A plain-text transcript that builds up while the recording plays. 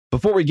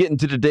Before we get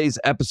into today's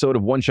episode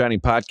of One Shining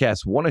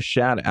Podcast, want to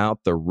shout out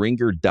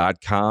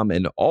theringer.com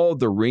and all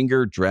the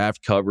Ringer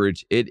draft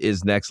coverage. It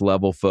is next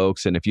level,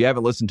 folks. And if you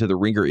haven't listened to the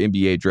Ringer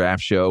NBA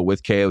draft show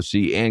with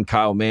KOC and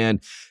Kyle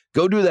Mann,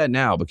 go do that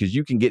now because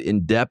you can get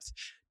in-depth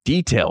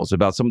details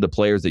about some of the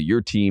players that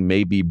your team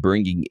may be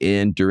bringing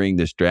in during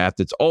this draft.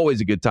 It's always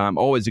a good time,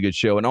 always a good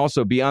show. And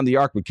also Beyond the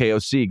Arc with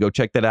KOC. Go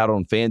check that out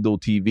on FanDuel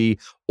TV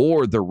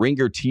or the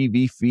Ringer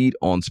TV feed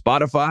on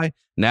Spotify.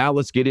 Now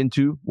let's get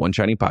into One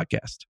Shining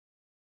Podcast.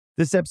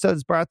 This episode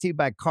is brought to you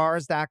by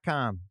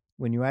Cars.com.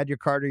 When you add your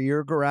car to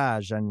your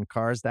garage on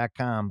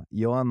Cars.com,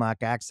 you'll unlock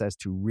access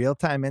to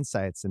real-time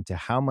insights into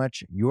how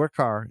much your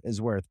car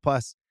is worth.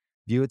 Plus,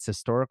 view its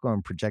historical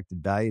and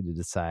projected value to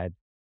decide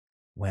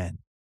when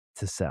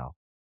to sell.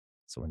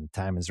 So when the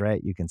time is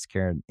right, you can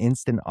secure an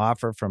instant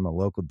offer from a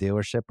local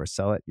dealership or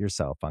sell it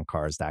yourself on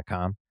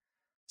Cars.com.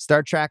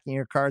 Start tracking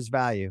your car's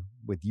value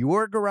with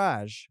your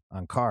garage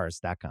on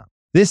Cars.com.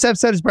 This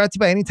episode is brought to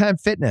you by Anytime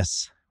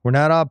Fitness. We're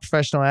not all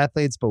professional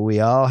athletes, but we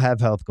all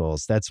have health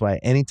goals. That's why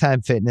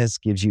Anytime Fitness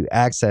gives you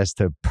access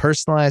to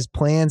personalized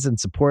plans and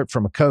support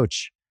from a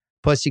coach.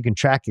 Plus, you can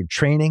track your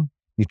training,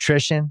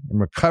 nutrition,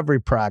 and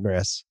recovery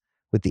progress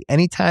with the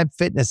Anytime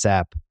Fitness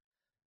app,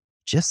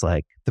 just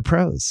like the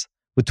pros.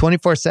 With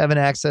 24/7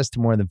 access to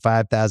more than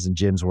 5,000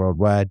 gyms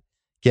worldwide,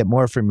 get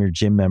more from your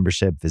gym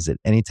membership. Visit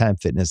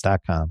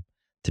anytimefitness.com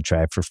to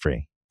try it for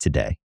free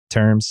today.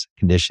 Terms,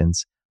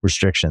 conditions,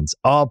 restrictions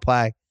all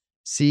apply.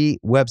 See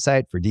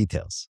website for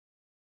details.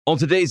 On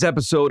today's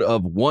episode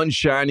of One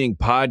Shining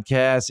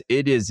Podcast,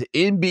 it is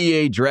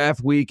NBA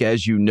Draft Week.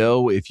 As you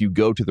know, if you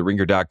go to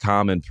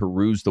theringer.com and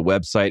peruse the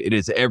website, it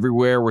is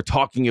everywhere. We're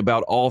talking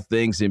about all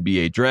things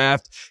NBA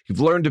Draft. You've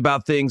learned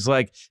about things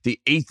like the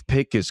 8th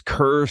pick is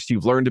cursed.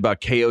 You've learned about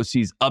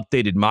KOC's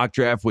updated mock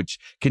draft, which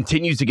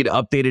continues to get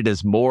updated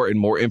as more and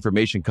more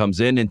information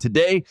comes in. And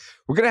today,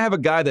 we're going to have a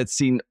guy that's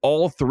seen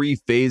all 3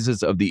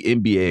 phases of the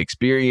NBA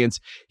experience.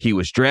 He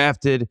was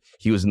drafted.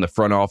 He was in the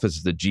front office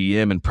as the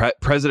GM and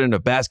president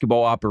of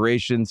basketball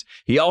operations.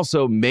 He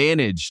also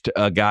managed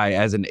a guy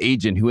as an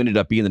agent who ended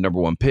up being the number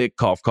 1 pick,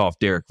 cough, cough,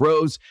 Derrick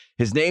Rose.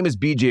 His name is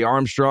BJ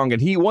Armstrong,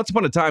 and he once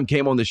upon a time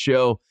came on the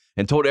show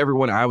and told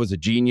everyone I was a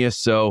genius.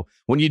 So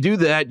when you do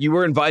that, you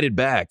were invited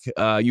back.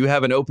 You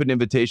have an open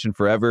invitation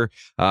forever.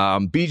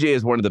 BJ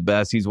is one of the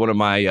best. He's one of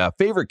my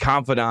favorite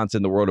confidants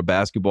in the world of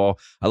basketball.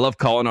 I love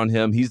calling on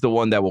him. He's the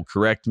one that will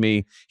correct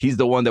me. He's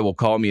the one that will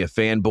call me a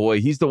fanboy.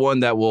 He's the one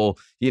that will,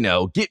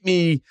 get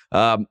me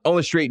on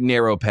the straight and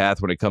narrow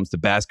path when it comes to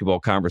basketball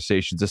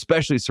conversations,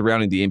 especially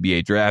surrounding the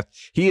NBA draft.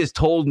 He has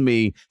told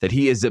me that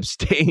he has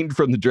abstained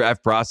from the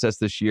draft process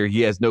this year.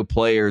 He has no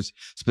players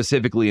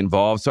specifically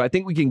involved. So I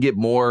think we can get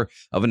more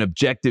of an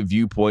objective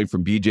viewpoint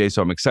from BJ.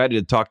 So I'm excited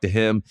to talk to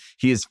him.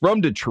 He is from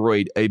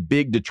Detroit, a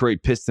big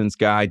Detroit Pistons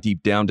guy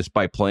deep down,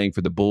 despite playing for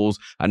the Bulls.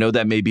 I know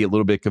that may be a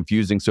little bit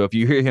confusing. So if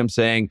you hear him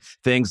saying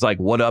things like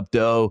 "What up,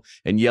 Doe?"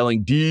 and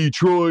yelling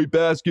 "Detroit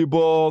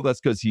basketball,"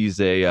 that's because he's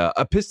a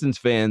Pistons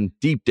fan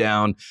deep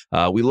down.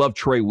 We love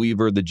Troy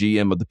Weaver, the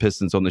GM of the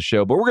Pistons, on the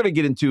show. But we're going to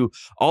get into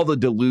all the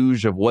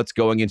deluge of what's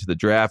going into the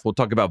draft. We'll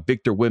talk about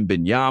Victor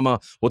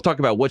Wembanyama. We'll talk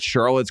about what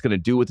Charlotte's going to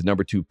do with the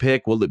number 2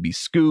 pick. Will it be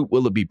Scoot?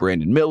 Will it be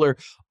Brandon Miller?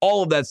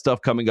 All of that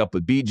stuff coming up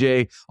with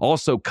BJ.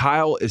 Also,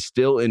 Kyle is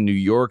still in New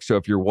York. So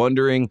if you're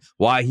wondering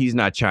why he's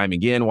not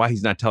chiming in, why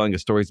he's not telling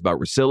us stories about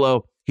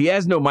Russillo, he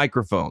has no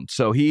microphone.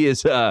 So he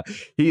is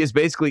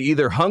basically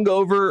either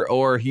hungover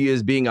or he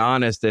is being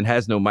honest and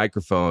has no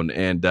microphone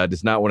and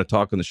does not want to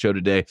talk on the show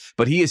today.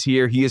 But he is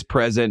here. He is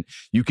present.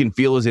 You can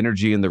feel his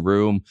energy in the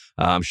room.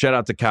 Shout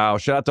out to Kyle.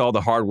 Shout out to all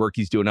the hard work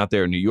he's doing out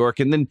there in New York.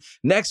 And then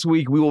next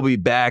week, we will be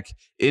back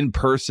in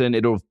person.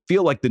 It'll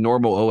feel like the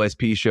normal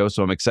OSP show,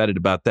 so I'm excited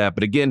about that.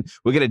 But again,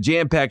 we got a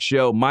jam-packed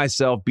show.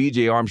 Myself,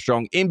 BJ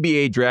Armstrong,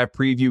 NBA draft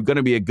preview. Going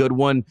to be a good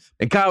one.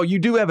 And Kyle, you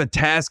do have a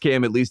task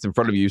cam at least in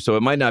front of you, so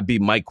it might not be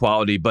mic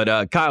quality.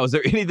 But Kyle, is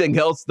there anything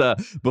else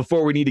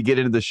before we need to get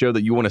into the show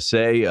that you want to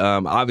say?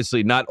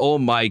 Obviously not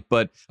on mic,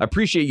 but I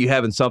appreciate you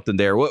having something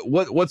there.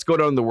 What's going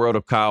on in the world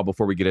of Kyle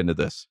before we get into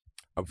this?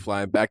 I'm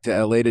flying back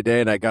to LA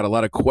today, and I got a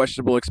lot of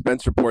questionable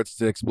expense reports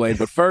to explain.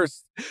 But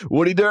first,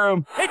 Woody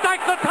Durham. He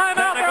takes the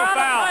timeout. Technical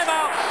foul.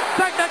 Timeout.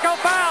 Technical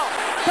foul.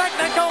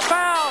 Technical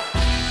foul.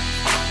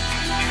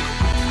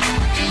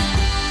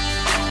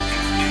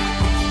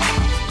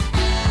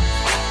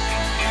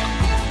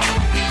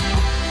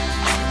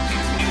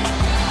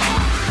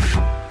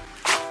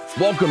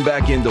 Welcome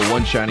back into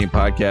One Shining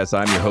Podcast.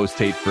 I'm your host,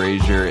 Tate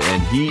Frazier,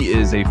 and he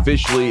is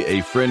officially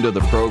a friend of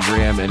the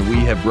program, and we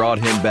have brought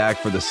him back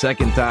for the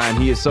second time.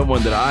 He is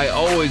someone that I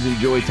always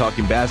enjoy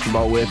talking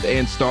basketball with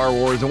and Star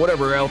Wars and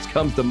whatever else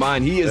comes to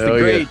mind. He is the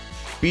great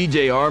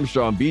BJ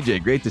Armstrong.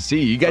 BJ, great to see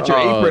you. You got your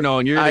apron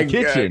on. You're in the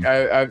kitchen.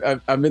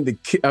 I'm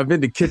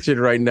in the kitchen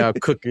right now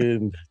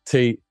cooking,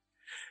 Tate.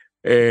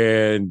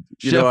 And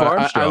Chef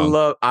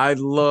Armstrong. I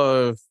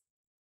love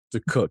to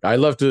cook. I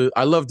love to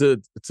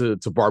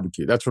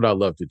barbecue. That's what I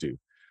love to do.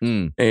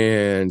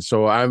 And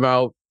so I'm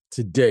out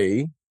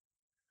today.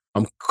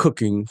 I'm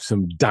cooking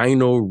some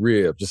dino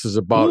ribs. This is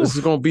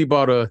going to be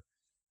about a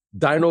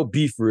Dino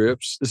beef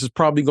ribs. This is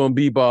probably going to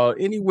be about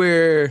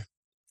anywhere.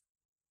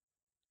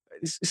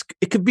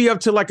 It could be up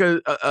to like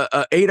a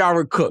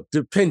 8-hour cook,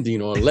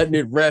 depending on letting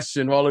it rest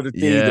and all of the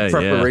things, the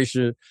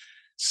preparation. Yeah.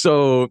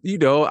 So,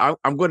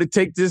 I'm going to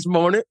take this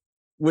moment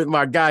with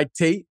my guy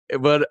Tate.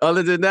 But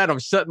other than that, I'm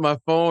shutting my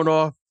phone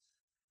off.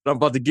 I'm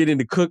about to get in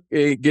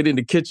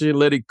the kitchen,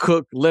 let it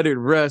cook, let it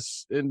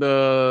rest,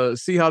 and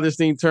see how this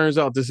thing turns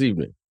out this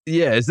evening.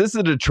 Yeah, is this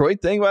a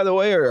Detroit thing, by the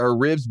way? Or are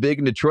ribs big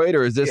in Detroit,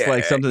 or is this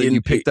like something that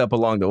you picked up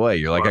along the way?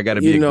 You're like, I got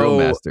to be a grill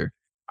master.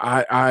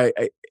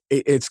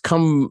 It's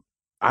come.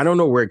 I don't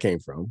know where it came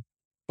from,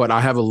 but I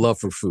have a love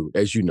for food,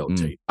 as you know,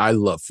 Tate. I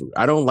love food.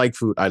 I don't like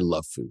food. I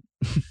love food,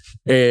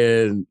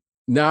 and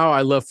now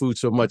I love food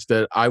so much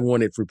that I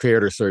want it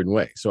prepared a certain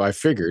way. So I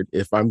figured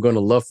if I'm going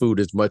to love food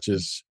as much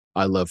as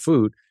I love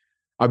food,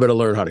 I better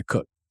learn how to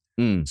cook.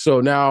 So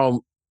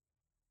now,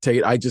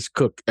 Tate, I just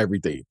cook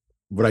everything.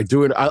 But I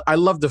do it. I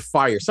love the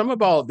fire. Something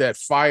about that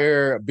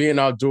fire, being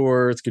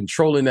outdoors,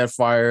 controlling that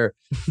fire.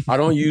 I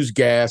don't use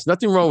gas.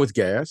 Nothing wrong with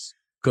gas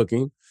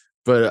cooking.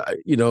 But,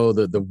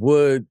 the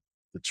wood,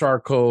 the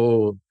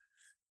charcoal,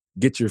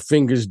 get your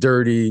fingers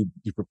dirty.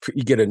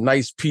 You get a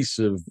nice piece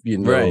of,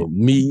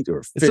 meat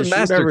or fish. It's a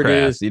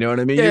mastercraft. You know what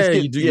I mean? Yeah,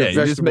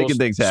 you're just making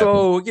things happen.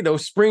 So,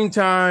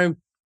 springtime.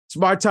 It's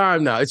my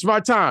time now. It's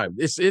my time.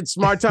 It's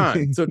my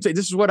time. So this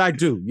is what I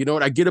do. You know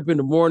what? I get up in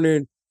the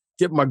morning,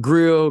 get my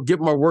grill, get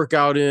my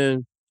workout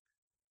in,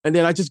 and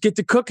then I just get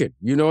to cooking.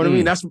 You know what I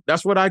mean?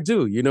 That's what I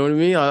do. You know what I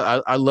mean?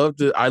 I love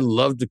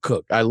to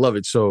cook. I love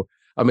it. So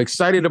I'm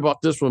excited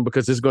about this one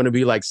because it's going to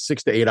be like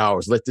 6 to 8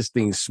 hours. Let this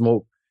thing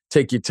smoke.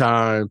 Take your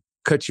time.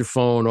 Cut your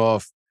phone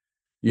off.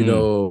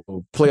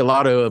 Play a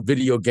lot of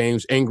video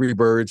games, Angry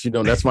Birds.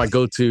 That's my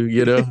go-to.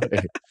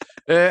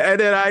 And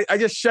then I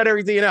just shut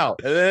everything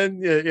out.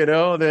 And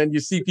then then you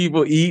see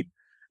people eat,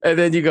 and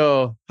then you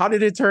go, "How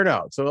did it turn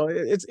out?" So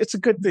it's a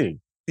good thing.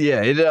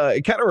 Yeah,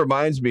 it kind of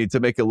reminds me, to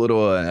make a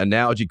little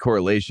analogy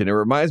correlation, it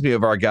reminds me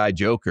of our guy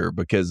Joker,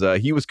 because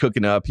he was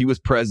cooking up, he was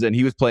present,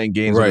 he was playing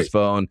games on his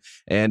phone,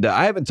 and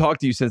I haven't talked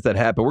to you since that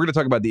happened. We're going to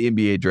talk about the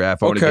NBA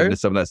draft. I want to get into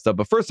some of that stuff,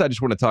 but first I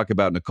just want to talk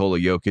about Nikola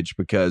Jokic,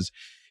 because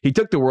he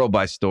took the world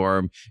by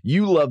storm.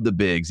 You love the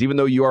bigs. Even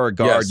though you are a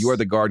guard, you are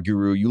the guard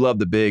guru. You love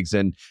the bigs.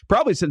 And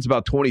probably since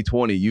about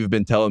 2020, you've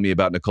been telling me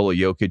about Nikola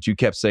Jokic. You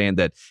kept saying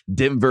that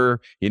Denver,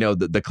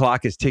 the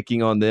clock is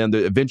ticking on them.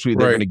 Eventually,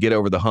 they're going to get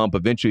over the hump.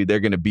 Eventually, they're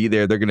going to be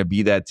there. They're going to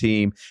be that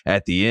team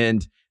at the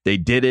end. They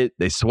did it.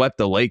 They swept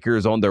the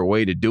Lakers on their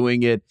way to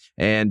doing it.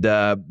 And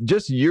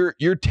just your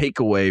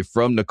takeaway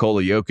from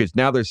Nikola Jokic.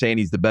 Now they're saying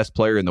he's the best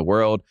player in the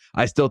world.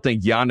 I still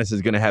think Giannis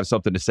is going to have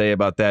something to say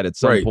about that at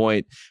some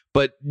point.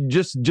 But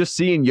just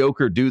seeing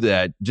Joker do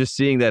that, just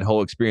seeing that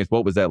whole experience,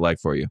 what was that like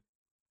for you?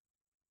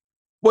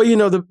 Well,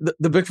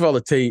 the big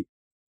fella Tate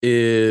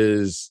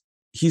he's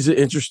an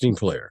interesting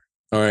player.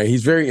 All right.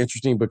 He's very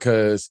interesting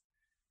because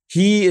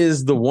he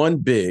is the one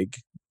big,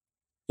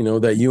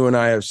 that you and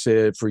I have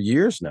said for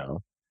years now.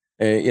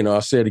 And,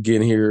 I'll say it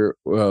again here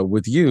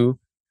with you.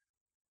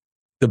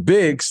 The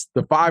bigs,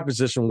 the 5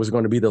 position was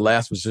going to be the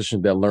last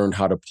position that learned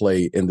how to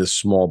play in this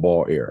small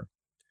ball era.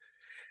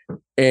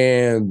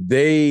 And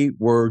they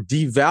were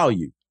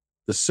devalued.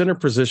 The center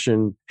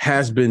position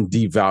has been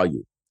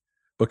devalued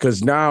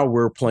because now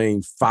we're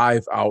playing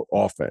 5-out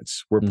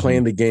offense. We're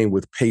playing the game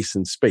with pace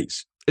and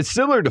space. It's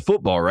similar to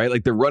football, right?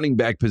 Like the running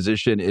back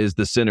position is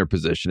the center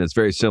position. It's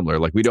very similar.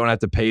 Like we don't have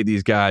to pay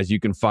these guys. You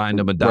can find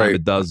them a dime a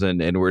dozen,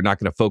 and we're not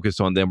going to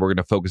focus on them. We're going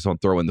to focus on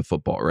throwing the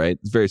football, right?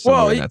 It's very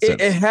similar in that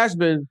sense. It has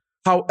been.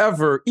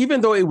 However, even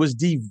though it was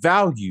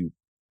devalued,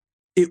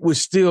 it was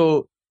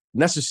still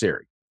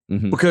necessary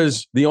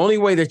because the only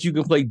way that you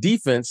can play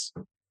defense,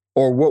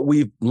 or what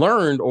we've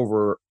learned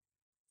over,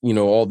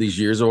 all these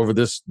years, over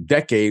this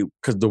decade,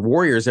 because the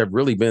Warriors have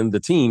really been the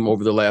team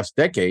over the last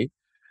decade,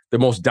 the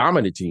most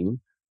dominant team,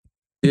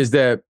 is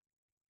that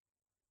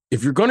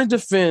if you're going to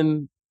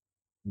defend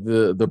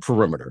the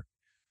perimeter,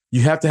 you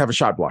have to have a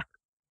shot blocker,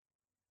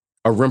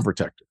 a rim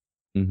protector.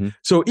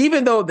 So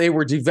even though they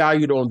were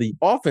devalued on the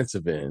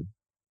offensive end,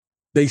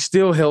 they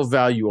still held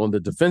value on the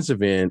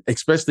defensive end,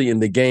 especially in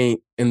the game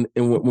and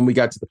when we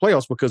got to the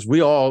playoffs, because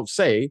we all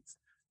say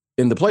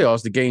in the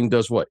playoffs, the game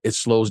does what? It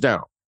slows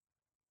down,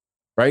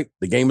 right?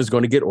 The game is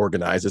going to get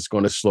organized. It's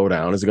going to slow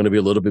down. It's going to be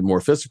a little bit more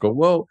physical.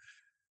 Well,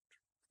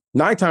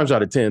 9 times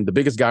out of 10, the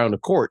biggest guy on the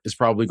court is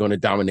probably going to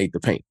dominate the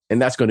paint,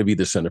 and that's going to be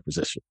the center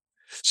position.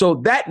 So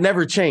that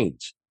never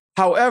changed.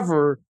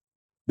 However,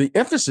 the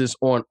emphasis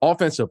on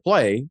offensive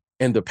play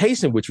and the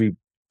pace in which we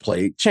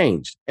played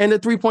changed, and the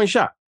three-point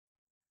shot.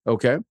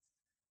 Okay.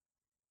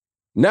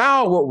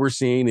 Now what we're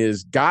seeing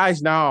is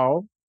guys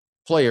now,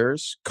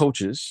 players,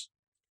 coaches,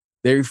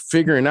 they're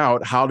figuring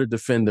out how to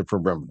defend the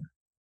perimeter.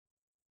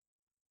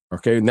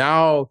 Okay.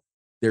 Now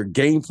they're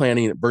game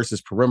planning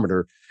versus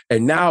perimeter.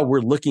 And now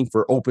we're looking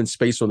for open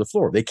space on the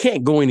floor. They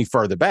can't go any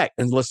further back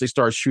unless they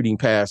start shooting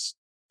past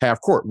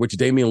half court, which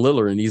Damian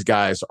Lillard and these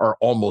guys are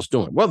almost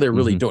doing. Well, they're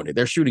really doing it.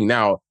 They're shooting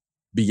now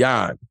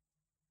beyond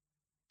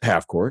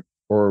half court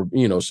or,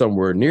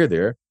 somewhere near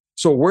there.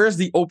 So where's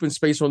the open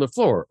space on the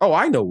floor? Oh,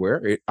 I know where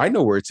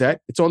it's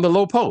at. It's on the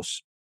low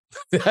post.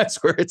 That's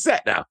where it's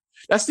at now.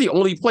 That's the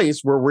only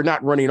place where we're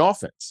not running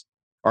offense.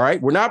 All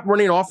right. We're not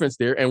running offense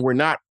there, and we're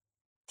not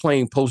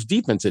playing post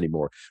defense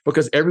anymore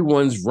because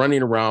everyone's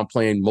running around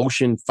playing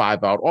motion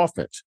 5-out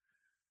offense.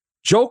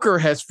 Joker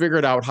has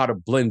figured out how to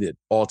blend it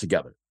all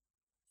together.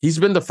 He's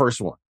been the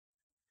first one.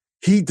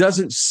 He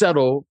doesn't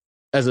settle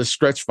as a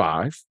stretch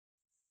 5.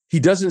 He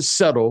doesn't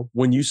settle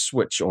when you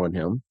switch on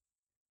him.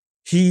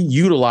 He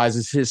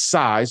utilizes his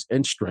size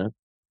and strength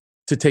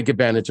to take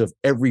advantage of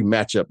every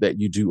matchup that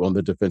you do on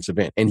the defensive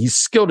end. And he's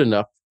skilled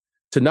enough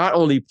to not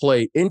only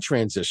play in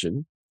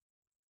transition,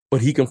 but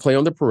he can play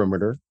on the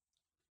perimeter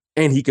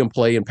and he can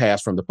play and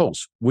pass from the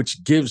post,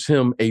 which gives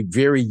him a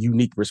very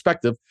unique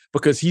perspective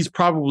because he's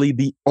probably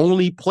the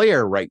only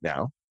player right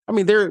now. I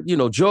mean,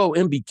 Joel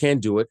Embiid can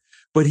do it,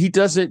 but he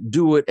doesn't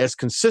do it as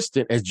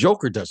consistent as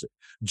Joker does it.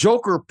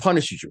 Joker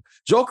punishes you.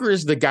 Joker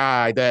is the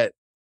guy that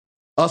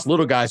us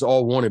little guys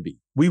all want to be.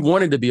 We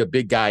wanted to be a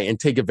big guy and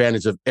take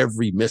advantage of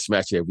every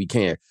mismatch that we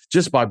can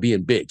just by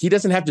being big. He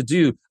doesn't have to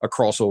do a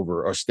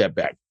crossover or step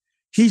back.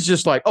 He's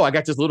just like, oh, I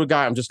got this little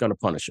guy. I'm just going to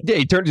punish him. Yeah,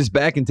 he turns his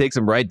back and takes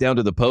him right down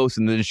to the post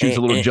and then shoots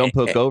a little jump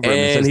hook over him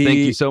and says, thank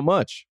you so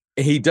much.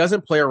 He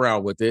doesn't play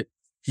around with it.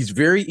 He's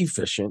very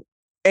efficient.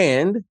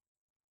 And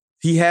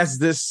he has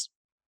this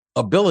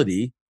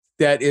ability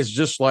that is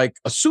just like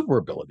a super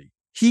ability.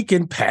 He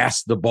can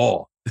pass the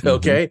ball,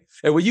 okay?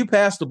 Mm-hmm. And when you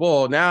pass the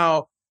ball,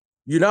 now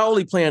you're not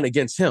only playing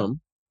against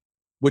him,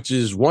 which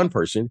is one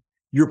person,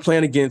 you're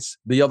playing against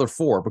the other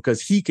 4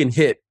 because he can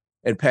hit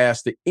and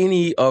pass to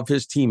any of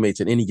his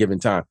teammates at any given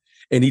time.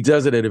 And he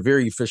does it at a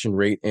very efficient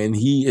rate. And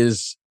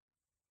he's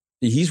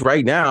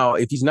right now,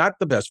 if he's not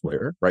the best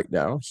player right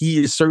now,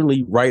 he is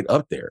certainly right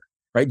up there,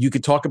 right? You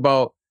could talking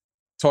about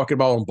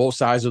on both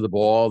sides of the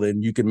ball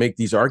and you can make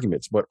these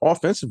arguments, but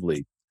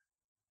offensively,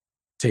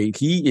 Tate,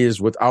 he is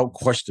without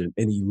question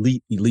an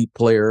elite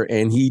player.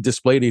 And he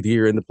displayed it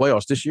here in the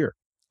playoffs this year.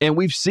 And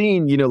we've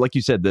seen, like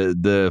you said,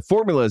 the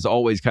formula has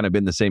always kind of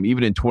been the same.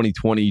 Even in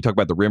 2020, you talk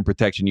about the rim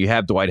protection. You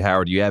have Dwight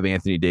Howard. You have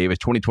Anthony Davis.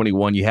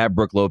 2021, you have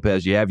Brook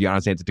Lopez. You have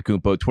Giannis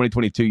Antetokounmpo.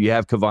 2022, you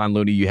have Kevon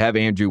Looney. You have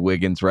Andrew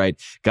Wiggins, right?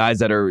 Guys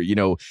that are,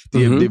 the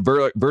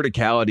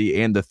verticality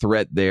and the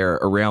threat there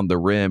around the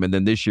rim. And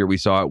then this year we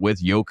saw it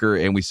with Joker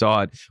and we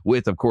saw it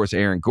with, of course,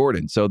 Aaron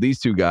Gordon. So these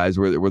two guys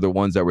were the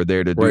ones that were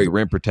there to do the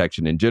rim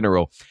protection in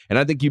general. And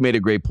I think you made a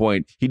great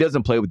point. He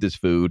doesn't play with his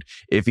food.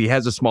 If he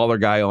has a smaller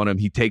guy on him,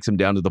 he takes him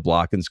down to the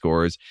block and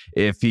scores.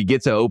 If he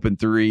gets an open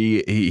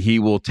 3, he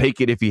will take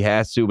it if he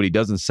has to, but he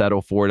doesn't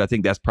settle for it. I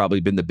think that's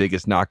probably been the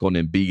biggest knock on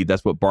Embiid.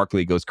 That's what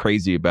Barkley goes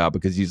crazy about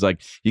because he's like,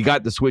 you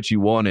got the switch you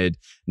wanted.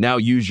 Now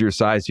use your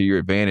size to your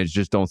advantage.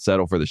 Just don't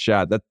settle for the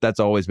shot. That's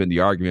always been the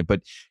argument.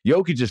 But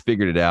Jokic just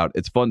figured it out.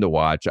 It's fun to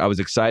watch. I was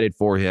excited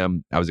for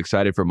him. I was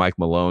excited for Mike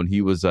Malone.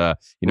 He was, on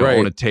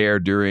a tear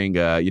during,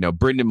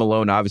 Brendan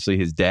Malone, obviously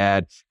his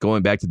dad,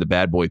 going back to the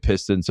Bad Boy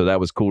Pistons. So that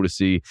was cool to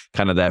see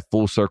kind of that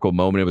full circle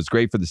moment. It was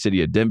great for the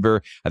city of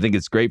Denver. I think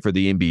it's great for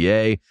the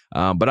NBA.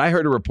 But I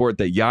heard a report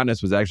that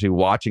Giannis was actually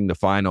watching the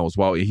finals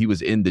while he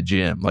was in the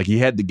gym. Like he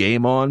had the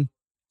game on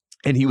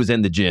and he was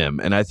in the gym.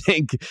 And I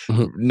think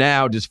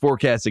now just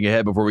forecasting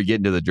ahead before we get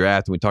into the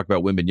draft and we talk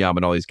about Wembanyama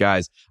and all these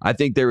guys, I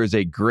think there is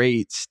a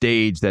great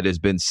stage that has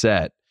been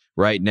set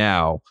right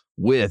now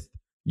with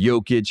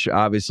Jokic,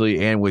 obviously,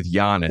 and with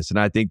Giannis. And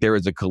I think there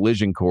is a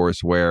collision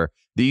course where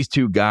these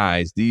two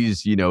guys,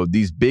 these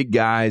big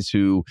guys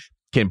who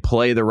can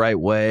play the right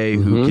way,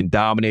 who can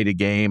dominate a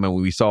game. And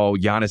we saw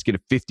Giannis get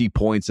 50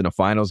 points in a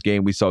finals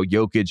game. We saw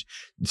Jokic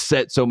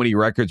set so many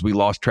records, we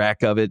lost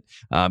track of it.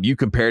 You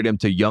compared him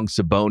to young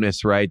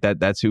Sabonis, right?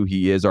 That's who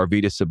he is,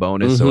 Arvydas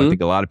Sabonis. So I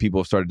think a lot of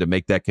people have started to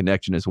make that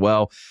connection as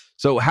well.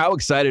 So how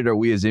excited are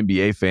we as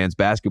NBA fans,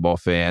 basketball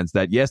fans,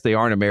 that yes, they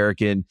aren't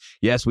American.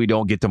 Yes, we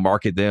don't get to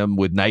market them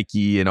with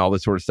Nike and all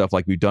this sort of stuff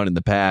like we've done in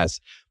the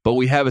past. But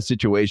we have a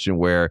situation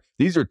where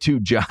these are two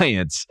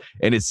giants,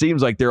 and it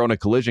seems like they're on a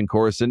collision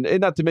course. And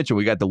not to mention,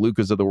 we got the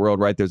Lukas of the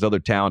world, right? There's other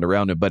talent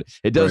around him, but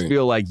it does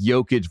feel like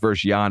Jokic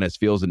versus Giannis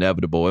feels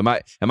inevitable. Am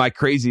I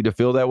crazy to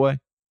feel that way?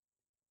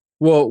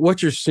 Well,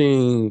 what you're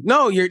seeing,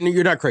 no,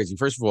 you're not crazy.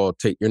 First of all,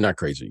 Tate, you're not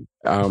crazy.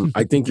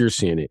 I think you're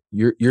seeing it.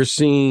 You're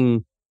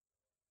seeing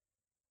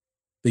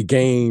the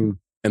game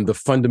and the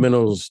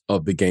fundamentals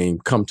of the game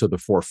come to the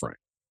forefront.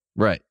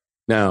 Right.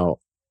 Now,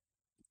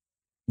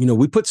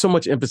 we put so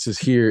much emphasis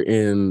here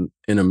in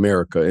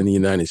America, in the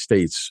United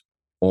States,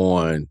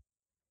 on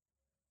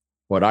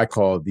what I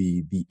call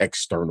the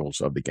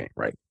externals of the game,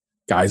 right?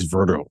 Guys,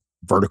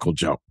 vertical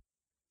jump,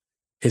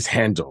 his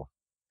handle,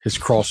 his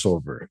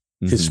crossover,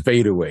 his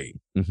fadeaway,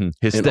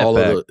 his and step all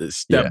back. of the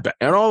step back,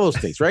 and all those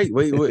things, right?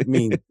 I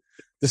mean,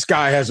 this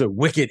guy has a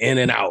wicket in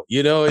and out,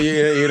 you know what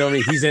I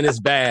mean? He's in his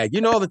bag,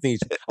 all the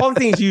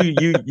things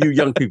you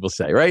young people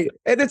say, right?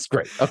 And it's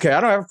great. Okay, I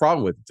don't have a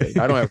problem with it, Tate.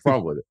 I don't have a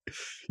problem with it.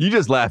 You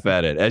just laugh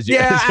at it.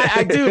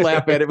 I do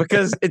laugh at it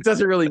because it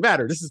doesn't really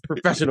matter. This is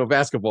professional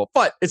basketball,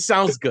 but it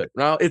sounds good.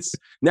 Now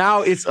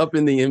it's up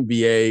in the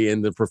NBA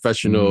and the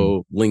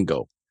professional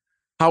lingo.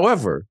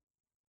 However,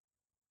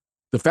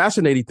 the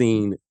fascinating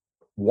thing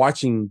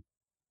watching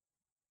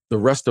the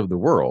rest of the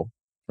world,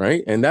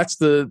 right? And that's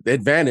the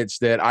advantage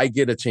that I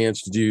get a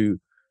chance to do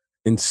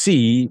and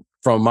see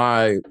from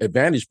my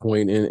advantage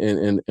point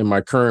in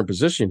my current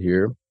position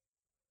here,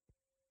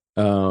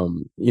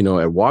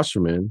 at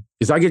Wasserman,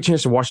 is I get a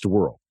chance to watch the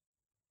world.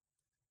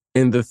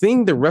 And the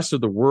thing the rest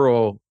of the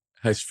world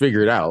has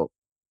figured out,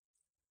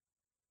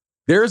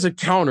 there's a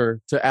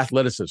counter to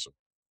athleticism.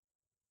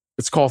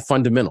 It's called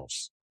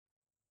fundamentals.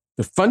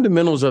 The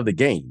fundamentals of the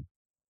game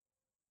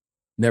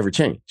never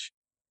change.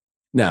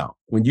 Now,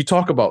 when you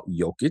talk about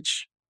Jokic,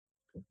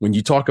 when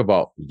you talk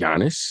about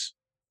Giannis,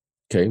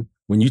 okay,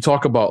 when you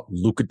talk about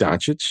Luka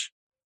Doncic,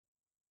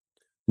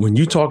 when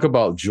you talk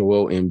about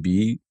Joel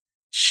Embiid,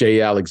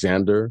 Shea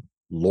Alexander,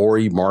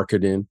 Lauri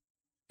Markkanen,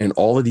 and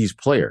all of these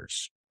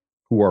players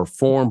who are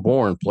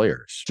foreign-born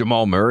players.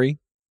 Jamal Murray.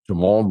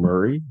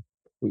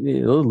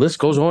 The list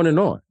goes on and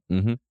on.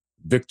 Mm-hmm.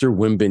 Victor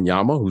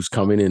Wembanyama, who's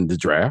coming in the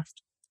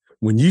draft.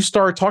 When you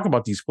start talking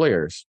about these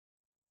players,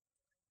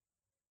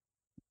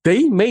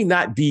 they may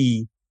not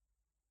be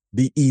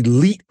the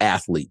elite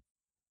athlete,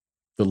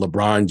 the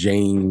LeBron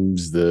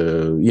James,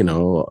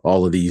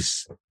 all of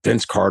these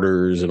Vince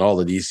Carters and all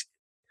of these.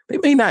 They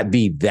may not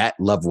be that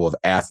level of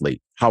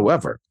athlete.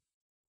 However,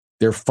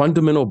 their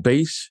fundamental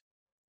base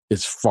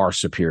is far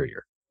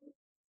superior.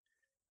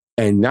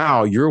 And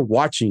now you're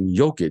watching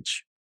Jokic,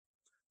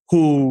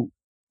 who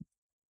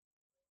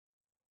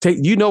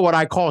you know what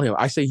I call him?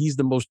 I say he's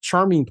the most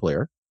charming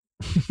player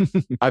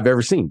I've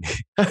ever seen.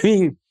 I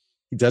mean,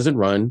 he doesn't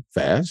run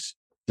fast,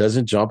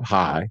 doesn't jump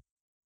high,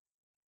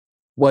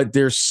 but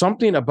there's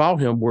something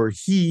about him where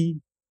he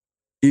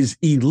is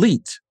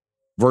elite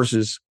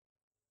versus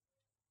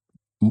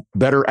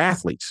better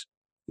athletes.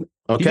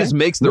 Okay? He just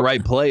makes the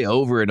right play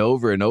over and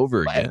over and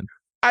over again.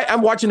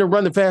 I'm watching him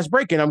run the fast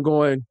break, and I'm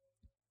going,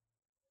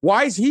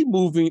 why is he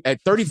moving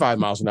at 35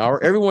 miles an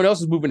hour? Everyone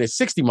else is moving at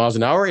 60 miles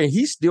an hour, and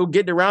he's still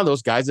getting around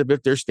those guys as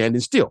if they're standing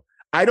still.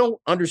 I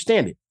don't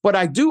understand it, but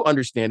I do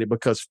understand it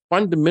because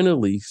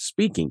fundamentally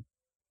speaking,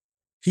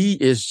 he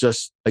is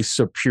just a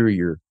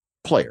superior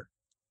player.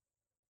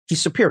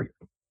 He's superior.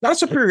 Not a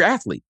superior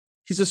athlete.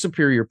 He's a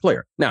superior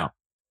player. Now,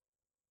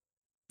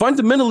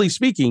 fundamentally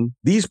speaking,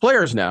 these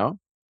players now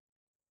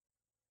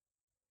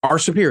are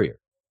superior.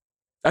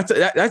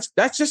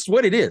 That's just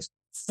what it is.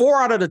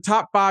 4 out of the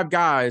top 5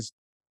 guys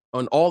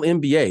on all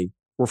NBA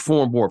were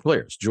foreign-born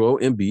players. Joel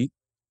Embiid,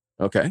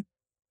 okay.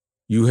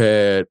 You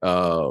had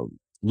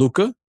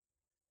Luka,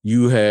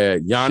 you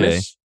had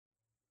Giannis,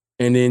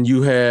 and then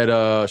you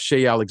had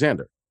Shea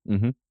Alexander.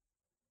 Mm-hmm.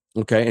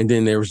 Okay, and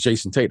then there was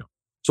Jason Tatum.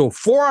 So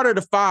 4 out of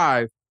the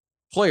 5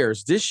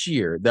 players this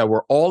year that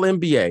were all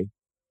NBA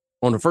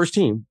on the first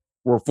team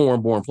were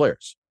foreign-born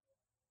players.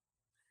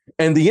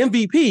 And the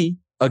MVP,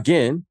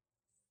 again,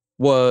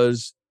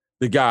 was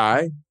the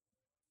guy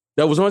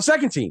that was on the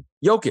second team,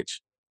 Jokic,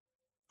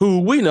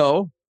 who we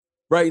know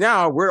right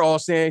now, we're all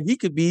saying he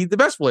could be the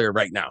best player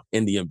right now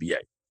in the NBA.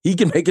 He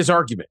can make his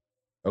argument,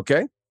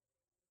 okay?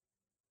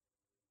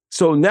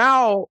 So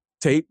now,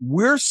 Tate,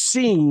 we're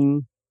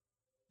seeing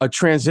a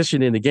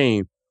transition in the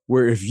game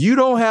where if you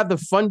don't have the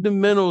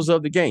fundamentals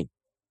of the game,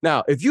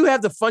 now, if you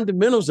have the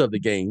fundamentals of the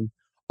game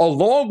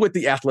along with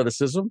the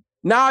athleticism,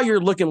 now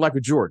you're looking like a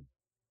Jordan.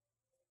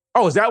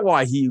 Oh, is that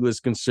why he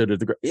was considered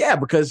the great? Yeah,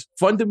 because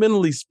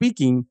fundamentally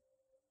speaking,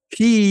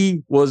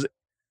 he was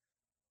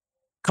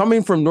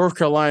coming from North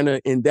Carolina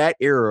in that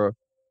era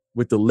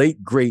with the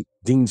late, great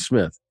Dean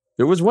Smith.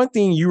 There was one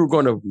thing you were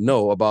going to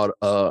know about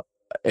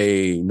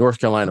a North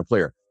Carolina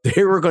player.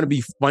 They were going to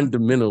be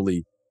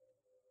fundamentally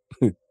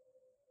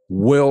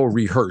well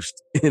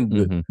rehearsed in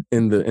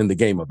the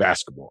game of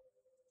basketball.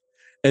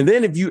 And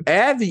then if you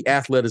add the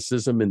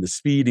athleticism and the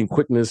speed and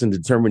quickness and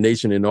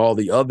determination and all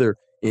the other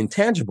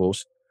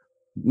intangibles,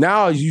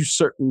 now you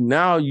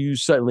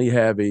suddenly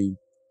have a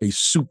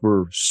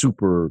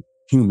super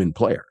human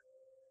player.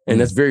 And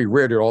that's very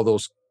rare that all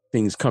those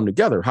things come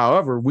together.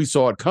 However, we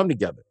saw it come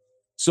together.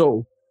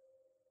 So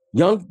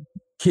young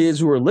kids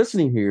who are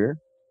listening here,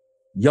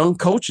 young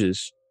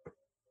coaches,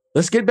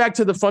 let's get back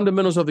to the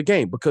fundamentals of the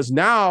game, because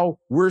now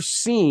we're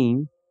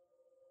seeing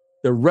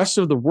the rest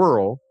of the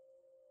world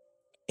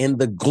in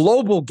the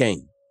global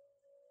game.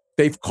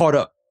 They've caught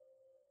up.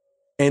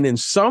 And in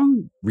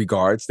some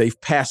regards, they've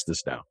passed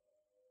us now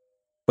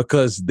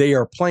because they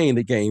are playing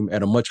the game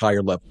at a much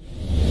higher level.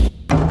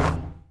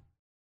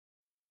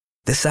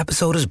 This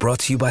episode is brought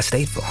to you by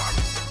State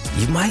Farm.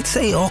 You might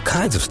say all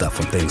kinds of stuff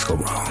when things go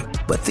wrong,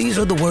 but these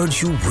are the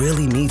words you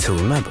really need to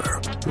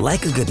remember.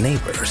 Like a good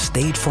neighbor,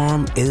 State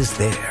Farm is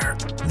there.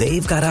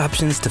 They've got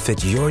options to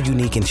fit your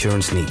unique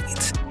insurance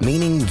needs,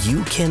 meaning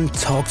you can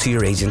talk to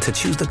your agent to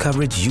choose the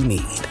coverage you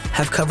need,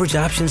 have coverage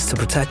options to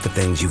protect the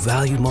things you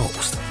value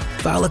most,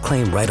 file a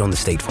claim right on the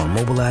State Farm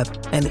mobile app,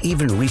 and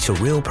even reach a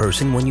real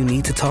person when you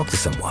need to talk to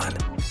someone.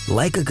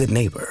 Like a good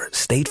neighbor,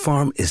 State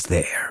Farm is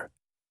there.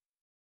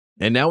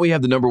 And now we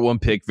have the number 1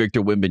 pick,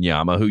 Victor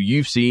Wembanyama, who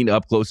you've seen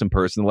up close in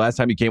person. The last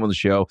time he came on the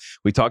show,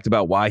 we talked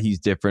about why he's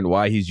different,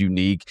 why he's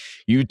unique.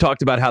 You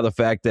talked about how the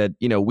fact that,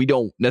 we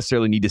don't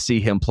necessarily need to see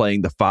him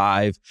playing the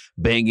 5,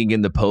 banging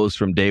in the post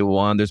from day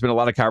one. There's been a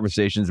lot of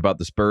conversations about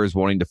the Spurs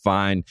wanting to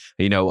find,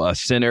 a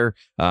center,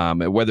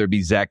 whether it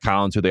be Zach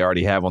Collins, who they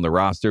already have on the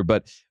roster.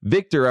 But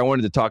Victor, I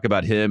wanted to talk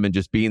about him and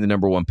just being the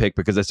number 1 pick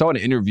because I saw an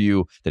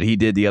interview that he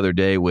did the other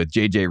day with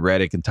JJ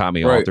Redick and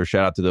Tommy Alter.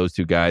 Shout out to those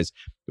two guys.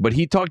 But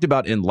he talked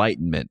about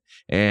enlightenment,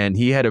 and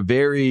he had a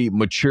very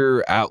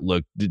mature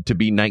outlook to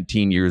be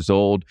 19 years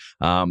old.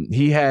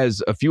 He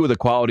has a few of the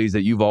qualities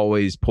that you've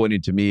always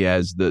pointed to me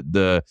as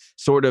the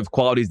sort of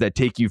qualities that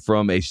take you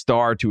from a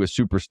star to a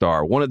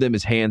superstar. One of them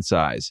is hand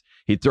size.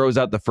 He throws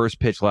out the first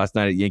pitch last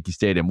night at Yankee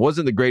Stadium.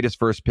 Wasn't the greatest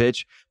first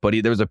pitch, but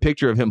there was a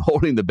picture of him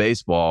holding the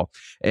baseball.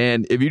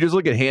 And if you just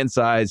look at hand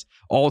size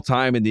all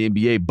time in the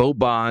NBA,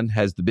 Boban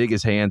has the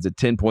biggest hands at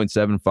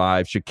 10.75,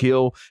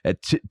 Shaquille at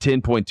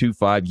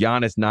 10.25,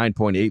 Giannis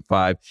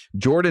 9.85,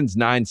 Jordan's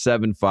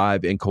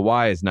 9.75, and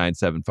Kawhi is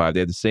 9.75. They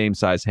have the same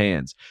size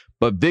hands.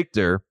 But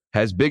Victor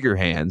has bigger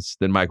hands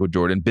than Michael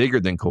Jordan, bigger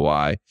than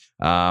Kawhi.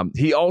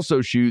 He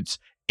also shoots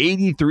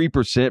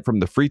 83% from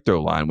the free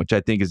throw line, which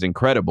I think is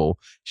incredible.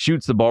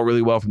 Shoots the ball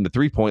really well from the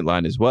three-point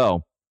line as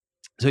well.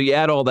 So you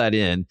add all that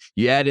in,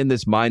 you add in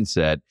this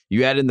mindset,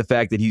 you add in the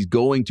fact that he's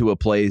going to a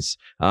place.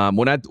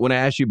 When I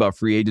asked you about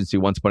free agency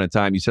once upon a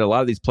time, you said a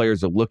lot of these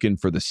players are looking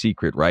for the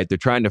secret, right? They're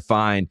trying to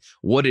find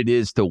what it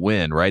is to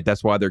win, right?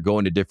 That's why they're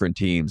going to different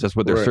teams. That's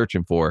what they're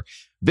searching for.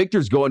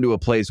 Victor's going to a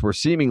place where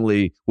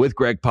seemingly with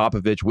Greg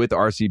Popovich, with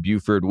R.C.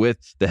 Buford, with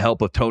the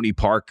help of Tony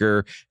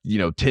Parker,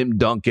 Tim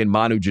Duncan,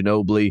 Manu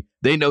Ginobili,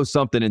 they know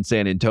something in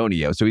San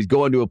Antonio. So he's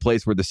going to a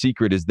place where the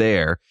secret is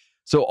there.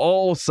 So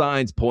all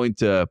signs point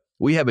to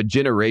we have a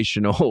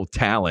generational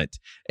talent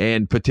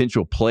and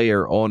potential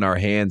player on our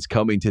hands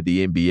coming to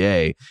the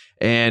NBA.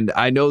 And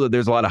I know that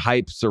there's a lot of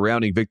hype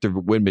surrounding Victor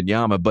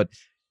Wembanyama, but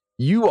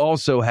you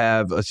also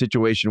have a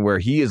situation where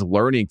he is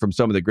learning from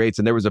some of the greats.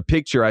 And there was a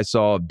picture I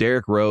saw of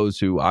Derrick Rose,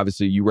 who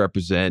obviously you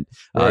represent,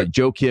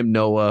 Joakim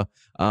Noah.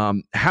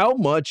 How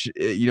much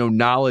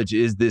knowledge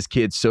is this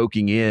kid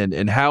soaking in,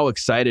 and how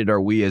excited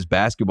are we as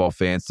basketball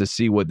fans to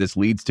see what this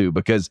leads to?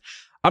 Because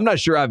I'm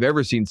not sure I've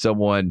ever seen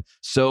someone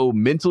so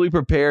mentally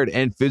prepared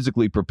and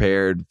physically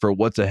prepared for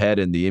what's ahead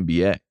in the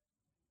NBA.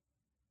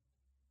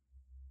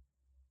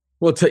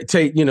 Well,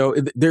 Tate,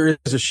 there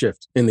is a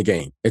shift in the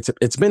game.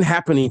 It's been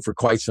happening for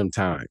quite some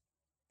time.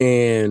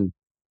 And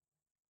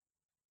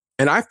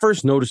I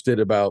first noticed it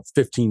about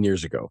 15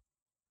 years ago.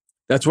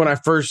 That's when I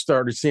first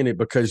started seeing it,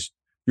 because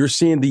you're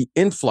seeing the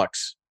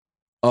influx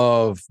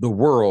of the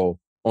world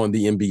on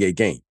the NBA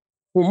game.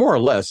 Well, more or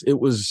less, it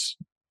was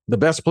the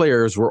best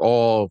players were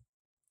all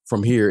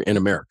from here in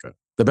America,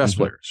 the best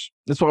players.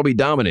 That's why we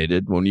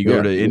dominated when you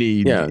go to any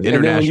international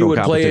and then when you would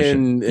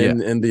competition. Play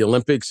in the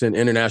Olympics and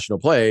international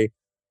play,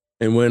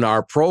 and when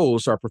our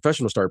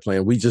professionals started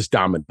playing, we just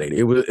dominated.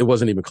 It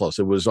wasn't even close.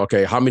 It was,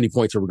 okay, how many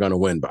points are we going to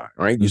win by,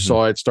 right? You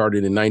saw it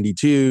started in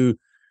 92,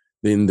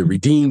 then the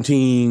Redeem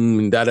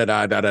Team,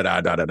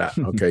 da-da-da.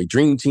 Okay,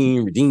 Dream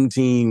Team, Redeem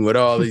Team, what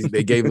all these,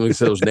 they gave them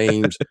those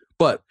names.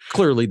 But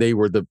clearly they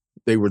were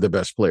the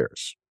best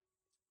players.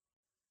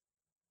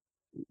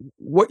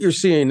 What you're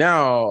seeing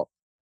now,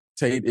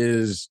 Tate,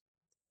 is,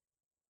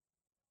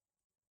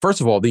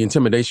 first of all, the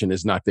intimidation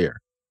is not there.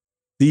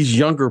 These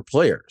younger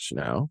players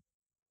now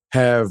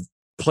have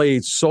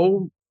played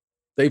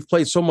they've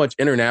played so much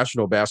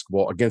international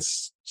basketball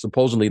against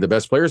supposedly the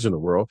best players in the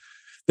world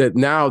that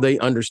now they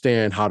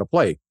understand how to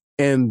play.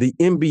 And the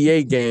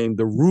NBA game,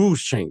 the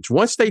rules changed.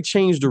 Once they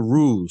changed the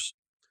rules,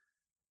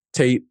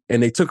 Tate,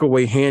 and they took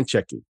away hand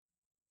checking,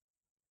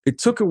 it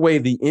took away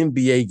the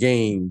NBA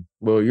game.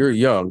 Well, you're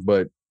young,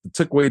 but it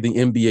took away the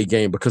NBA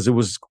game because it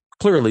was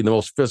clearly the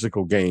most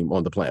physical game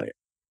on the planet.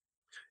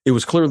 It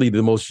was clearly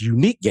the most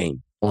unique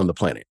game on the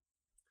planet.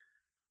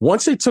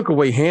 Once they took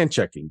away hand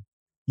checking,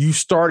 you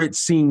started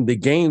seeing the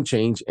game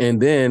change, and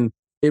then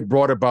it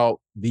brought about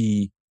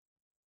the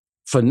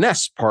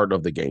finesse part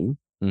of the game.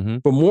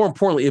 But more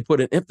importantly, it put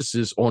an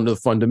emphasis on the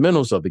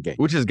fundamentals of the game.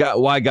 Which is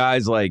why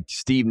guys like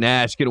Steve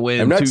Nash can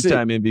win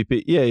two-time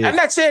MVP. Yeah. I'm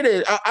not saying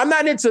it. I'm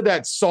not into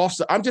that soft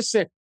stuff. I'm just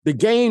saying the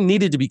game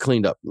needed to be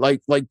cleaned up.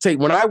 Like tape.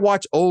 When I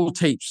watch old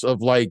tapes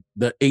of like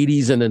the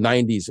 80s and the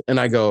 90s, and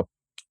I go,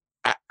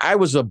 I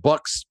was a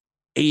Bucks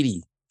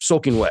 80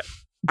 soaking wet.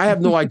 I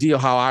have no idea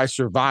how I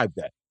survived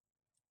that.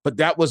 But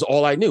that was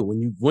all I knew. When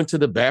you went to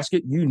the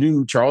basket, you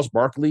knew Charles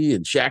Barkley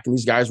and Shaq and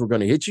these guys were going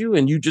to hit you,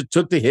 and you just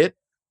took the hit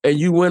and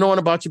you went on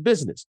about your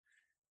business.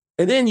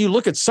 And then you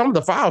look at some of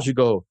the fouls, you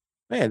go,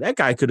 man, that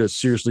guy could have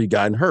seriously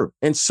gotten hurt.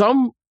 And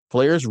some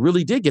players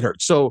really did get hurt.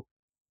 So,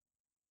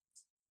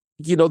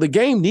 the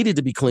game needed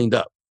to be cleaned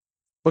up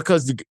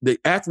because the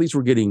athletes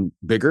were getting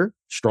bigger,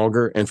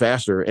 stronger, and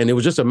faster. And it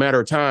was just a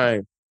matter of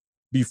time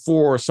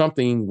before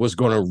something was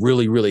going to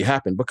really, really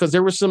happen, because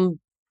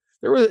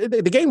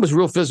the game was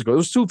real physical. It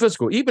was too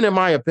physical, even in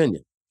my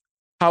opinion.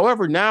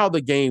 However, now,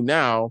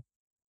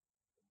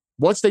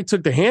 once they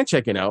took the hand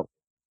checking out,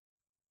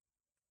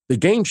 the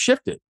game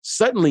shifted.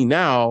 Suddenly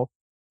now,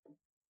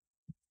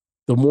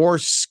 the more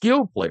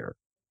skilled player,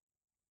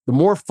 the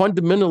more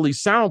fundamentally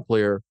sound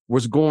player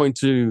was going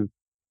to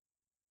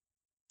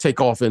take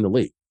off in the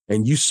league.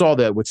 And you saw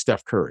that with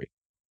Steph Curry.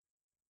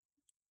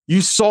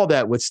 You saw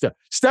that with Steph.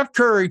 Steph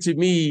Curry, to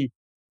me,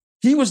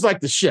 he was like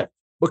the shift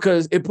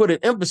because it put an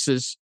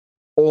emphasis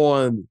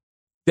on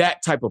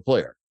that type of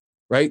player,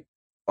 right?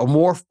 A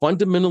more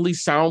fundamentally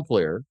sound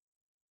player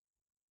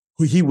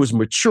who he was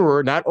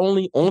mature, not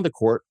only on the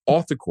court,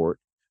 off the court,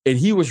 and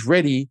he was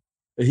ready,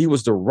 and he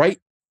was the right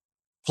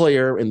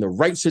player in the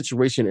right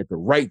situation at the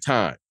right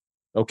time.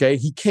 Okay.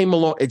 He came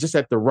along just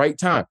at the right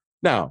time.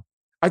 Now,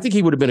 I think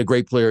he would have been a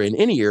great player in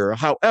any era.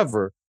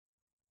 However,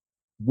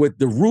 with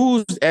the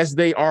rules as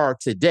they are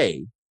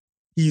today,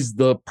 he's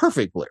the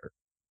perfect player.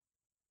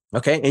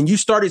 Okay. And you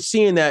started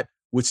seeing that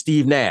with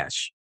Steve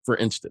Nash, for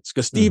instance,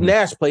 because Steve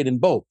Nash played in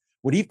both.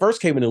 When he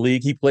first came in the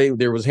league, he played,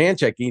 there was hand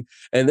checking.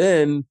 And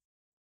then,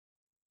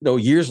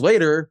 years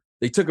later,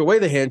 they took away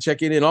the hand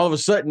checking. And all of a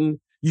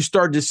sudden, you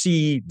started to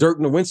see Dirk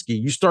Nowitzki.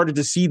 You started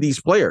to see these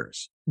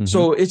players.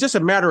 So it's just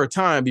a matter of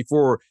time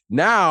before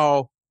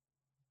now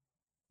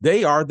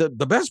they are the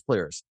best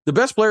players. The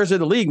best players in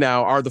the league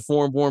now are the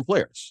foreign-born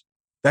players.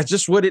 That's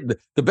just what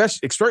the best,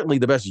 certainly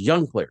the best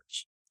young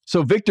players.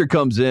 So Victor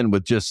comes in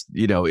with just,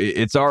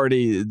 it's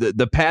already,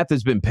 the path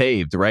has been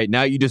paved, right?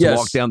 Now you just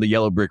walk down the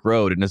yellow brick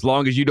road. And as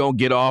long as you don't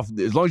get off,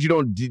 as long as you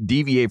don't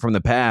deviate from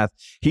the path,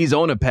 he's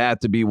on a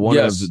path to be one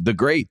of the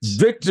greats.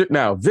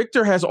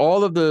 Victor has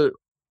all of the,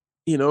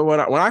 when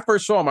I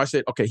first saw him, I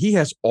said, okay, he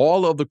has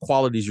all of the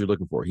qualities you're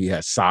looking for. He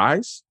has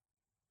size.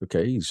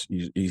 Okay.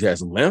 He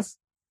has length.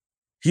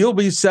 He's going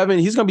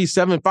to be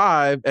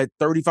 7'5" at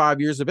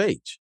 35 years of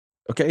age.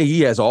 Okay.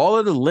 He has all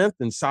of the length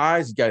and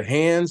size. He's got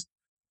hands.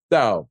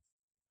 Now,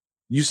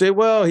 you say,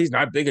 well, he's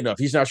not big enough.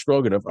 He's not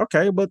strong enough.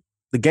 Okay. But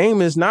the game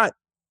is not,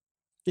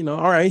 all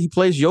right. He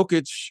plays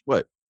Jokic,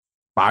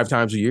 5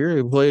 times a year?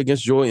 He'll play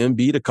against Joel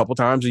Embiid a couple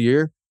times a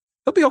year.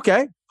 He'll be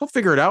okay. He'll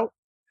figure it out.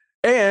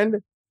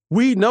 And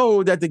we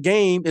know that the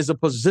game is a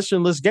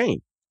positionless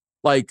game.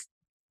 Like,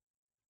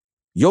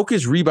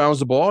 Jokic rebounds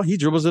the ball, he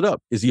dribbles it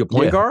up. Is he a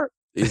point guard?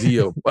 Is he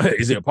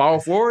a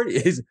power forward?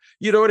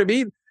 You know what I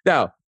mean?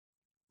 Now,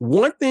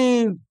 one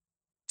thing,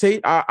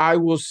 Tate, I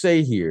will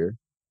say here,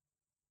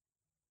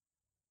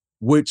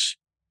 which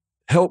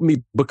helped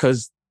me,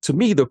 because to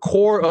me, the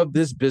core of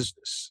this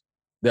business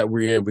that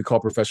we're in, we call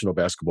professional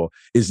basketball,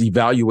 is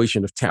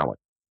evaluation of talent.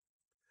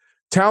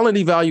 Talent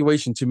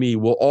evaluation, to me,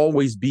 will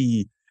always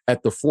be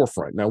at the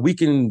forefront. Now, we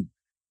can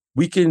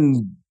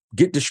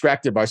get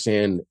distracted by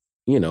saying,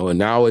 and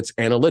now it's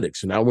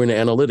analytics. And now we're in the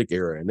analytic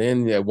era. And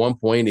then at one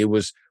point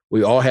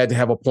we all had to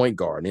have a point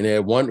guard. And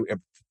at one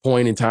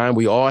point in time,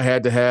 we all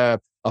had to have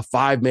a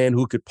 5-man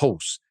who could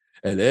post.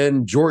 And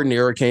then Jordan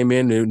era came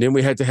in, and then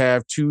we had to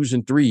have 2s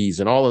and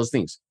 3s and all those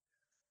things.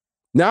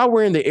 Now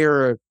we're in the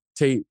era,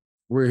 Tate,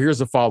 where here's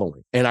the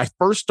following. And I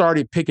first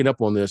started picking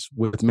up on this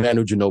with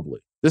Manu Ginobili.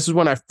 This is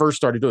when I first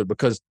started doing it,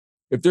 because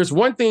if there's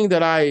one thing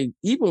that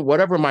even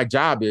whatever my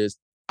job is,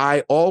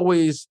 I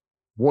always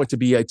want to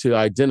be to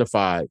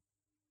identify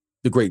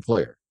the great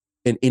player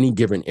in any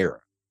given era,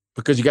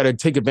 because you got to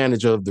take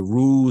advantage of the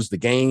rules, the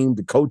game,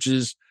 the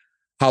coaches,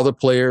 how the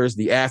players,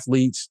 the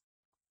athletes.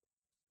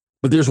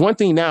 But there's one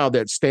thing now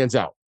that stands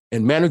out,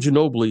 and Manu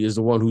Ginobili is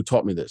the one who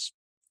taught me this.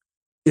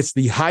 It's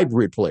the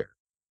hybrid player.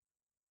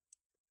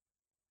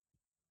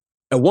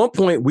 At one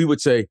point, we would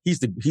say he's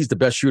the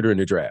best shooter in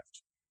the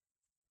draft.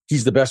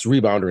 He's the best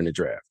rebounder in the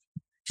draft.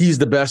 He's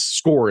the best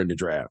scorer in the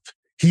draft.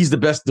 He's the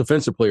best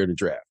defensive player in the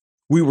draft.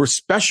 We were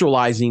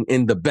specializing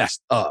in the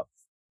best of.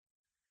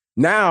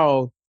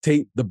 Now,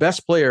 Tate, the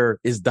best player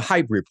is the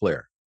hybrid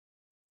player.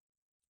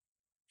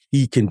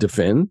 He can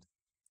defend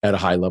at a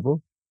high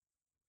level.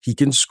 He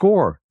can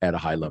score at a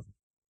high level.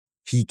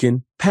 He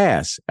can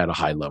pass at a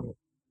high level.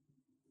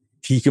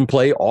 He can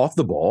play off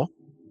the ball.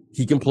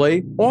 He can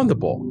play on the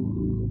ball.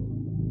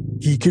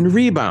 He can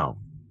rebound.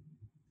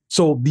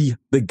 So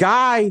the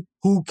guy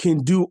who can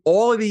do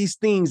all of these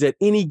things at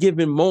any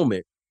given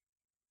moment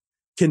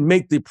can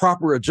make the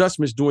proper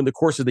adjustments during the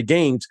course of the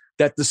games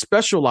that the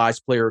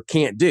specialized player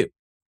can't do.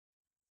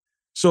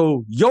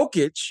 So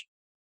Jokic,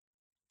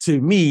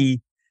 to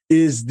me,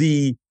 he's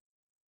the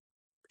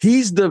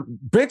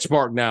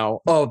benchmark now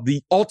of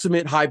the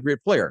ultimate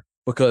hybrid player,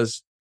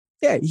 because,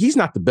 he's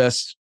not the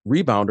best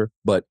rebounder,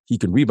 but he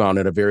can rebound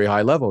at a very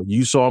high level.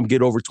 You saw him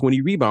get over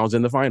 20 rebounds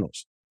in the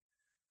finals.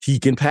 He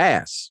can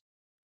pass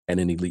at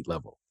an elite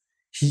level.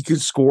 He can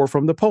score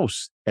from the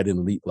post at an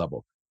elite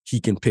level. He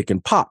can pick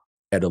and pop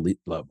at elite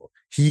level.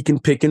 He can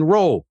pick and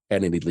roll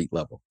at an elite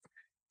level.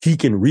 He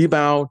can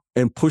rebound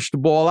and push the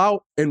ball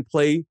out and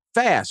play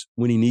fast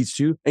when he needs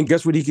to. And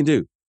guess what he can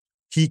do?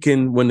 He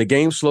can, when the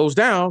game slows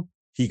down,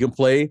 he can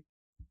play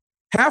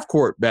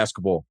half-court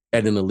basketball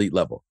at an elite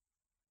level.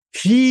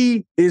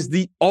 He is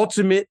the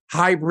ultimate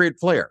hybrid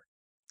player.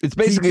 It's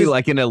basically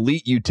like an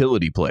elite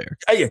utility player.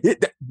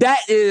 That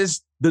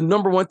is the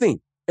number one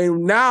thing.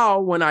 And now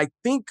when I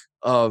think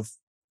of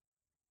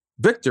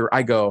Victor,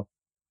 I go,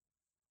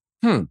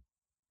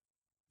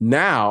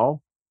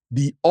 Now,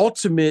 the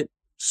ultimate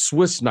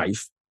Swiss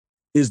knife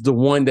is the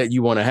one that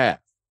you want to have.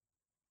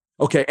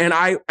 Okay, and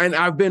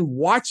I've been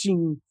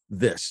watching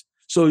this.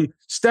 So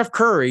Steph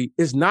Curry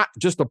is not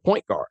just a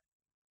point guard.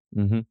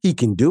 Mm-hmm. He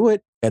can do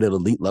it at an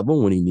elite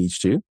level when he needs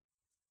to.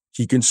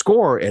 He can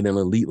score at an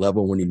elite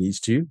level when he needs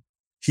to.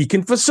 He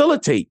can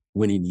facilitate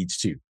when he needs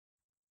to.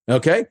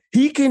 Okay?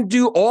 He can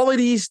do all of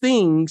these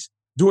things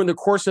during the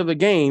course of the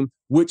game,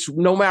 which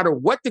no matter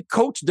what the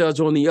coach does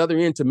on the other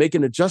end to make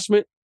an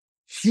adjustment,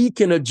 he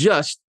can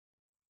adjust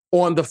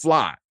on the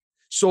fly.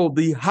 So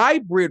the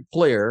hybrid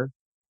player,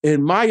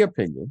 in my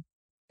opinion,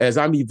 as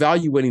I'm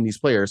evaluating these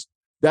players,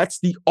 that's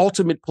the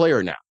ultimate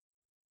player now.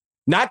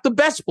 Not the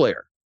best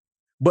player,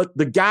 but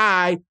the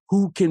guy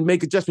who can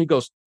make adjustment. He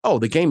goes, oh,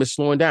 the game is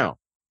slowing down.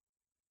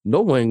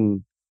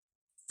 Knowing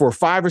for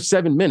 5 or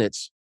 7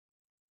 minutes,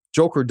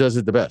 Joker does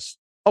it the best.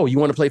 Oh, you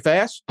want to play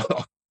fast?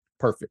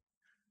 Perfect.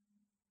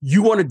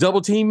 You want to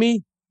double team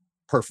me?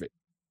 Perfect.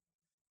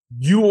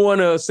 You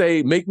want to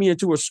say, make me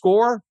into a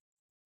scorer?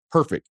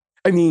 Perfect.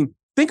 I mean,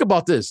 think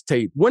about this,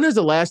 Tate. When is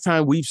the last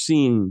time we've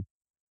seen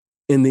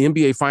in the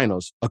NBA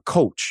Finals a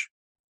coach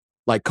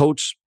like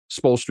Coach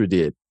Spoelstra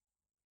did?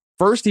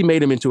 First, he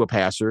made him into a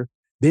passer.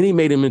 Then he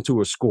made him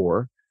into a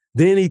scorer.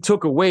 Then he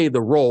took away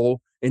the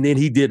role, and then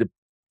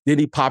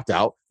he popped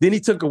out. Then he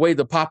took away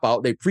the pop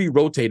out. They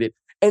pre-rotated,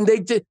 and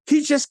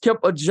he just kept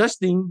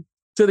adjusting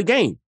to the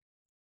game.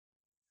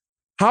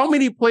 How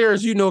many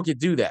players could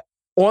do that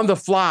on the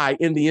fly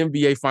in the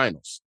NBA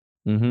Finals?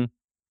 Mm-hmm.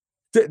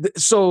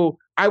 So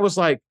I was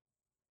like,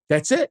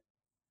 that's it.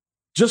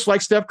 Just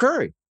like Steph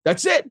Curry.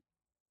 That's it.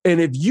 And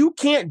if you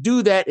can't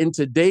do that in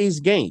today's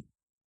game,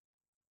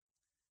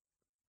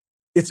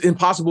 it's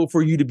impossible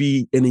for you to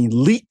be an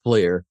elite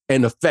player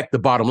and affect the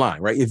bottom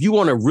line, right? If you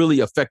want to really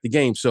affect the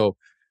game. So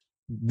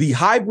the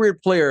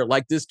hybrid player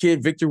like this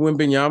kid, Victor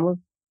Wembanyama,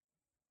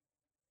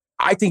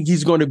 I think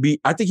he's going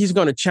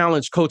to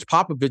challenge Coach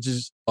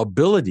Popovich's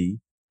ability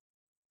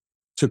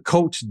to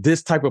coach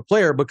this type of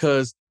player,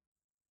 because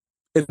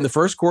in the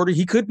first quarter,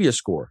 he could be a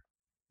scorer.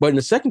 But in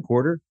the second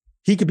quarter,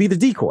 he could be the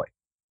decoy.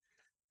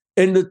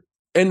 In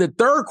the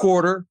third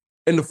quarter,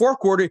 in the fourth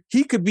quarter,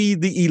 he could be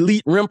the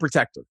elite rim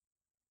protector.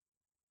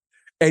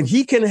 And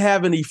he can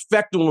have an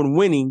effect on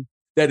winning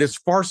that is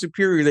far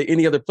superior to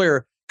any other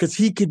player, because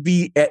he could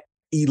be at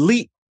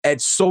elite at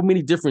so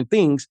many different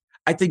things.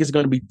 I think it's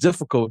going to be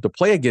difficult to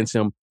play against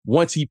him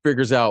once he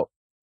figures out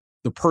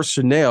the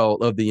personnel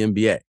of the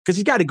NBA, because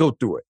you got to go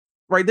through it,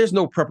 right? There's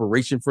no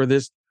preparation for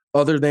this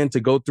other than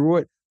to go through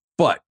it.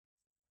 But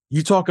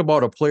you talk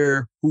about a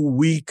player who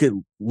we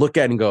could look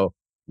at and go,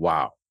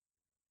 wow,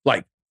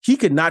 like he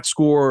could not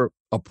score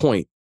a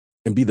point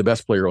and be the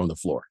best player on the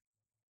floor.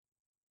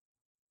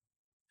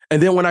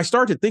 And then when I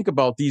started to think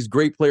about these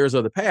great players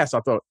of the past,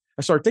 I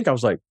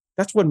was like,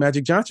 that's what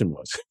Magic Johnson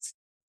was.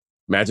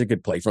 Magic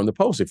could play from the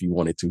post if he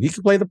wanted to. He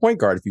could play the point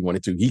guard if he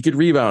wanted to. He could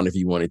rebound if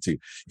he wanted to.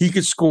 He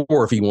could score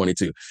if he wanted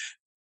to.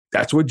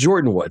 That's what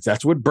Jordan was.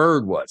 That's what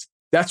Bird was.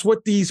 That's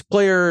what these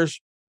players,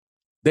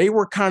 they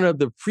were kind of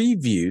the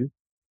preview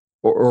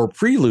or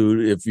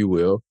prelude, if you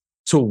will,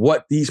 to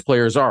what these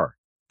players are.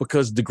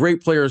 Because the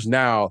great players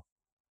now,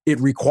 it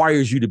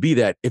requires you to be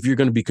that if you're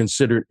going to be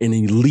considered an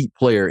elite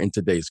player in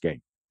today's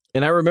game.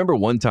 And I remember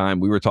one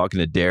time we were talking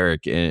to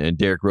Derek, and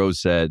Derek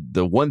Rose said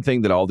the one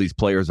thing that all these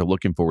players are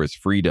looking for is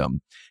freedom.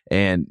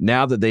 And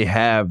now that they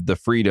have the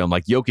freedom,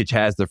 like Jokic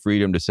has the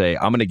freedom to say,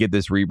 I'm going to get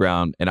this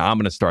rebound and I'm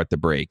going to start the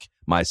break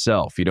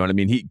myself. You know what I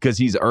mean? Because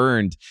he's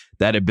earned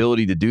that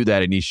ability to do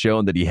that, and he's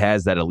shown that he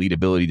has that elite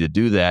ability to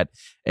do that.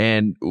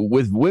 And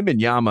with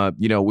Wembanyama,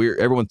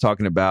 everyone's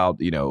talking about,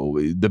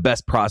 the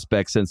best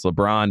prospect since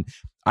LeBron.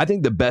 I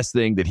think the best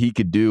thing that he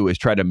could do is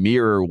try to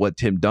mirror what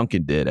Tim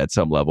Duncan did at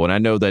some level. And I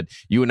know that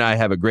you and I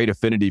have a great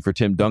affinity for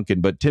Tim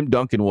Duncan, but Tim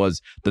Duncan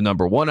was the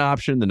number 1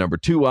 option, the number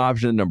 2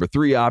 option, the number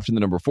 3 option,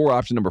 the number 4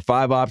 option, number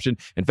 5 option.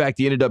 In fact,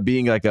 he ended up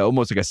being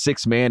almost like a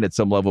 6th man at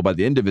some level by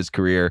the end of his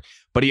career,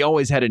 but he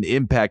always had an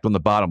impact on the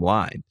bottom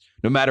line.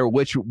 No matter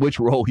which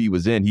role he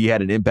was in, he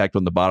had an impact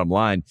on the bottom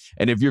line.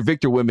 And if you're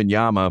Victor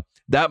Wembanyama,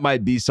 that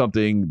might be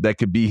something that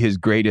could be his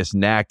greatest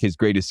knack, his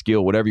greatest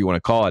skill, whatever you want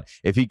to call it.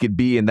 If he could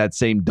be in that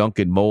same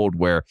Duncan mold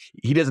where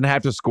he doesn't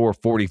have to score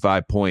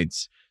 45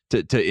 points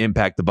to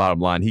impact the bottom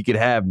line. He could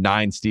have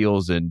 9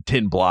 steals and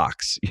 10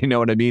 blocks. You know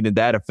what I mean? And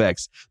that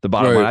affects the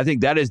bottom line. I think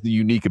that is the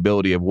unique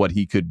ability of what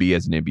he could be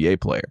as an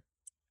NBA player.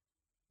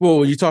 Well,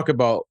 when you talk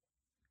about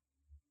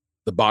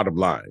the bottom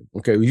line,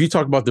 okay, when you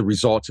talk about the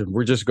results, and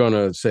we're just going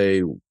to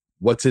say,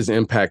 what's his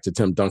impact to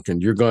Tim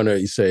Duncan? You're going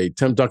to say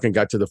Tim Duncan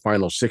got to the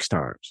final 6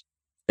 times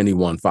and he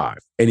won 5.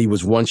 And he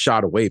was 1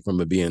 shot away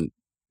from it being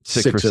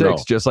 6 for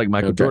 6, just like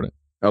Michael Jordan.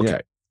 Okay. Yeah.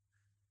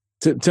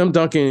 Tim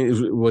Duncan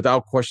is,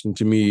 without question,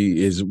 to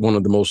me, is one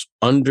of the most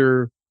I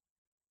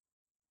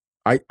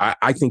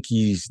think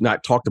he's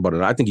not talked about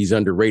it. I think he's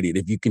underrated,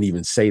 if you can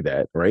even say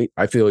that, right?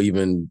 I feel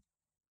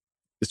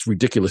it's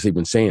ridiculous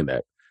even saying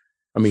that.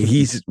 I mean,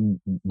 he's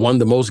won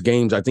the most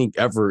games, I think,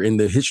 ever in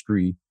the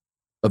history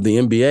of the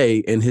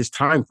NBA in his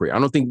time frame. I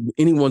don't think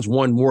anyone's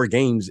won more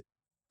games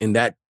in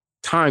that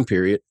time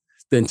period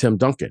than Tim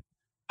Duncan.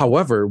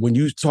 However, when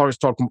you start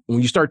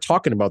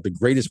talking about the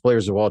greatest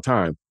players of all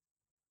time,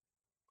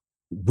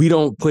 we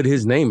don't put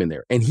his name in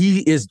there. And he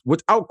is,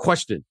 without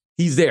question,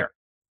 he's there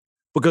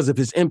because of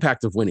his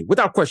impact of winning,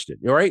 without question,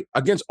 all right,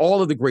 against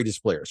all of the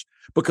greatest players,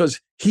 because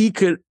he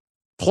could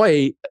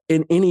play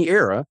in any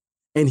era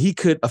and he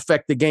could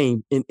affect the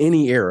game in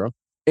any era.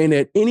 And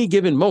at any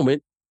given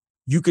moment,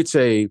 you could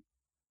say,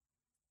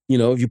 you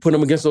know, if you put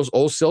him against those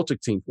old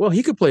Celtic teams, well,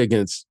 he could play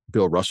against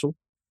Bill Russell.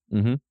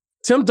 Mm-hmm.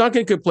 Tim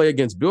Duncan could play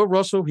against Bill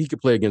Russell. He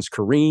could play against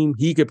Kareem.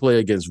 He could play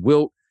against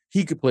Wilt.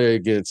 He could play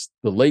against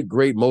the late,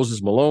 great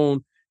Moses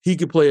Malone. He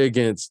could play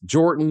against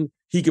Jordan.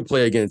 He could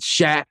play against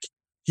Shaq.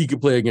 He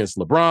could play against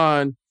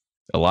LeBron.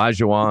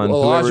 Olajuwon,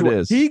 whoever it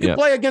is. He could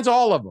play against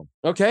all of them,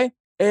 okay?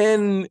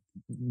 And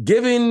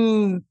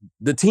given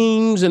the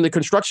teams and the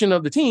construction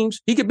of the teams,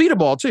 he could beat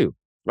them all too,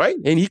 right?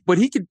 And he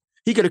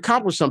could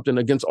accomplish something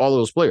against all of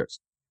those players.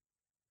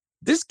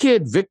 This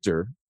kid,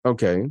 Victor,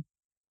 okay,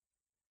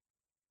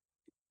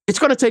 it's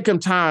going to take him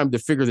time to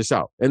figure this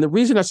out. And the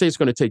reason I say it's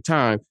going to take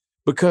time,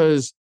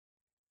 because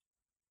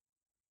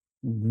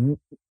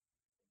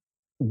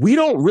we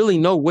don't really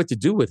know what to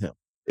do with him.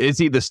 Is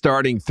he the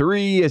starting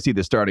 3? Is he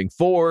the starting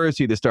 4? Is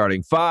he the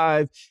starting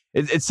 5?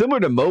 It's similar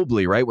to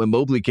Mobley, right? When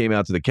Mobley came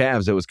out to the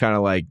Cavs, it was kind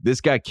of like,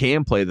 this guy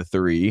can play the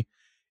 3.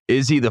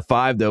 Is he the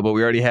 5, though? But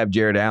we already have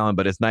Jared Allen,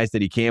 but it's nice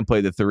that he can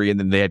play the 3, and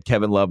then they had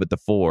Kevin Love at the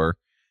 4.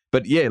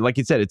 But yeah, like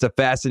you said, it's a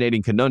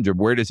fascinating conundrum.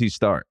 Where does he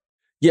start?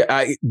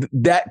 Yeah,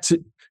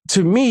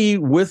 to me,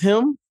 with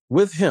him,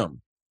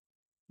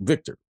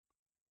 Victor,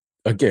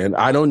 again,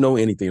 I don't know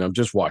anything. I'm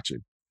just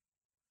watching.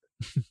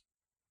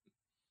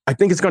 I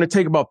think it's going to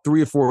take about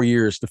 3 or 4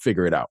 years to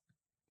figure it out.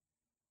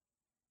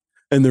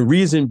 And the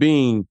reason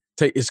being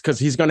is because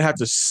he's going to have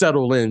to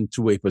settle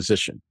into a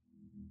position.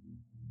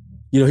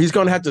 You know, he's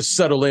going to have to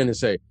settle in and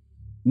say,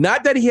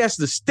 not that he has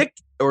to stick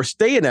or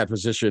stay in that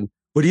position,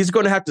 but he's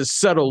going to have to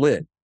settle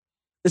in.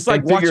 It's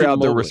like figure out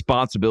the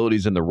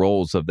responsibilities and the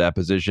roles of that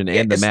position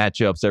and the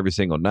matchups every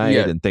single night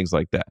and things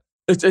like that.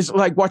 It's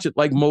like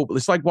Mobley.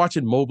 It's like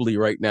watching Mobley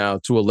right now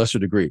to a lesser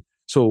degree.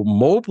 So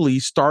Mobley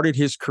started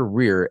his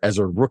career as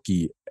a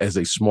rookie as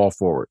a small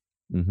forward.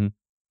 Mm-hmm.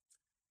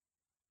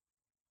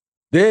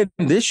 Then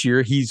this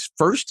year, he's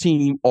first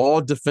team, all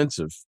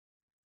defensive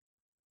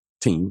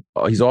team.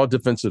 He's all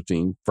defensive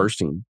team, first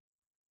team.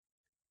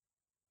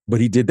 But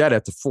he did that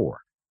at the 4.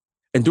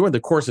 And during the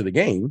course of the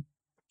game,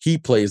 he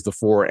plays the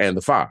 4 and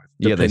the 5.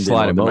 Yeah, they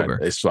slide him over.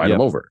 They slide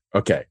him over.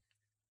 Okay.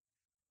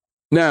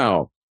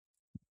 Now,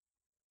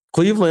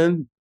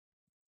 Cleveland,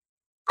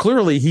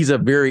 clearly he's a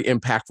very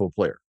impactful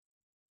player.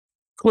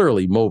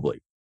 Clearly,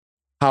 Mobley.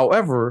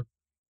 However,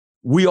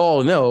 we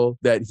all know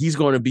that he's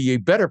going to be a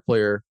better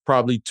player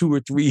probably 2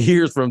 or 3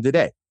 years from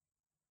today,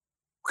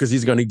 because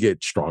he's going to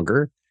get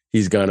stronger.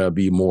 He's going to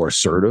be more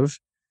assertive.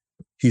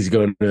 He's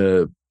going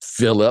to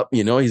fill up.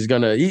 You know, he's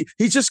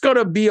just going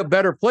to be a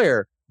better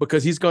player,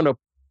 because he's going to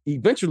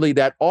eventually,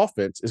 that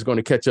offense is going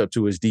to catch up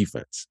to his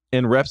defense.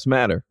 And reps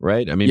matter,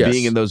 right? I mean,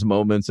 being in those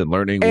moments and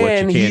learning what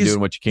you can do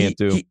and what you can't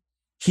do.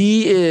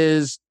 He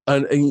is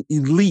an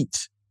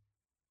elite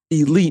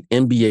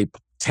NBA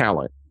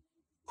talent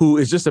who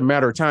is just a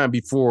matter of time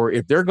before,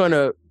 if they're going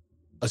to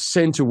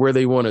ascend to where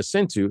they want to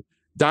ascend to.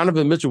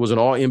 Donovan Mitchell was an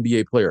all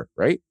NBA player,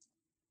 right?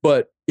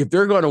 But if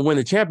they're going to win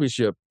a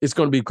championship, it's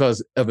going to be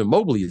because Evan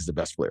Mobley is the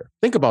best player.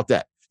 Think about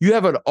that. You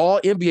have an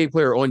all NBA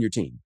player on your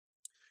team.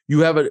 You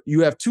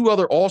have 2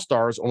 other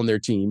all-stars on their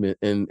team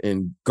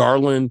in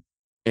Garland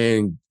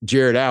and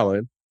Jared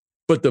Allen,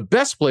 but the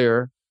best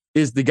player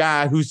is the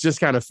guy who's just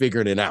kind of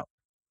figuring it out.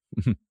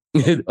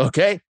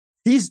 Okay,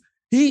 he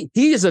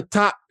is a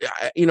top.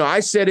 You know, I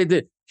said it.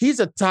 That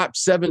he's a top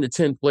 7 to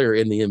 10 player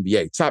in the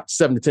NBA, top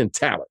 7 to 10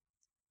 talent.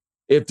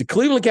 If the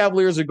Cleveland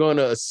Cavaliers are going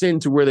to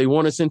ascend to where they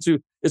want to ascend to,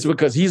 it's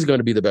because he's going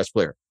to be the best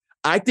player.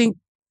 I think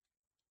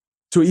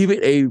to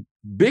even a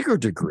bigger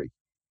degree,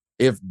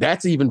 if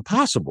that's even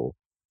possible,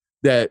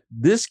 that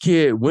this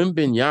kid,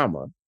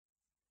 Wembanyama,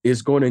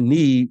 is going to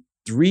need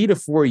 3 to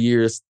 4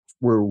 years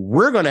where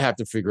we're going to have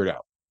to figure it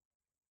out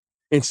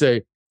and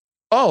say,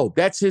 oh,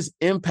 that's his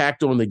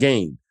impact on the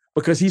game,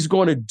 because he's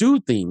going to do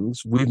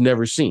things we've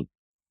never seen.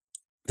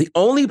 The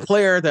only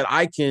player that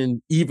I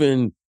can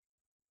even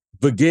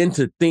begin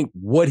to think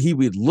what he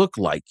would look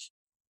like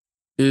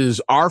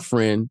is our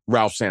friend,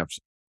 Ralph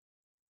Sampson.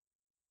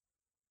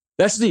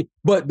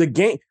 But the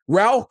game,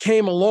 Ralph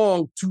came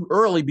along too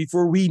early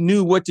before we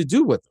knew what to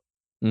do with him.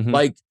 Mm-hmm.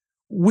 Like,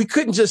 we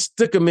couldn't just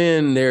stick him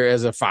in there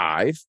as a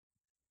 5.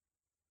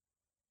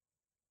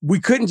 We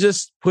couldn't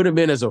just put him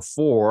in as a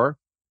 4.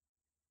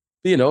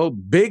 You know,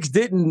 bigs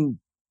didn't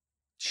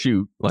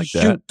shoot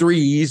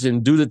threes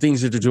and do the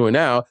things that they're doing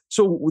now.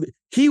 So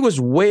he was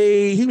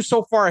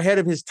so far ahead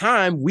of his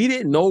time, we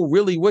didn't know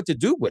really what to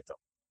do with him.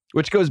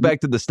 Which goes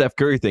back to the Steph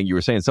Curry thing you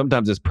were saying.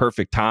 Sometimes it's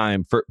perfect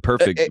time,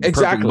 perfect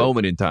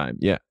moment in time.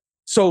 Yeah.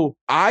 So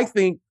I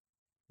think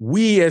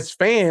we as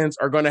fans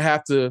are going to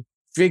have to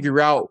figure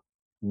out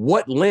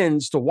what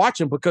lens to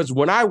watch him, because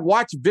when I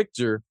watched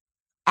Victor,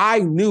 I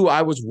knew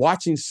I was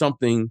watching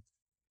something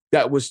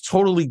that was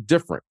totally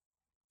different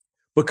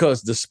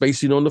because the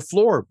spacing on the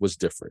floor was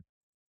different.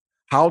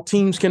 How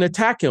teams can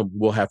attack him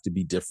will have to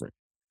be different.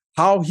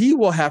 How he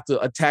will have to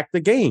attack the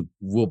game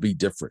will be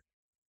different.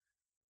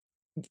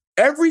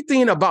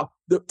 Everything about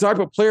the type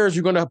of players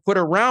you're going to put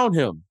around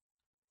him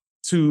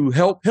to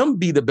help him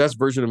be the best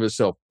version of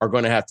himself are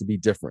going to have to be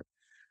different.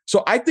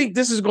 So I think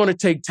this is going to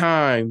take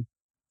time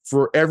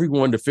for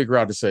everyone to figure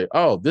out to say,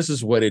 oh, this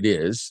is what it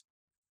is.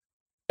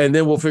 And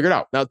then we'll figure it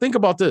out. Now, think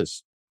about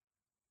this.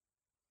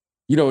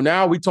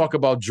 Now we talk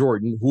about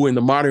Jordan, who in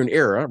the modern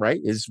era, right,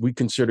 we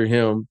consider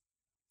him,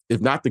 if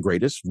not the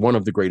greatest, one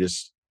of the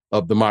greatest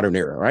of the modern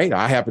era, right?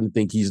 I happen to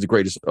think he's the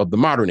greatest of the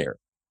modern era,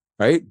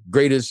 right?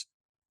 Greatest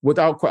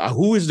without,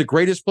 who is the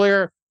greatest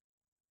player?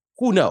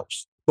 Who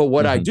knows? But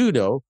what I do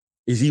know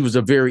is he was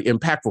a very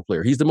impactful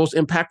player. He's the most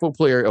impactful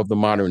player of the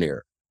modern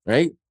era,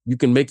 right? You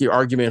can make your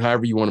argument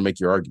however you want to make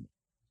your argument.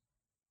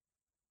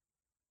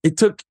 It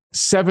took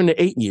 7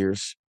 to 8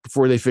 years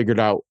before they figured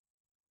out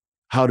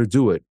how to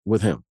do it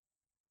with him.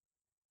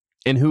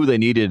 And who they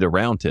needed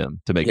around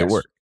him to make it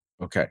work.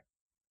 Okay.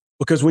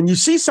 Because when you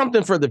see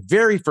something for the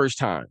very first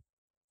time,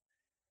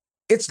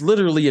 it's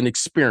literally an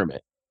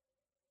experiment.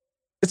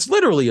 It's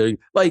literally you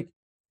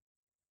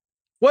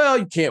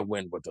can't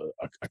win with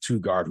a two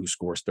guard who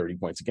scores 30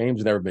 points a game.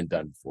 It's never been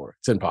done before.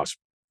 It's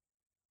impossible.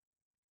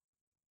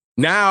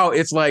 Now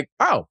it's like,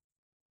 oh,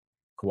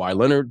 Kawhi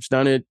Leonard's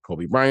done it.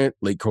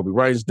 Late Kobe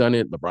Bryant's done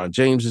it. LeBron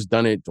James has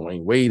done it.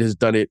 Dwayne Wade has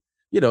done it.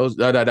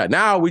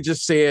 Now we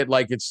just say it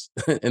like it's,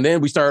 and then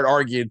we started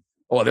arguing,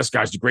 oh, this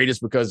guy's the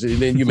greatest because, and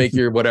then you make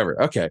your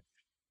whatever. Okay.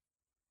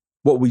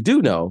 What we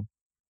do know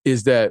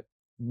is that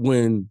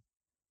when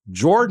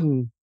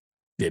Jordan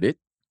did it,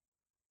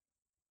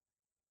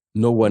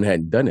 no one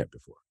hadn't done it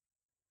before.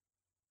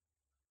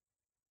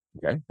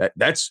 Okay.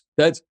 That's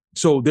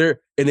so there,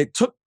 and it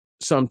took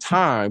some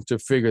time to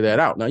figure that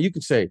out. Now you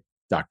can say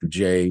Dr.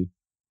 J,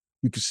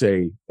 you could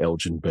say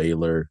Elgin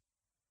Baylor,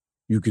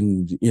 you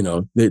can,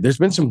 there's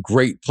been some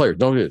great players.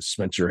 Don't get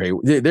Spencer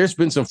Hayward. There's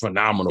been some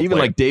phenomenal even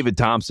players. Like David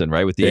Thompson,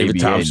 right? With the David ABA.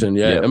 Thompson,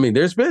 yeah. I mean,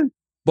 there's been,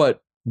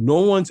 but no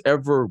one's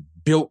ever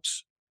built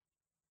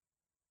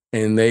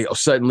and they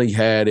suddenly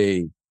had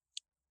a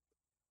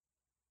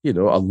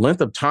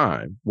length of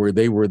time where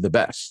they were the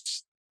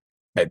best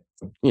at,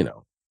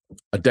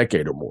 a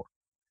decade or more.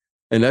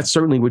 And that's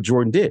certainly what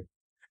Jordan did.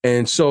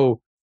 And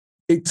so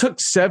it took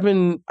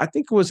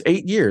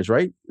 8 years,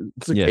 right?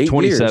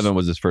 27 years.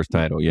 Was his first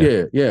title.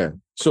 Yeah.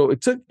 So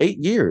it took 8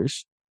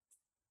 years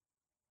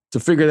to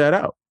figure that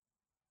out.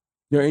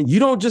 And you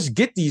don't just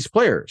get these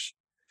players.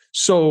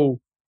 So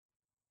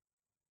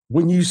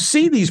when you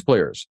see these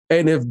players,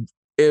 and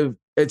if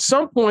at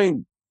some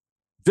point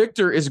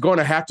Victor is going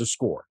to have to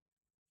score,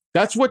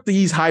 that's what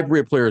these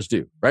hybrid players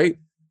do, right?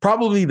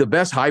 Probably the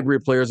best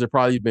hybrid players have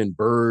probably been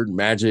Bird,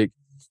 Magic,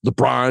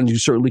 LeBron. You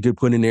certainly could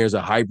put in there as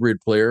a hybrid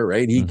player,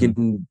 right? He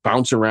can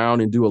bounce around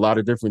and do a lot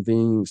of different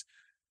things.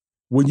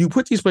 When you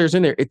put these players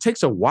in there, it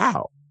takes a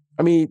while.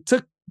 I mean, it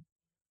took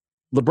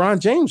LeBron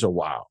James a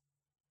while,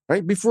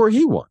 right, before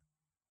he won.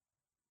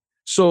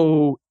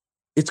 So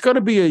it's going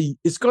to be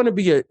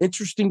an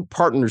interesting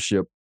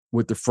partnership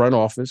with the front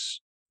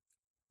office,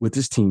 with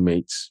his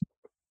teammates,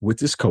 with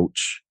his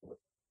coach,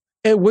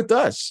 and with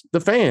us, the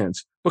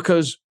fans,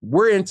 because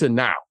we're into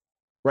now,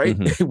 right?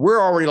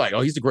 We're already like,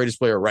 oh, he's the greatest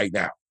player right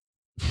now.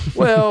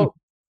 Well,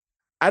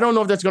 I don't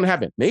know if that's going to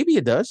happen. Maybe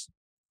it does.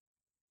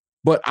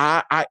 But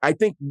I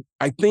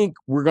think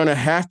we're going to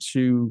have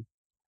to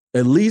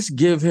at least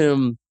give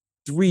him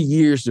 3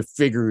 years to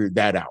figure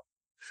that out.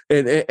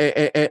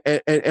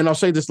 And I'll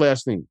say this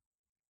last thing.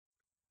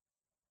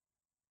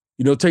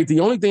 Tate, the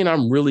only thing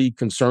I'm really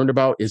concerned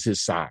about is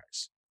his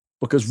size,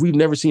 because we've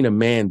never seen a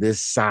man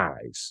this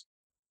size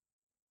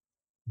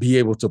be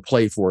able to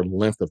play for a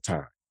length of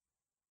time.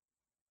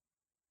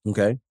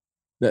 Okay?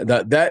 And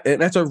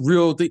that's a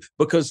real thing,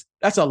 because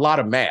that's a lot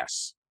of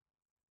mass.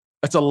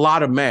 That's a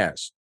lot of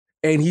mass.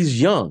 And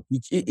he's young.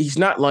 He's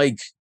not like,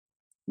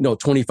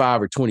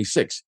 25 or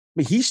 26. I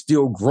mean, he's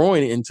still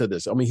growing into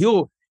this. I mean,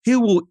 he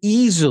will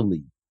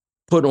easily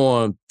put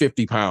on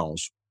 50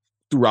 pounds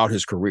throughout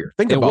his career.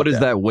 Think about what does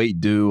that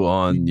weight do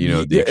on,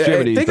 the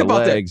extremities, the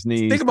legs,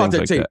 knees, think about that,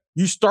 like Tate. that.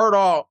 You start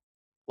off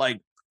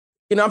like,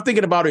 I'm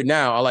thinking about it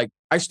now.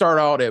 I start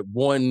out at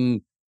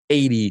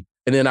 180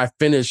 and then I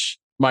finish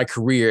my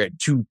career at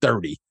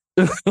 230.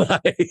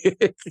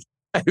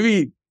 I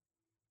mean,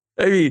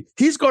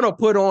 he's going to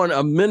put on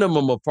a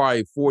minimum of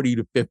probably 40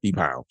 to 50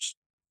 pounds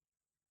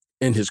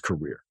in his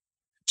career,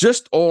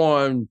 just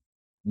on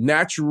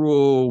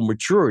natural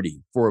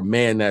maturity for a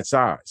man that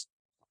size.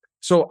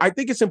 So I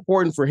think it's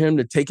important for him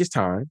to take his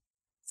time,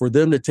 for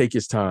them to take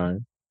his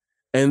time.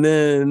 And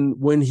then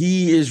when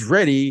he is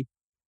ready,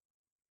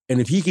 and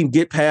if he can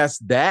get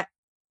past that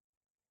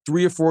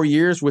 3 or 4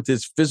 years with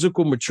his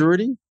physical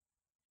maturity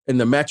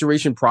and the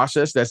maturation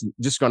process that's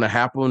just going to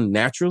happen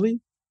naturally,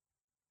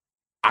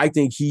 I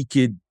think he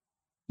could,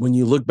 when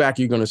you look back,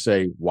 you're going to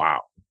say,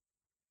 wow.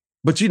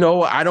 But,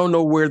 I don't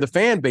know where the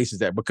fan base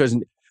is at, because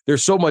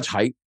there's so much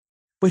hype.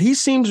 But he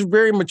seems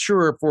very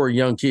mature for a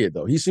young kid,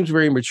 though. He seems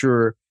very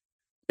mature,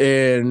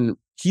 and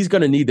he's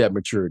going to need that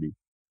maturity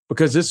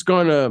because it's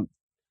going to,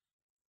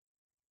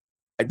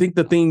 I think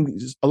the thing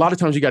is, a lot of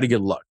times you got to get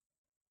luck.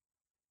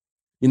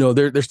 You know,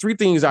 there's three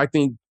things I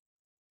think,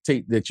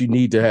 Tate, that you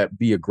need to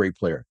be a great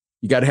player.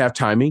 You got to have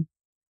timing,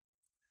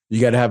 you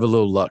got to have a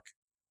little luck,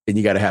 and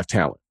you got to have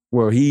talent.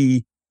 Well,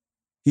 he's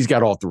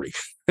got all three.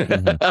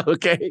 Mm-hmm.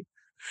 Okay.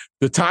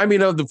 The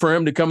timing for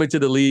him to come into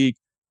the league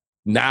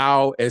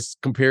now as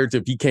compared to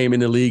if he came in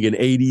the league in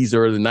 80s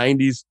or the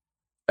 90s,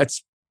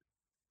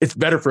 it's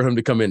better for him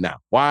to come in now.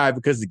 Why?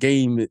 Because the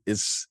game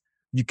is,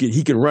 he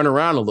can run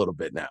around a little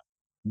bit now.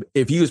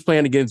 If he was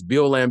playing against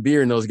Bill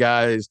Laimbeer and those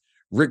guys,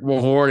 Rick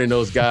Mahorn and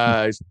those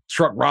guys,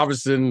 Truck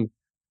Robinson,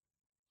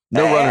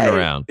 no running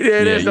around.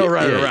 Yeah, there's no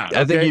running around.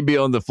 I think he'd be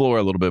on the floor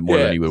a little bit more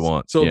than he would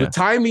want. So the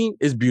timing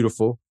is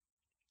beautiful,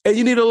 and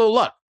you need a little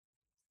luck.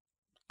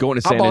 Going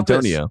to San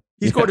Antonio.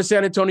 He's going to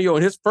San Antonio,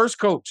 and his first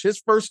coach,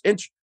 his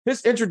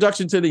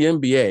introduction to the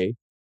NBA,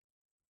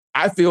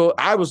 I feel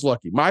I was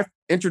lucky. My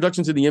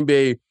introduction to the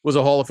NBA was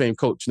a Hall of Fame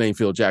coach named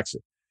Phil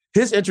Jackson.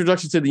 His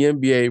introduction to the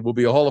NBA will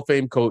be a Hall of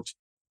Fame coach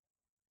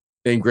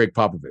named Greg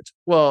Popovich.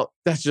 Well,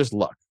 that's just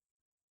luck.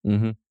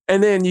 Mm-hmm.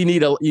 And then you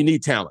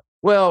need talent.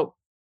 Well,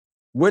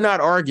 we're not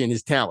arguing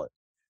his talent.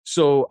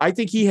 So I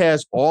think he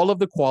has all of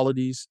the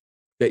qualities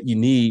that you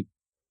need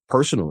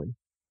personally.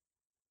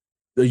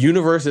 The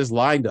universe is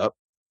lined up.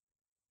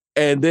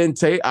 And then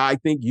I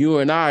think you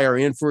and I are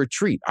in for a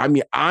treat. I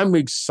mean, I'm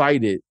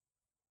excited.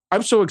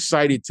 I'm so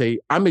excited, Tate.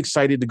 I'm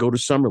excited to go to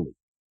Summer League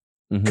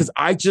because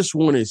I just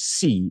want to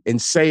see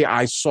and say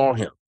I saw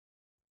him.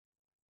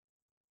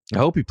 I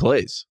hope he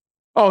plays.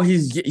 Oh,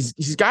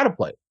 he's got to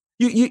play.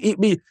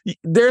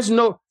 That's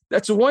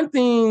the one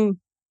thing,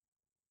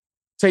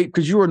 Tate,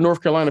 because you were a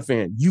North Carolina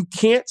fan. You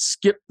can't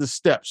skip the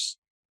steps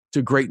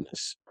to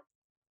greatness.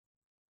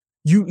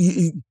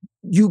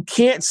 You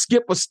can't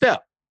skip a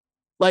step.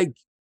 Like,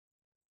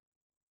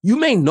 you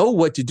may know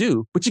what to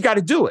do, but you got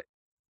to do it.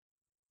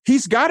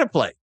 He's got to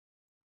play.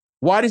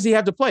 Why does he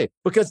have to play?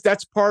 Because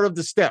that's part of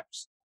the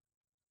steps.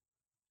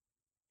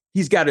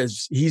 He's got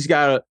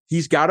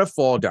to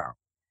fall down.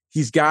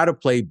 He's got to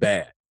play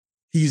bad.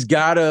 He's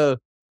got to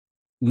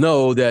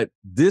know that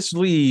this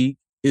league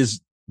is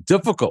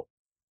difficult.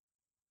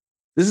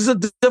 This is a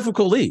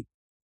difficult league.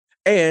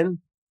 And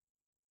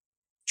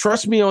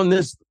trust me on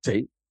this,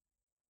 Tate,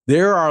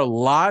 there are a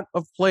lot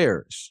of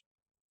players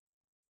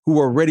who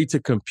are ready to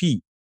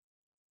compete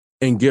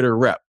and get a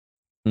rep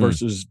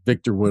versus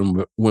Victor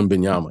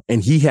Wembanyama.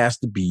 And he has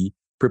to be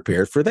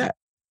prepared for that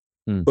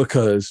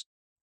because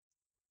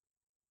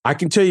I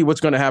can tell you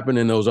what's going to happen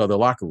in those other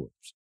locker rooms.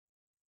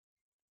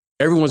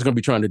 Everyone's going to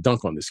be trying to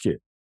dunk on this kid.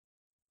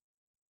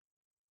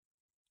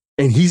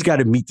 And he's got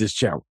to meet this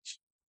challenge.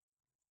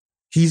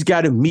 He's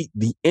got to meet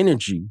the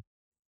energy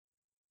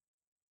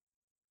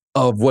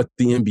of what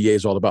the NBA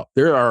is all about.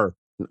 There are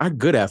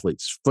good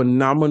athletes,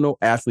 phenomenal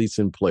athletes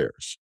and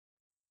players.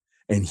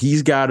 And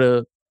he's got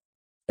to,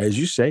 as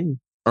you say,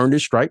 earn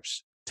his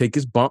stripes, take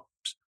his bumps,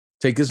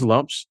 take his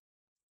lumps,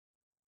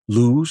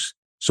 lose,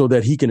 so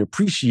that he can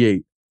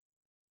appreciate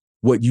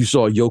what you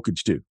saw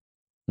Jokic do.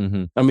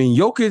 Mm-hmm. I mean,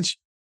 Jokic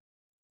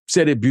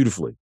said it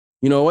beautifully.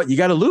 You know what? You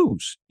got to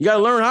lose. You got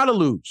to learn how to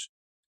lose.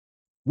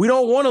 We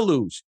don't want to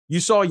lose. You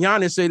saw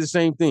Giannis say the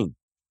same thing.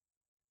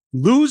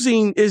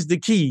 Losing is the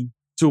key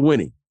to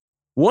winning.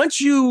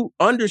 Once you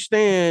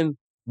understand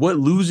what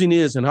losing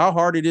is and how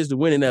hard it is to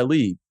win in that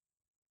league,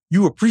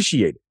 you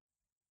appreciate it.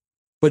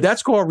 But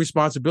that's called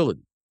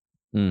responsibility.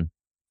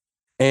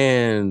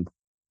 And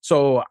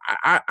so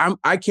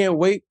I can't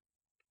wait.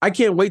 I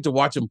can't wait to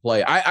watch him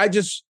play.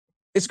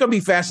 It's going to be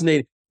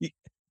fascinating.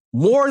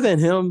 More than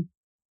him,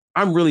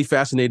 I'm really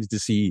fascinated to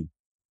see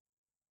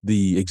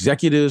the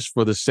executives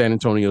for the San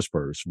Antonio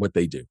Spurs, what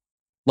they do.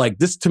 Like,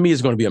 this to me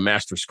is going to be a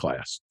master's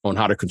class on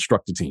how to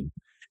construct a team.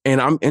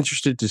 And I'm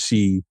interested to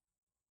see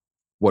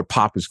what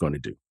Pop is going to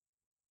do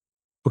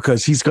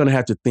because he's going to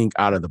have to think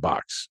out of the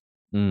box.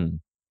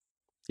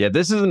 Yeah,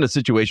 this isn't a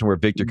situation where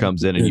Victor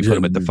comes in and you put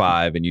him at the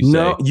 5 and you say,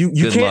 no, you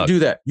can't luck. do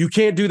that. You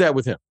can't do that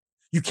with him.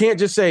 You can't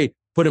just say,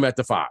 put him at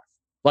the 5,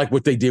 like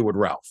what they did with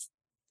Ralph.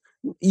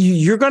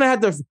 You're going to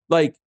have to,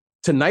 like,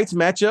 tonight's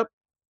matchup,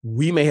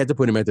 we may have to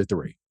put him at the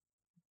 3.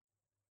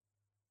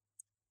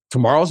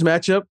 Tomorrow's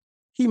matchup,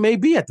 he may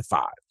be at the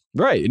 5.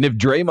 Right. And if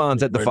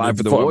Draymond's at the 5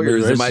 for the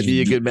Warriors, it might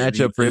be a good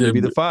matchup for him to be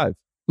the 5.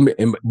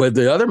 But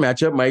the other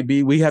matchup might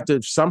be we have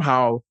to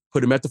somehow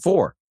put him at the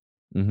 4.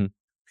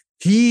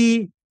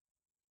 Mm-hmm.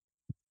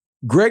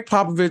 Greg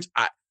Popovich,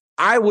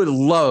 I would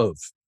love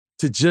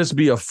to just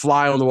be a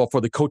fly on the wall for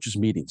the coaches'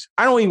 meetings.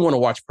 I don't even want to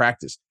watch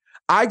practice.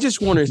 I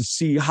just want to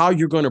see how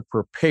you're going to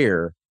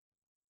prepare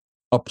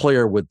a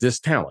player with this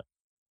talent.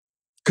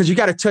 Because you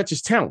got to touch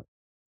his talent.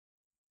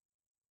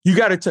 You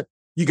got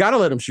to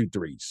let him shoot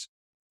threes.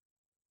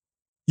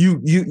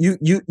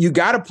 You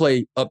got to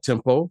play up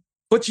tempo,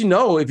 but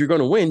if you're going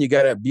to win, you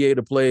got to be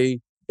able to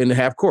play in the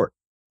half court.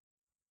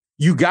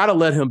 You got to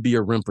let him be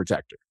a rim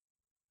protector.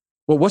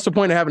 Well, what's the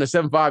point of having a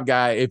 7'5"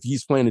 guy if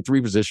he's playing the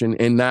 3 position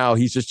and now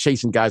he's just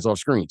chasing guys off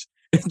screens?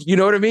 You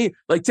know what I mean?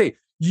 Like,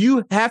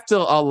 you have to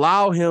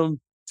allow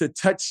him to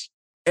touch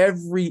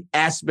every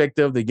aspect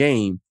of the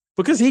game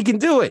because he can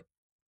do it.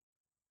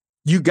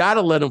 You got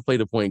to let him play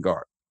the point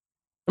guard.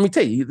 I mean,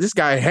 this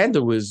guy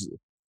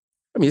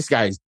this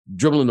guy's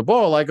dribbling the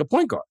ball like a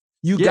point guard.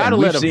 You got to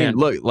let him handle.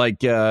 Look,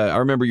 like I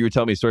remember you were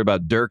telling me a story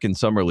about Dirk in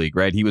Summer League,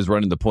 right? He was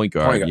running the point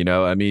guard. You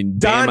know, I mean,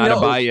 Bam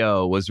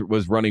Adebayo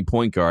was running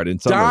point guard in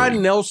Summer League.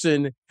 Don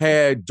Nelson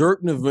had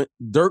Dirk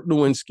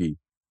Nowitzki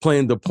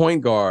playing the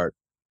point guard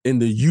in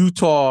the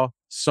Utah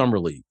Summer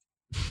League.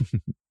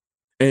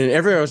 And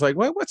everyone was like,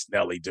 well, what's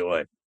Nelly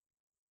doing?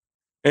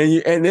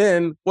 And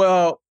then,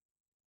 well,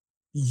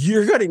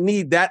 you're going to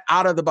need that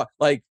out of the box.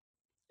 Like,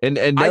 and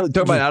Nelly,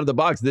 talking about out of the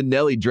box, then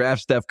Nelly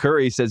drafts Steph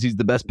Curry, says he's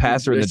the best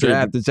passer in the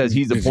draft, and says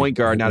he's a point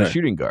guard, not a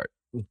shooting guard.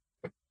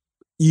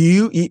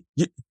 If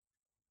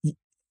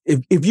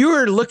you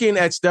were looking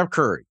at Steph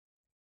Curry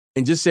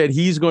and just said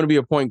he's going to be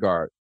a point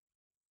guard,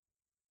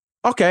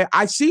 okay,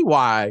 I see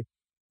why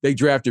they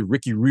drafted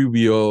Ricky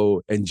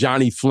Rubio and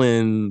Johnny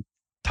Flynn,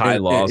 Ty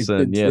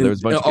Lawson. There was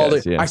a bunch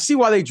of guys. I see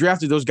why they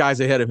drafted those guys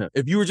ahead of him.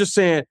 If you were just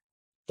saying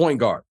point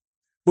guard,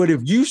 but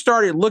if you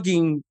started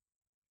looking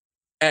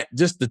at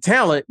just the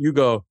talent, you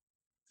go,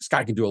 this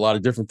guy can do a lot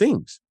of different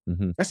things.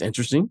 Mm-hmm. That's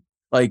interesting.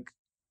 Like,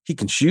 he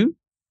can shoot,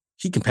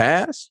 he can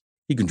pass,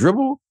 he can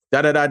dribble,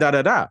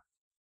 da-da-da-da-da-da.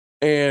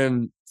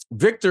 And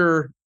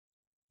Victor,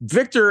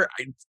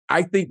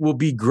 I think will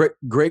be Greg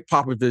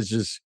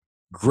Popovich's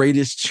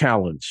greatest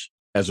challenge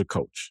as a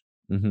coach.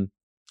 Mm-hmm.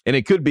 And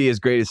it could be his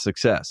greatest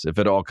success if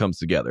it all comes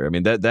together. I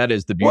mean, that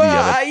is the beauty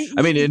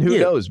of it. And who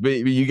knows? But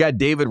you got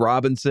David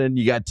Robinson,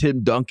 you got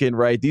Tim Duncan,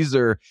 right? These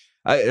are.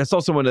 I saw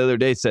someone the other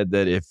day said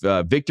that if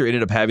Victor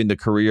ended up having the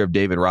career of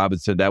David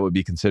Robinson, that would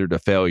be considered a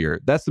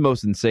failure. That's the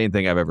most insane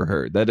thing I've ever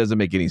heard. That doesn't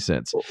make any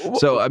sense.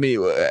 So, I mean,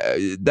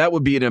 that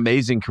would be an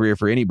amazing career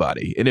for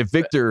anybody. And if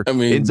Victor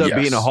ends up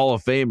being a Hall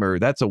of Famer,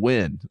 that's a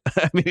win.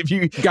 I mean, if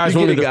you guys,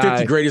 one of the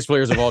 50 greatest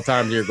players of all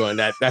time, you're going,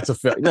 that's a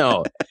failure.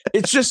 No,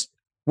 it's just,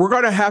 we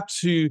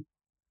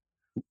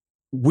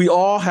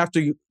all have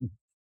to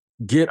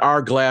get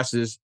our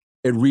glasses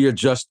and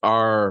readjust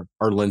our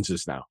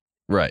lenses now.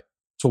 Right.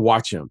 To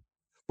watch him.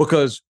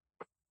 Because,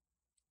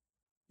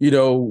 we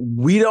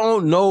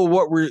don't know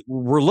what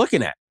we're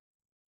looking at.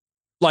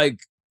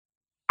 Like,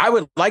 I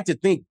would like to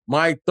think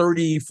my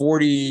 30,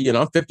 40,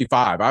 I'm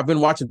 55. I've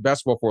been watching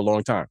basketball for a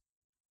long time.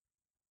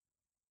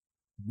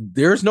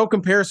 There's no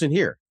comparison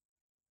here.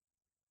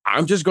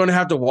 I'm just going to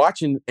have to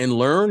watch and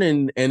learn.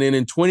 And then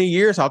in 20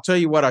 years, I'll tell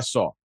you what I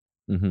saw.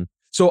 Mm-hmm.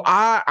 So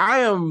I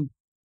am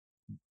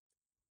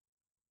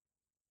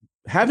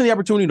having the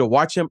opportunity to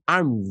watch him.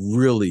 I'm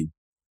really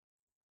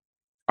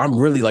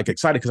like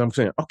excited because I'm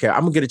saying, okay,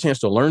 I'm gonna get a chance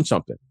to learn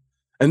something.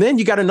 And then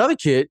you got another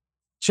kid,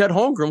 Chet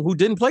Holmgren, who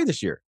didn't play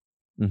this year.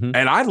 Mm-hmm.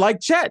 And I like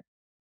Chet.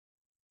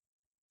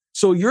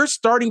 So you're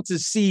starting to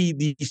see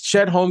these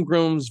Chet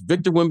Holmgrens,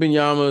 Victor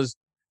Wembanyama's,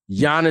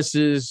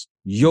 Giannis's,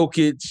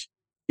 Jokic,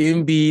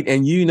 Embiid,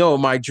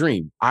 and my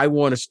dream. I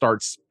want to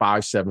start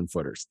 5-7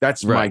 footers.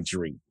 That's my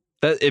dream.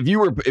 That if you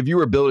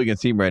were building a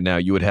team right now,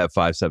 you would have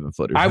 5-7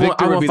 footers.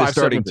 Victor would be the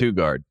starting 2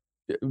 guard.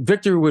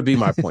 Victor would be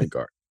my point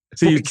guard.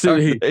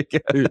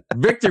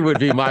 Victor would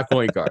be my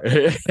point guard.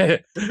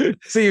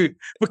 See,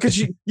 because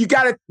you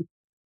got to.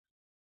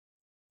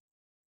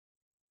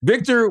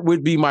 Victor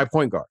would be my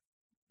point guard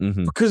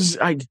because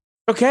and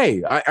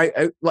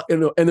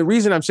the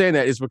reason I'm saying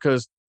that is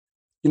because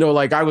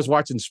like I was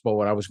watching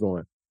Spo and I was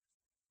going,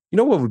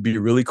 what would be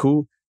really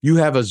cool? You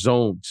have a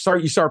zone.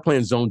 You start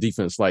playing zone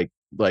defense like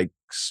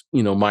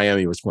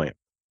Miami was playing.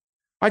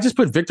 I just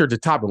put Victor at the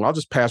top and I'll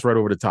just pass right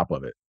over the top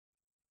of it.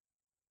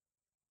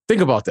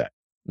 Think about that.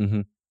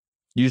 Mm-hmm.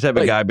 You just have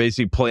a guy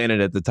basically playing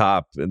it at the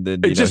top, and then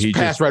he just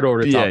pass right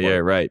over the top. Yeah,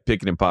 right.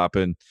 Picking and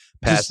popping,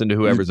 passing to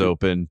whoever's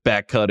open,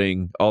 back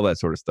cutting, all that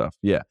sort of stuff.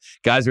 Yeah,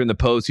 guys are in the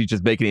post. He's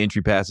just making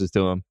entry passes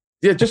to them.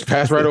 Yeah, just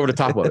pass right over the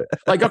top of it.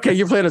 Like, okay,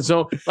 you're playing a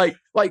zone. Like,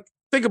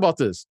 think about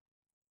this.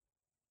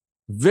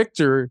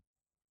 Victor,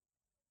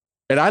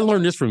 and I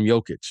learned this from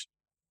Jokic.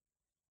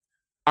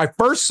 I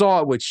first saw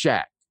it with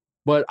Shaq,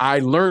 but I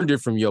learned it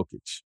from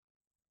Jokic.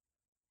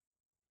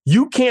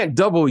 You can't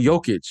double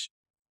Jokic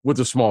with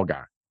a small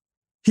guy.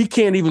 He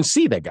can't even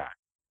see that guy.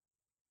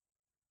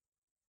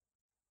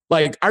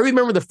 Like, I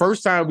remember the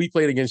first time we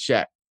played against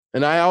Shaq,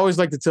 and I always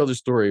like to tell this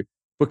story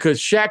because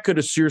Shaq could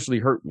have seriously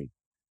hurt me.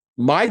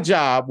 My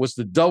job was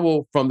to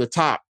double from the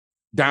top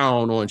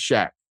down on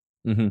Shaq.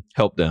 Mm-hmm.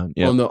 Help down,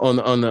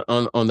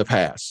 on the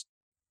pass.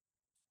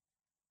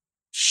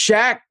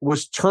 Shaq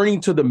was turning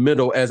to the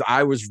middle as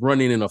I was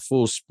running in a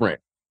full sprint.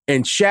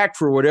 And Shaq,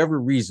 for whatever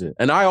reason,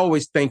 and I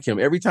always thank him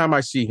every time I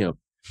see him,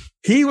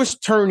 he was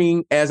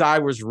turning as I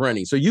was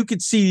running. So you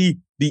could see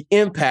the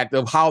impact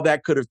of how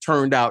that could have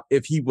turned out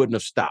if he wouldn't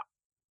have stopped.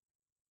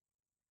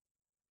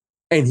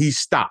 And he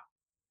stopped.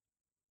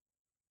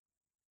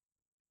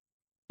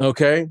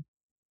 Okay?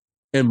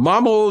 And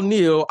Mama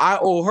O'Neal, I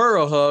owe her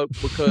a hug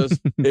because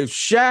if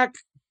Shaq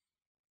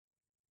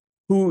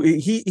who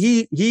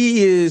he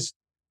is.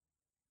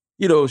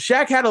 You know,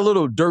 Shaq had a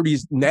little dirty,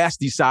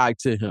 nasty side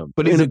to him,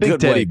 but he's a big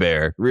teddy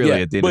bear,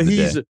 really. At the end of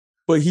the day,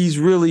 but he's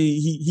really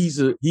he's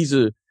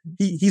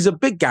a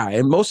big guy,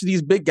 and most of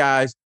these big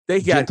guys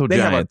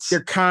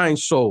they're kind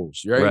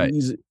souls, right?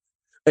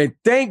 And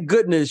thank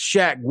goodness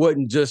Shaq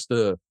wasn't just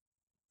a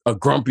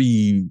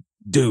grumpy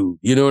dude.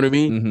 You know what I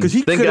mean? Because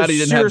thank God he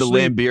didn't have the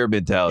Lambeer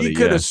mentality. He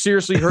could have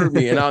seriously hurt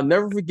me, and I'll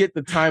never forget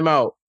the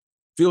timeout.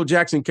 Phil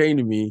Jackson came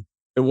to me,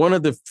 and one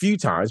of the few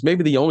times,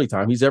 maybe the only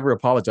time he's ever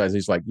apologized,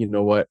 he's like, you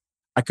know what?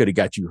 I could have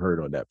got you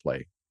hurt on that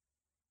play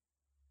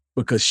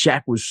because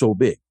Shaq was so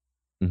big.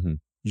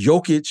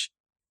 Jokic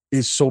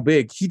is so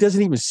big. He doesn't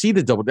even see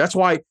the double. That's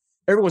why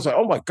everyone's like,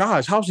 oh my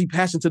gosh, how's he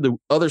passing to the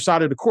other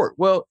side of the court?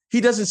 Well,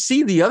 he doesn't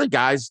see the other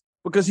guys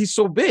because he's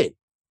so big.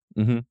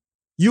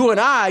 You and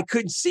I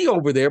couldn't see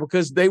over there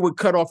because they would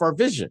cut off our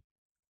vision.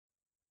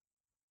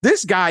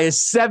 This guy is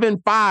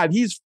 7'5".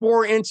 He's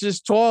 4 inches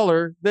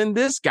taller than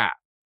this guy.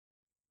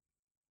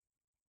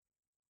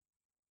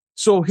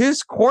 So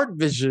his court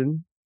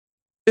vision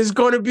is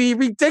going to be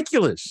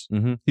ridiculous.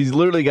 He's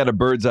literally got a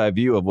bird's eye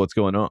view of what's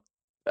going on.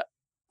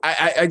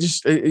 I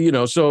just,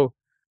 so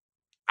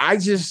I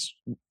just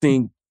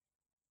think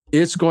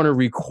it's going to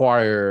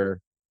require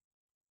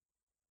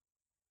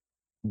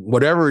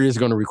whatever it is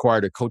going to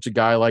require to coach a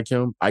guy like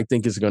him. I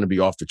think it's going to be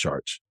off the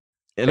charts.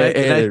 And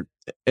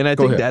I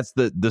think that's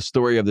the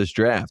story of this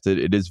draft.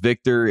 It is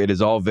Victor. It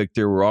is all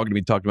Victor. We're all going to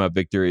be talking about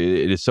Victor.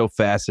 It is so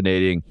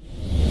fascinating.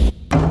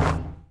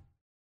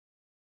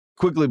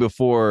 Quickly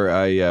before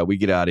we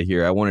get out of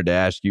here, I wanted to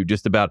ask you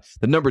just about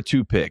the number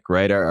 2 pick,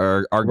 right?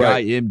 Our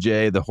guy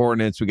MJ, the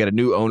Hornets. We got a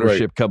new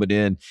ownership coming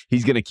in.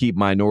 He's going to keep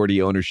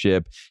minority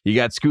ownership. You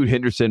got Scoot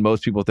Henderson.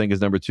 Most people think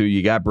is number 2.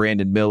 You got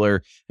Brandon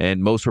Miller,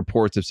 and most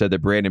reports have said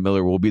that Brandon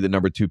Miller will be the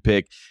number 2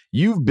 pick.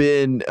 You've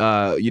been,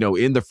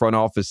 in the front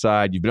office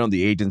side. You've been on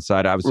the agent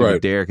side, obviously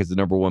with Derek as the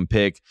number 1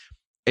 pick.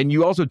 And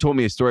you also told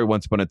me a story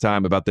once upon a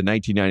time about the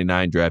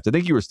 1999 draft. I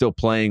think you were still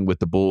playing with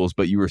the Bulls,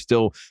 but you were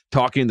still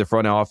talking in the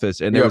front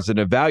office. And there was an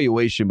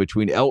evaluation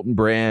between Elton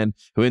Brand,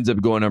 who ends up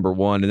going number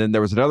 1, and then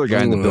there was another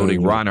guy in the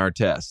building, Ron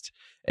Artest.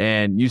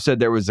 And you said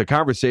there was a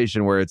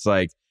conversation where it's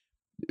like,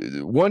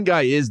 one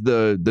guy is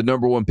the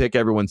number 1 pick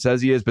everyone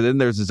says he is, but then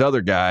there's this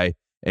other guy,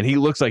 and he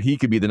looks like he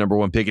could be the number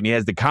 1 pick, and he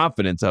has the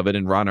confidence of it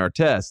in Ron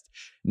Artest.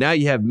 Now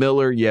you have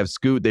Miller, you have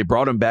Scoot. They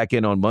brought him back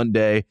in on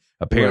Monday.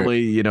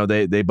 Apparently,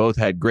 they both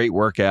had great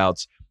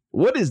workouts.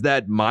 What is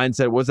that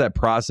mindset? What's that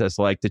process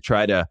like to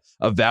try to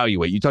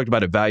evaluate? You talked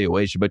about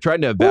evaluation, but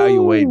trying to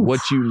evaluate what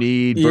you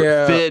need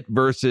for fit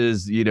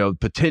versus,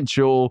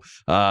 potential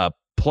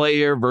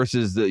player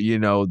versus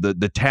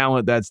the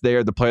talent that's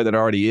there, the player that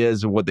already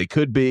is and what they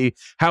could be.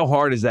 How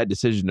hard is that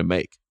decision to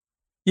make?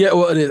 Yeah,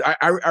 well, it is.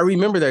 I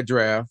remember that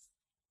draft,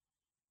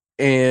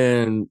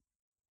 and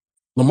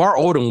Lamar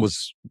Odom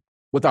was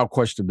without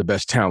question the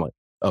best talent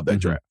of that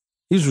draft.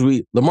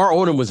 Lamar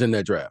Odom was in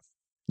that draft.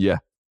 Yeah.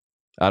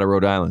 Out of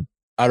Rhode Island.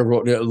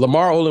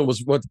 Lamar Odom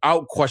was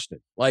without question.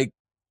 Like,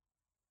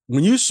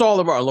 when you saw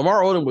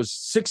Lamar Odom was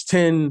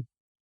 6'10",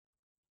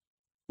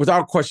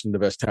 without question the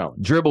best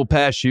talent. Dribble,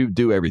 pass, shoot,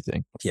 do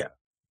everything. Yeah.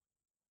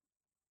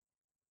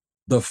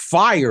 The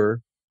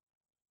fire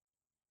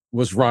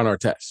was Ron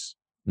Artest.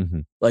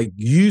 Like,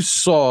 you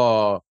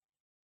saw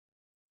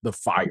the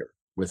fire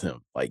with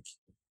him. Like,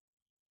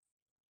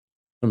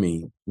 I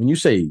mean, when you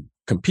say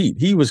compete,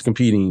 he was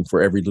competing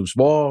for every loose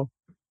ball,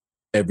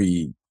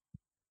 he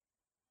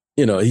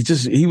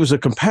was a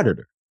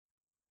competitor.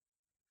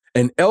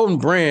 And Elton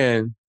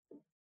Brand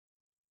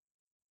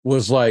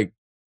was like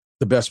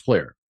the best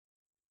player.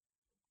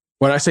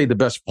 When I say the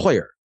best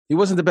player, he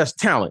wasn't the best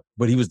talent,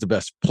 but he was the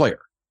best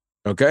player.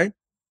 Okay?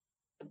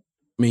 I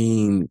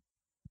mean,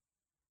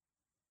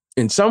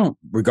 in some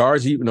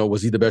regards,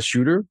 was he the best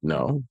shooter?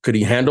 No. Could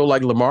he handle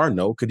like Lamar?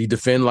 No. Could he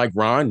defend like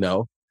Ron?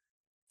 No.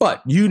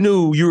 But you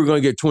knew you were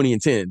going to get 20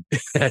 and 10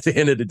 at the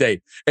end of the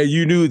day. And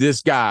you knew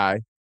this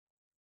guy,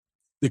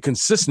 the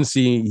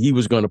consistency he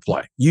was going to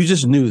play. You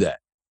just knew that.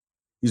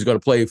 He's going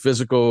to play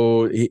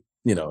physical,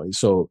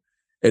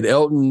 and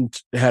Elton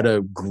had a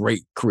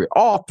great career.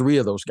 All 3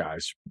 of those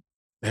guys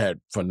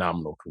had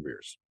phenomenal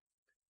careers.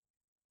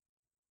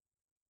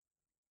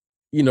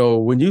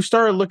 When you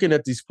start looking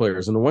at these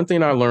players, and the one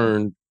thing I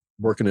learned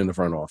working in the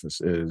front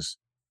office is,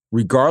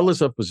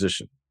 regardless of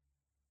position,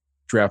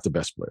 draft the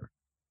best player.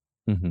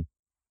 And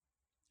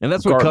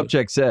that's what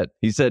Kupchak said.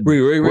 He said,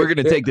 we're going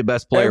to take the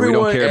best player. We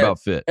don't care about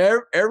fit.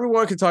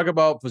 Everyone can talk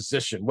about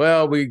position.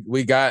 Well,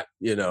 we got,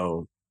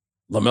 LaMelo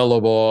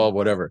Ball,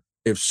 whatever.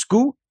 If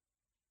Scoot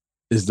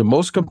is the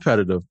most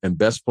competitive and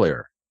best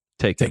player,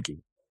 take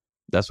him.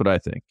 That's what I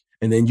think.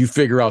 And then you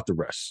figure out the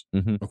rest.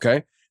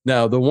 Okay?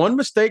 Now, the one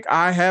mistake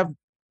I've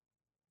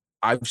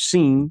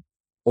seen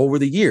over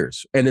the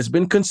years, and it's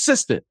been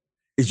consistent,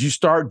 is you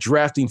start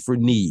drafting for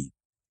need.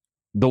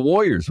 The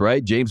Warriors,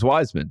 right? James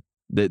Wiseman.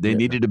 They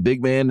needed a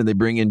big man, and they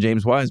bring in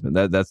James Wiseman.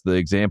 That's the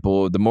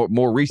example. The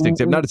more recent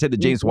example. Not to say that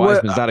James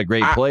Wiseman's not a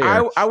great player,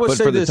 I would but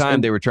say for the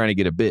time they were trying to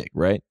get a big,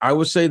 right? I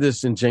would say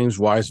this in James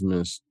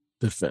Wiseman's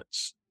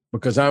defense.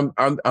 because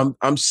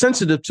I'm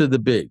sensitive to the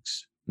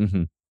bigs.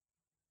 Mm-hmm.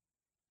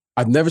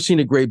 I've never seen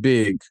a great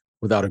big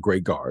without a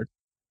great guard.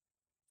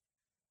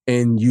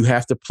 And you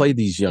have to play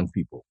these young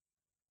people.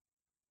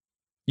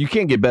 You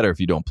can't get better if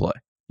you don't play.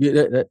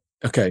 Yeah.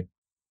 Okay.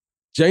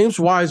 James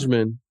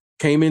Wiseman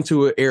came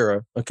into an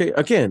era. Okay.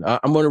 Again,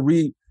 I'm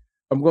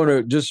going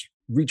to just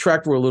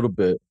retract for a little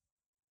bit.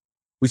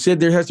 We said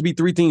there has to be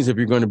three things if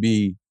you're going to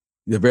be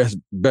the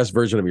best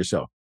version of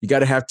yourself. You got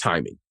to have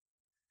timing.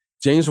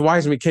 James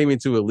Wiseman came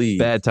into a league.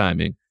 Bad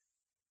timing.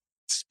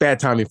 It's bad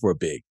timing for a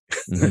big.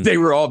 Mm-hmm. They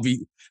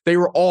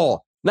were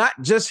all, not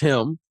just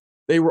him,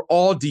 they were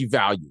all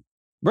devalued.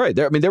 Right.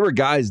 There were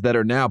guys that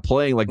are now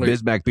playing like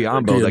Bismack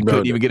Biyombo that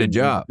couldn't even get a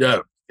job.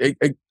 Yeah.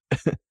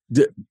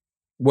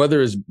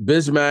 Whether it's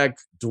Bismack,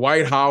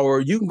 Dwight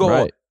Howard, you can go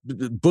right.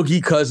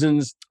 Boogie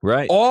Cousins.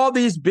 Right. All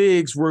these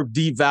bigs were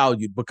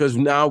devalued because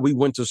now we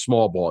went to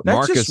small ball.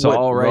 Marc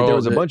Gasol, right? There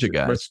was a bunch of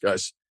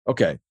guys.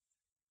 Okay.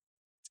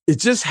 It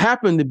just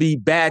happened to be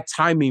bad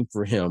timing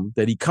for him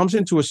that he comes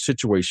into a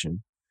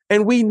situation,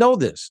 and we know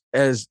this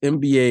as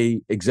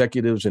NBA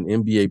executives and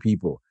NBA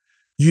people.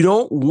 You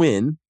don't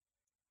win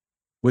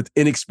with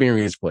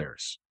inexperienced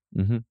players.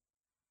 Mm-hmm.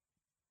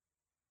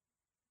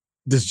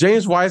 Does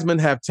James Wiseman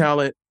have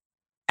talent?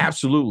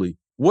 Absolutely.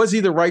 Was he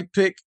the right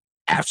pick?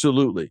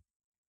 Absolutely.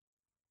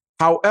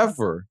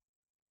 However,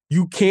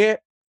 you can't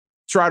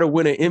try to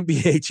win an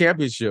NBA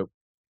championship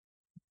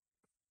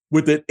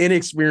with an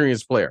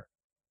inexperienced player.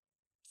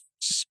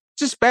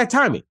 Just bad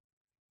timing.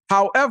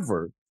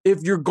 However,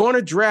 if you're going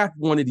to draft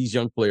one of these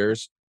young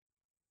players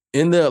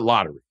in the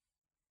lottery,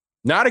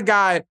 not a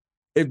guy,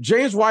 if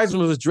James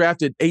Wiseman was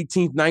drafted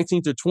 18th,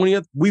 19th, or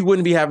 20th, we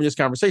wouldn't be having this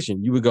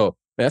conversation. You would go,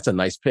 man, that's a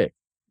nice pick.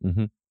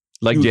 Mm-hmm.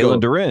 Like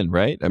Jalen Duren,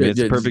 right? I mean, it's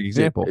a perfect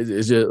example.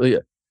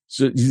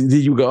 So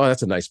you go, oh,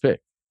 that's a nice pick.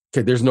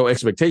 Okay, there's no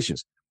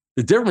expectations.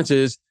 The difference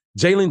is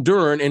Jalen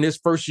Duren in his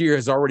first year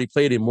has already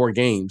played in more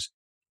games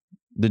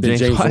than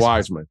James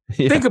Wiseman.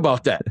 Yeah. Think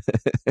about that.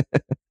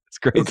 It's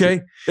crazy.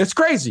 Okay, it's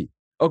crazy.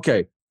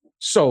 Okay,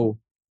 so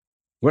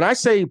when I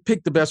say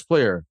pick the best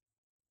player,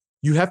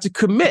 you have to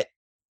commit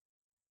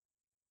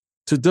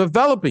to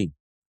developing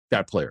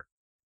that player.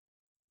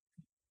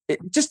 It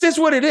just is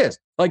what it is.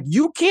 Like,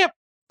 you can't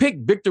pick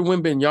Victor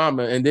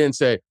Wembanyama and then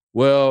say,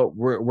 well,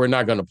 we're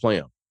not going to play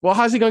him. Well,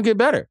 how's he going to get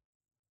better?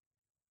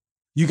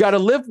 You got to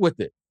live with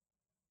it.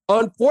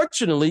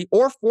 Unfortunately,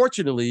 or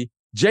fortunately,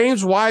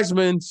 James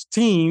Wiseman's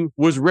team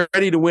was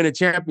ready to win a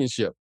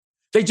championship.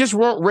 They just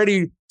weren't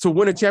ready to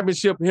win a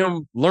championship,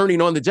 him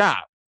learning on the job.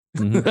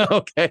 Mm-hmm.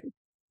 Okay.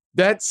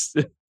 There's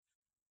the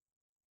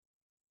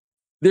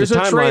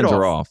a trade-off.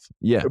 Are off.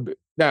 Yeah.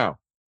 Now,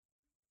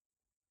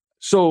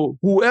 so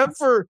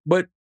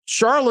but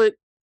Charlotte,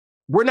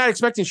 we're not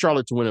expecting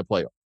Charlotte to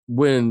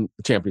win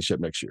a championship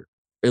next year.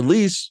 At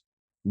least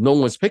no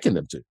one's picking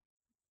them to,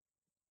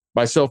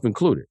 myself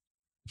included.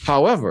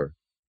 However,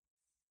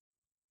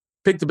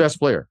 pick the best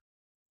player.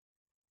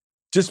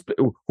 Just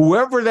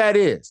whoever that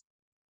is,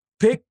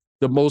 pick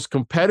the most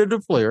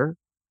competitive player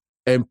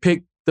and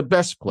pick the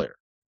best player.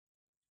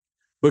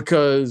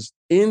 Because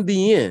in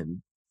the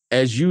end,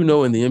 as you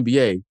know, in the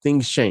NBA,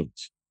 things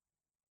change.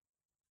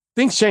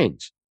 Things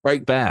change,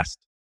 right? Fast.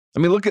 I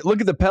mean, look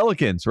at the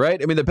Pelicans,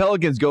 right? I mean, the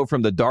Pelicans go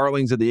from the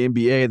darlings of the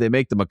NBA. They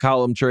make the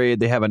McCollum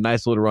trade. They have a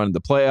nice little run in the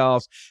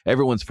playoffs.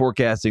 Everyone's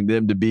forecasting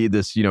them to be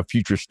this,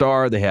 future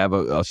star. They have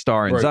a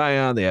star in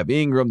Zion. They have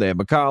Ingram. They have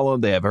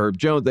McCollum. They have Herb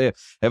Jones. They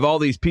have all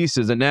these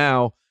pieces. And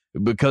now,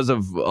 because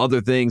of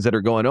other things that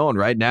are going on,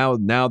 right now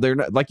they're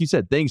not, like you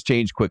said, things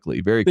change quickly,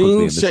 very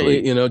quickly. Things in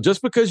this league.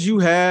 Just because you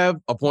have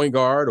a point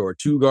guard or a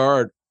two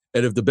guard,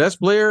 and if the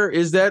best player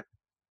is that,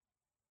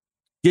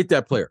 get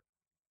that player.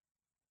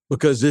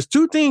 Because there's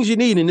two things you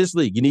need in this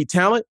league. You need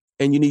talent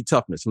and you need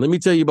toughness. And let me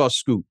tell you about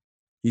Scoot.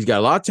 He's got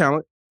a lot of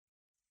talent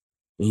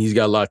and he's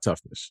got a lot of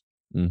toughness.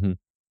 Mm-hmm.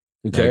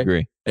 Okay. I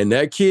agree. And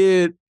that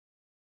kid,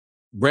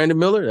 Brandon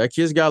Miller, that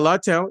kid's got a lot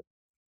of talent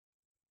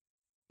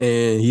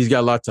and he's got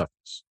a lot of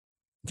toughness.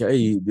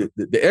 Okay.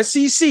 The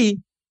SEC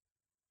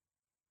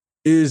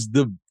is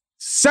the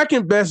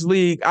second best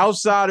league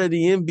outside of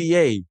the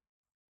NBA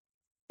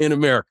in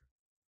America.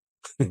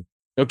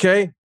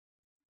 Okay.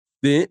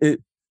 The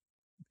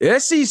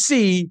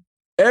SEC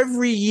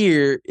every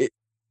year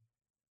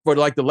for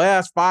like the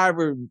last five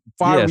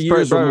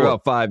years or more,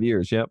 about 5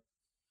 years. Yep.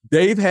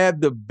 They've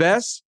had the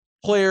best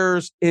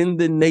players in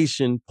the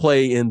nation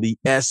play in the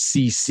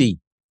SEC.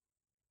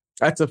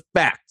 That's a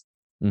fact.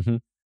 Mm-hmm.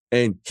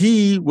 And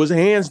he was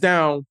hands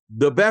down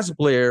the best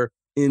player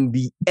in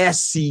the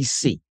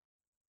SEC.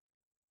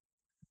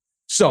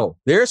 So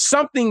there's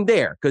something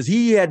there because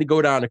he had to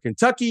go down to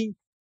Kentucky,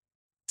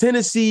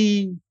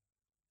 Tennessee,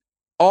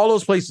 all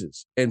those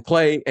places and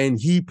play, and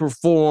he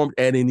performed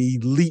at an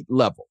elite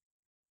level.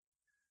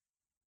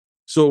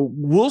 So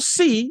we'll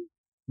see.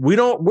 We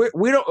don't.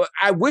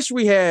 I wish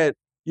we had.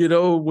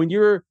 When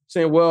you're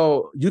saying,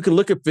 well, you can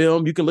look at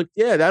film, you can look.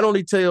 Yeah, that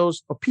only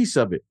tells a piece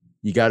of it.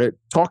 You got to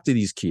talk to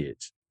these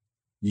kids.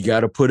 You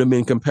got to put them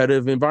in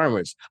competitive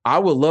environments. I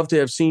would love to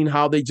have seen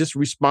how they just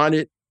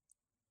responded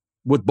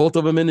with both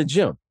of them in the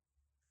gym.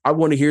 I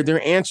want to hear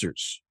their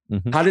answers.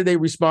 Mm-hmm. How did they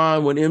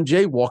respond when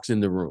MJ walks in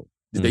the room?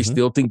 Did they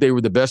still think they were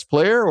the best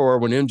player, or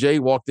when MJ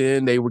walked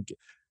in, they were,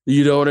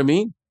 you know what I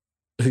mean?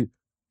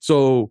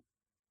 So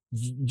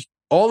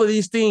all of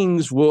these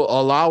things will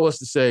allow us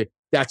to say,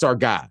 that's our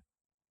guy.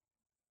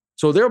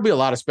 So there'll be a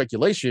lot of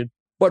speculation,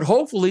 but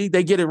hopefully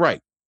they get it right.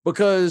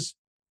 Because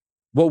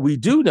what we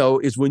do know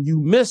is when you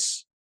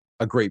miss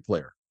a great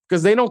player,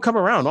 because they don't come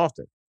around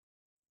often,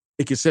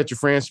 it can set your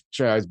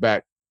franchise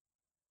back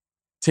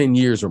 10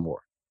 years or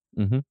more.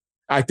 Mm-hmm.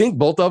 I think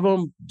both of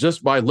them,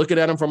 just by looking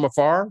at them from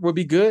afar, would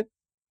be good.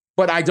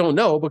 But I don't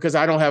know because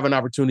I don't have an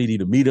opportunity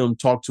to meet them,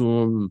 talk to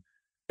them,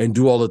 and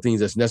do all the things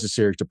that's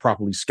necessary to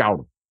properly scout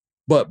them.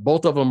 But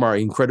both of them are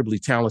incredibly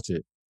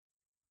talented.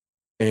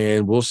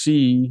 And we'll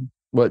see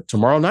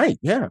tomorrow night.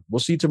 Yeah, we'll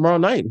see tomorrow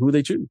night who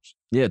they choose.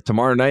 Yeah,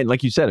 tomorrow night.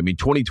 Like you said,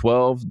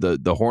 2012,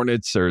 the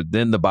Hornets or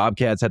then the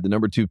Bobcats had the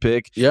number 2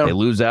 pick. Yeah. They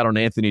lose out on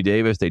Anthony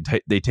Davis.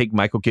 They take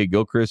Michael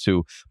Kidd-Gilchrist,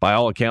 who by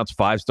all accounts,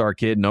 5-star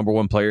kid, number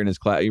 1 player in his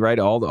class. Right,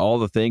 all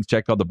the things,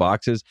 checked all the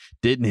boxes,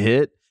 didn't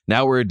hit.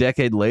 Now we're a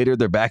decade later.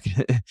 They're back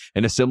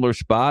in a similar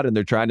spot, and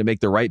they're trying to make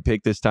the right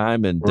pick this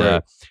time. And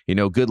right.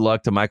 Good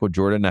luck to Michael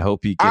Jordan. I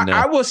hope he can.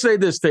 I will say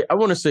this. I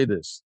want to say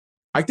this.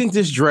 I think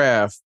this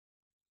draft,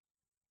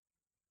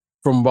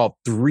 from about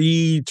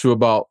 3 to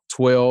about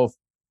 12,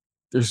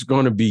 there's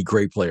going to be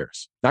great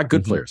players. Not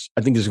good players.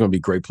 I think there's going to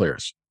be great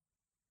players.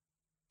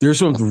 There's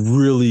some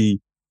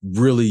really,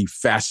 really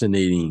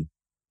fascinating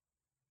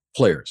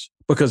players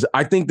because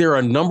I think there are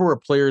a number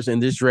of players in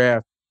this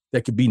draft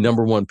that could be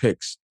number 1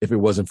 picks if it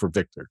wasn't for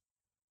Victor.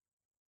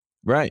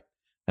 Right.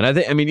 And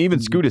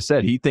even Scooter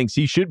said he thinks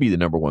he should be the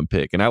number 1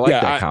 pick. And I like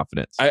that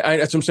confidence.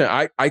 That's what I'm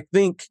saying. I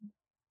think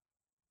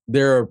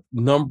there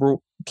are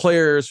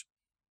players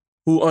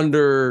who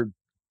under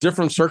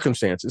different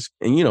circumstances,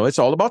 and it's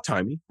all about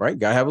timing, right?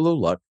 Got to have a little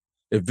luck.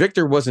 If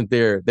Victor wasn't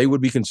there, they would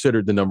be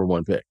considered the number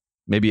 1 pick.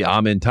 Maybe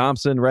Amin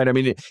Thompson, right? I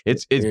mean,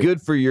 it's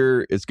good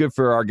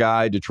for our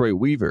guy Troy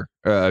Weaver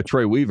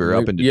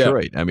up in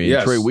Detroit. Yeah. I mean,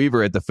 Troy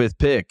Weaver at the 5th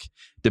pick,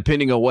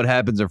 depending on what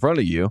happens in front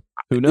of you,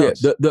 who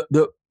knows?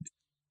 Yeah,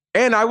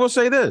 and I will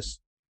say this: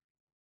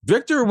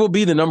 Victor will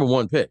be the number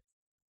 1 pick,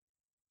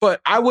 but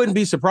I wouldn't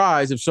be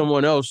surprised if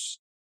someone else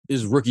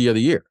is Rookie of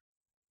the Year,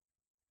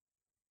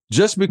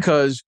 just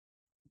because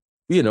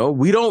we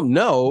don't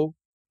know.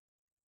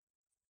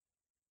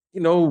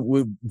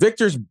 With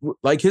Victor's,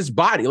 like, his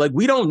body, like,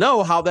 we don't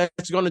know how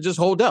that's going to just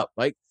hold up.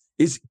 Like,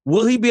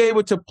 will he be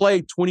able to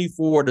play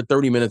 24 to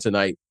 30 minutes a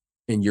night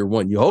in year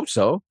 1? You hope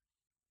so.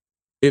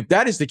 If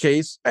that is the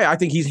case, hey, I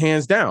think he's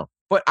hands down.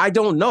 But I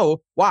don't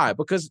know why,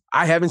 because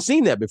I haven't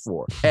seen that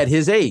before at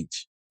his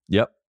age.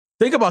 Yep.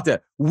 Think about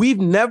that. We've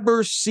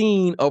never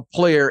seen a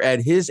player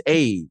at his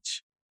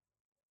age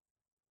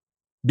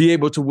be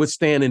able to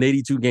withstand an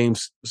 82 game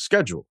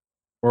schedule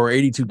or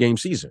 82 game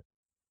season,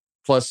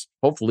 plus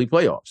hopefully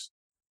playoffs.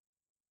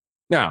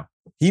 Now,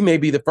 he may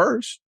be the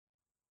first,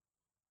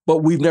 but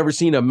we've never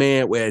seen a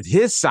man with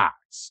his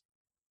size.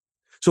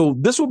 So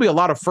this will be a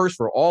lot of firsts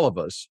for all of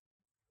us.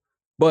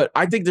 But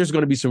I think there's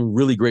going to be some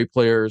really great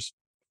players.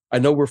 I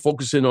know we're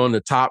focusing on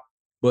the top,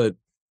 but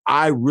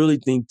I really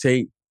think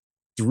take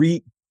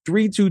 3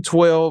 to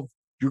 12,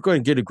 you're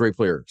going to get a great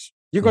players.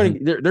 You're going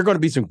to, there are going to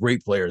be some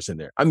great players in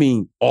there. I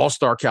mean,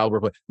 all-star caliber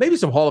players, maybe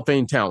some Hall of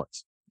Fame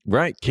talents.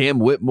 Right. Cam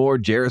Whitmore,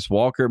 Jarris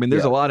Walker. I mean,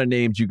 there's a lot of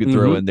names you could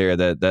throw in there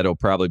that'll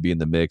probably be in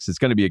the mix. It's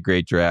going to be a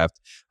great draft.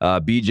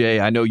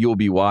 BJ, I know you'll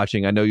be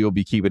watching. I know you'll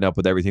be keeping up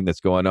with everything that's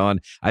going on.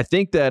 I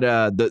think that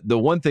the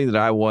one thing that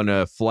I want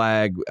to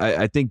flag,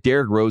 I think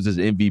Derrick Rose's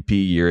MVP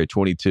year at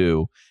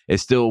 22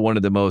 is still one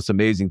of the most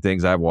amazing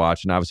things I've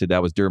watched. And obviously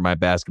that was during my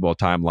basketball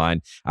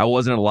timeline. I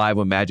wasn't alive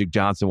when Magic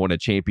Johnson won a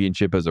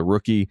championship as a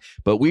rookie,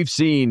 but we've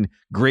seen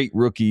great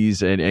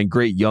rookies and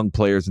great young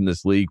players in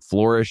this league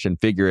flourish and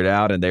figure it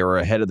out, and they were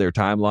ahead of their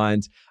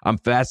timelines. I'm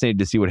fascinated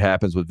to see what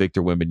happens with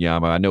Victor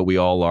Wembanyama. I know we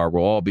all are.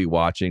 We'll all be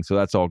watching, so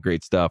that's all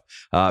great stuff.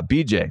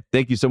 BJ,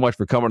 thank you so much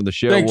for coming on the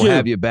show. We'll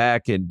have you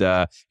back, and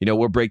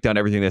we'll break down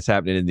everything that's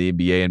happening in the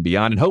NBA and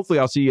beyond, and hopefully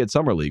I'll see you at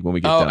Summer League when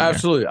we get down there.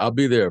 Absolutely. I'll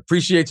be there.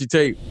 Appreciate you,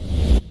 Tate.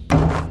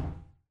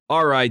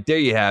 All right, there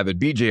you have it.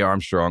 BJ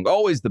Armstrong,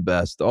 always the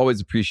best.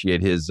 Always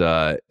appreciate his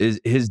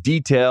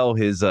detail,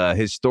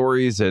 his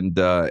stories, and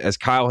as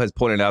Kyle has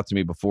pointed out to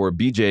me before,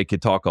 BJ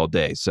could talk all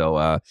day.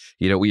 So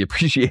we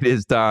appreciate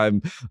his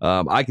time.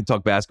 I could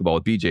talk basketball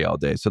with BJ all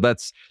day. So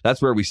that's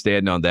where we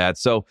stand on that.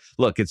 So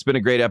look, it's been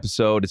a great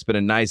episode. It's been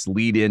a nice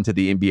lead into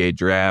the NBA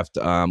draft.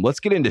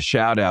 Let's get into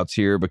shout outs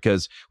here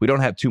because we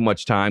don't have too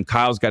much time.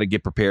 Kyle's got to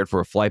get prepared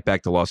for a flight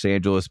back to Los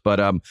Angeles. But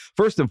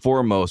first and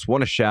foremost,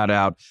 want to shout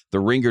out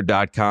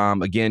theringer.com.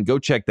 KOC.com. Again, go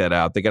check that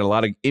out. They got a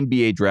lot of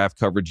NBA draft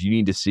coverage you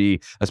need to see,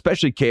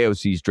 especially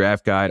KOC's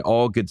draft guide.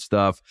 All good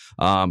stuff.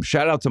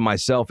 Shout out to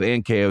myself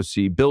and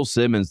KOC. Bill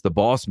Simmons, the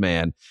boss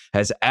man,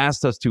 has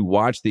asked us to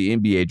watch the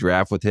NBA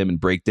draft with him and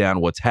break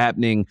down what's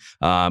happening,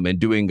 and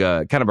doing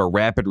a kind of a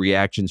rapid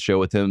reaction show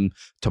with him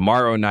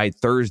tomorrow night,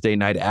 Thursday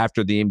night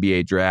after the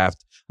NBA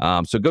draft.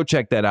 So go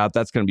check that out.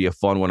 That's going to be a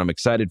fun one. I'm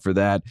excited for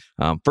that.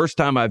 First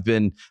time I've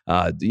been,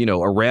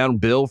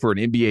 around Bill for an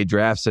NBA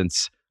draft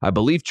since, I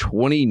believe,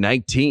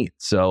 2019.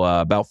 So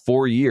about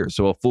 4 years.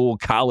 So a full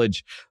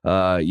college,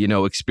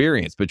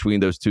 experience between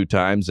those two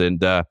times.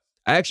 And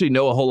I actually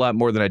know a whole lot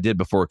more than I did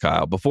before,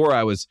 Kyle. Before,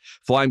 I was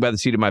flying by the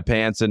seat of my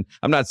pants, and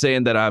I'm not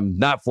saying that I'm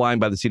not flying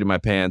by the seat of my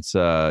pants,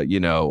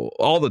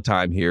 all the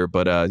time here,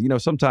 but,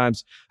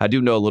 sometimes I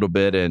do know a little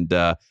bit, and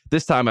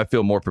this time I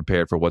feel more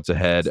prepared for what's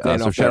ahead.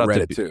 So shout out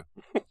Reddit, too.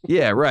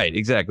 Yeah, right,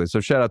 exactly. So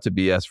shout out to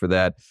BS for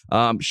that.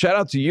 Shout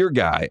out to your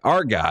guy,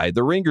 our guy,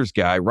 the Ringers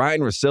guy,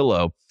 Ryan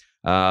Russillo.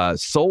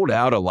 Sold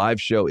out a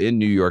live show in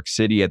New York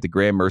City at the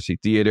Grand Mercy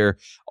Theater.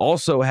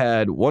 Also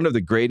had one of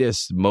the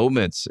greatest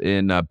moments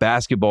in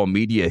basketball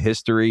media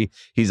history.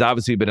 He's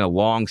obviously been a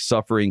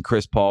long-suffering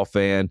Chris Paul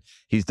fan.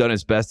 He's done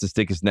his best to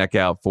stick his neck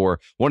out for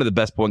one of the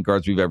best point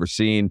guards we've ever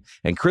seen.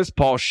 And Chris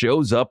Paul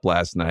shows up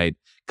last night,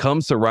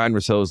 comes to Ryan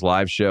Russillo's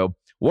live show.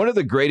 One of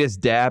the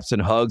greatest daps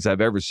and hugs I've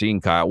ever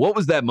seen, Kyle. What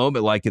was that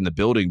moment like in the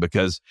building?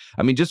 Because,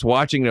 just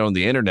watching it on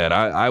the internet,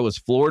 I was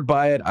floored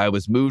by it. I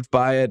was moved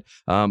by it.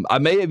 I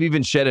may have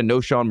even shed a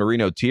no Sean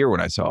Marino tear when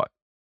I saw it.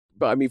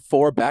 But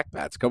 4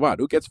 backpats. Come on,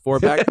 who gets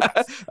 4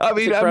 backpats?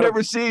 I've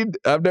never seen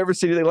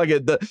anything like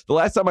it. The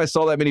last time I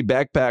saw that many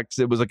backpacks,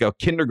 it was like a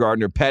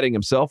kindergartner patting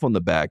himself on the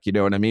back. You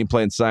know what I mean?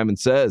 Playing Simon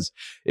Says.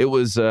 It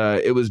was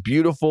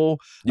beautiful.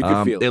 You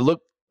could feel it.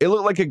 It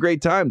looked like a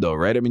great time, though,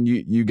 right? I mean,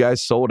 you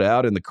guys sold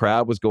out, and the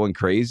crowd was going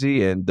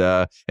crazy. And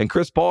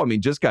Chris Paul,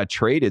 just got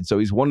traded, so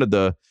he's one of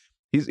the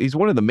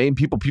main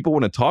people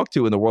want to talk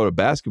to in the world of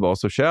basketball.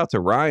 So shout out to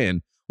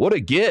Ryan. What a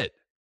get!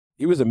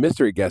 He was a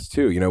mystery guest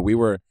too.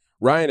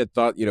 Ryan had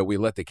thought we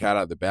let the cat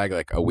out of the bag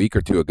like a week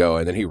or two ago,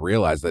 and then he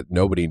realized that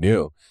nobody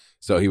knew.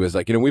 So he was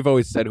like, we've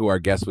always said who our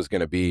guest was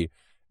going to be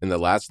in the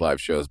last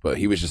live shows, but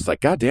he was just like,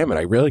 God damn it,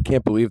 I really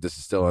can't believe this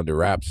is still under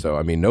wraps. So,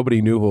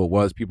 nobody knew who it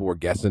was. People were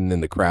guessing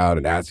in the crowd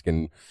and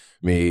asking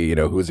me,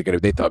 who's it going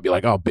to be? They thought it'd be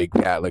like, oh, Big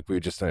Pat. Like we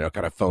would just, kind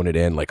of phone it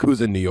in, like who's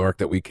in New York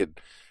that we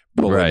could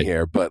pull in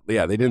here. But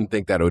yeah, they didn't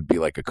think that it would be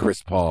like a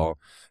Chris Paul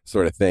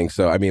sort of thing.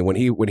 So,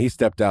 when he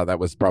stepped out, that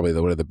was probably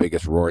one of the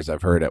biggest roars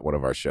I've heard at one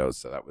of our shows.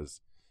 So it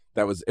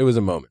was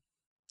a moment.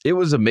 It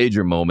was a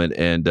major moment,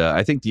 and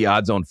I think the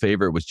odds-on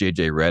favorite was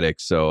J.J. Redick,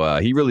 so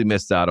he really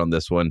missed out on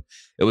this one.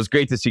 It was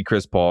great to see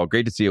Chris Paul,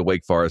 great to see a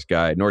Wake Forest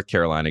guy, North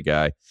Carolina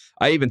guy.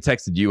 I even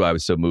texted you. I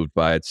was so moved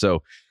by it.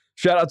 So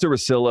shout out to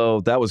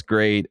Russillo. That was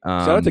great.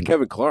 Shout out to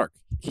Kevin Clark.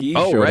 He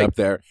showed up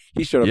there.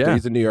 He showed up there.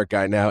 He's a New York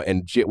guy now,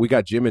 and we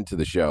got Jim into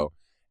the show.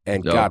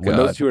 And God, when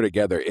those two are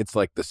together, it's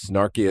like the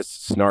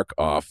snarkiest snark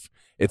off.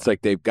 It's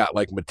like they've got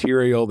like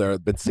material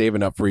they've been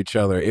saving up for each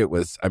other. It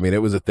was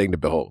a thing to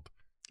behold.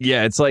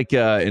 Yeah, it's like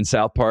in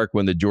South Park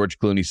when the George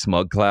Clooney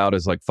smug cloud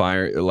is like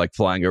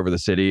flying over the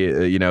city.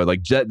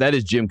 That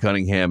is Jim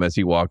Cunningham as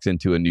he walks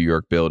into a New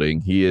York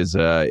building. He is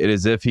it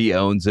is as if he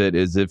owns it,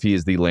 as if he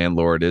is the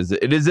landlord. It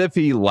is as if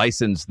he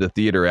licensed the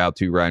theater out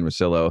to Ryan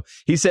Russillo.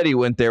 He said he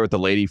went there with a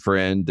lady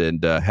friend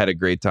and had a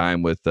great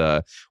time with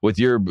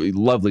your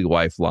lovely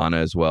wife Lana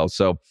as well.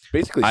 So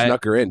basically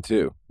snuck her in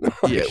too.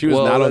 Yeah, she was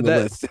not on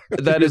the list.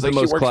 That is the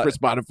most. She works for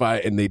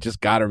Spotify, and they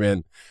just got her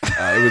in.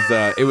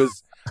 It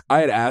was. I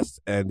had asked,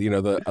 and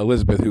the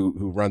Elizabeth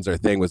who runs our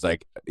thing was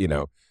like,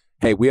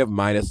 hey, we have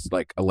minus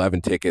like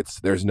 11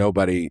 tickets. There's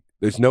nobody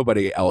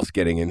else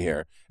getting in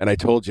here. And I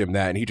told Jim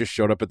that, and he just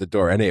showed up at the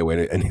door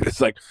anyway. And he was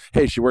like,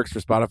 hey, she works for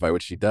Spotify,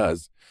 which she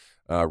does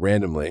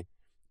randomly.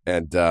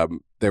 And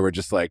they were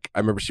just like, I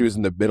remember she was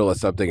in the middle of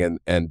something,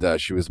 and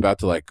she was about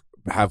to like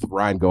have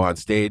Ryan go on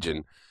stage,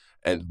 and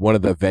one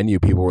of the venue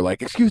people were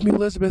like, excuse me,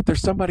 Elizabeth, there's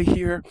somebody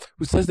here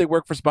who says they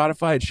work for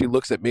Spotify. And she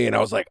looks at me, and I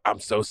was like, I'm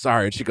so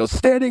sorry. And she goes,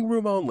 standing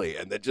room only,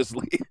 and then just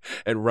leave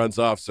and runs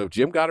off. So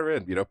Jim got her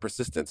in,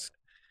 persistence.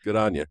 Good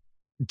on you.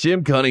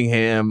 Jim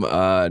Cunningham,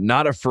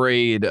 not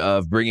afraid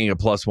of bringing a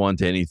 +1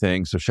 to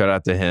anything. So shout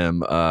out to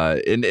him.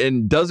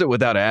 And does it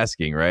without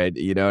asking, right?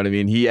 You know what I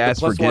mean? He asks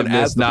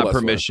forgiveness, not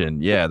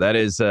permission. Yeah, that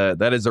is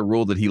a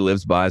rule that he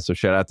lives by. So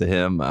shout out to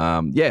him.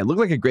 It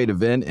looked like a great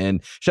event.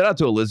 And shout out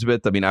to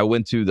Elizabeth. I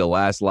went to the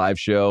last live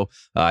show.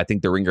 I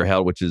think the Ringer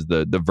held, which is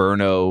the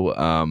Verno,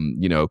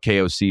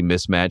 KOC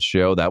mismatch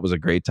show. That was a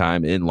great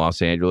time in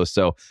Los Angeles.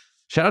 So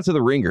shout out to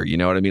the Ringer. You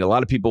know what I mean? A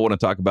lot of people want to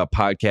talk about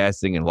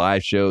podcasting and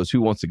live shows.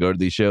 Who wants to go to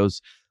these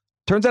shows?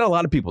 Turns out a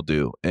lot of people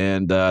do.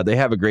 And they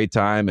have a great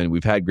time. And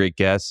we've had great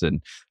guests.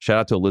 And shout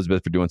out to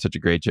Elizabeth for doing such a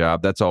great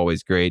job. That's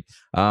always great.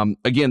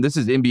 Again, this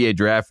is NBA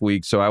draft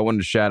week. So I wanted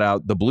to shout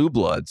out the Blue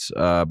Bloods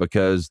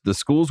because the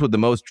schools with the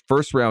most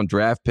first-round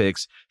draft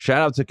picks.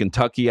 Shout out to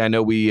Kentucky. I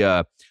know we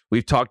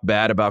We've talked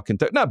bad about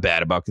Kentucky, not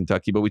bad about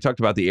Kentucky, but we talked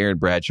about the Aaron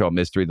Bradshaw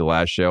mystery the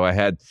last show. I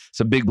had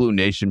some Big Blue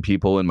Nation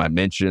people in my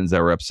mentions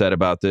that were upset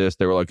about this.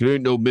 They were like, it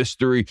ain't no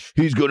mystery.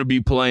 He's going to be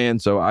playing.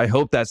 So I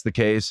hope that's the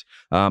case.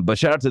 But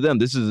shout out to them.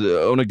 This is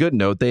on a good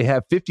note. They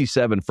have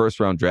 57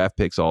 first-round draft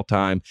picks all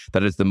time.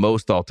 That is the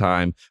most all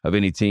time of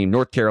any team.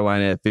 North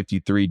Carolina at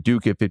 53,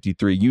 Duke at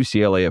 53,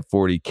 UCLA at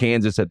 40,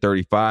 Kansas at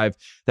 35.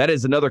 That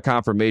is another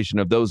confirmation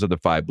of those are the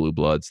 5 blue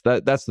bloods.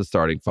 That's the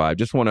starting 5.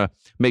 Just want to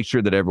make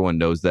sure that everyone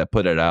knows that.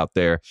 Put it out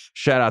there.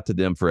 Shout out to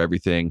them for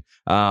everything.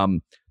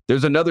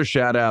 There's another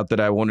shout out that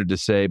I wanted to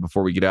say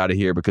before we get out of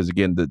here, because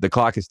again, the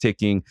clock is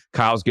ticking.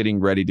 Kyle's getting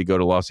ready to go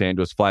to Los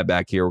Angeles, fly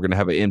back here. We're going to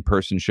have an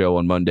in-person show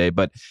on Monday,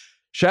 but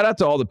shout out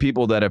to all the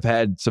people that have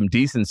had some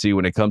decency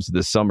when it comes to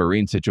this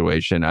submarine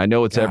situation. I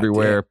know it's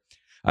everywhere.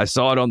 Damn. I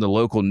saw it on the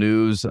local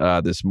news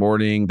this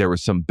morning. There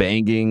was some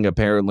banging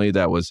apparently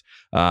that was,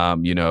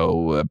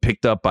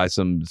 picked up by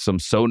some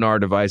sonar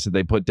device that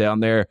they put down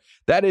there.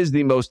 That is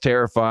the most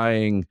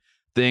terrifying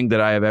thing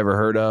that I have ever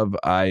heard of.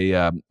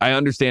 I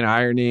understand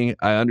irony.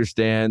 I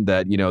understand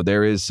that,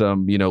 there is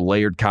some,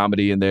 layered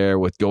comedy in there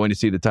with going to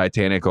see the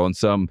Titanic on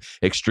some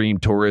extreme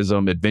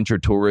tourism, adventure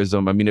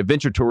tourism. I mean,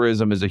 adventure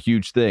tourism is a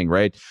huge thing,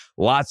 right?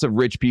 Lots of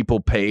rich people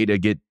pay to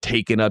get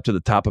taken up to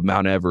the top of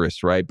Mount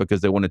Everest, right?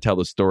 Because they want to tell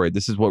the story.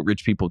 This is what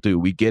rich people do.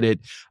 We get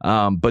it.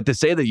 But to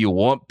say that you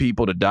want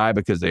people to die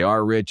because they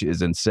are rich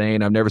is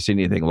insane. I've never seen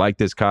anything like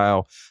this,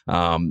 Kyle.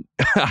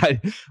 I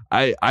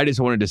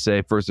just wanted to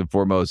say, first and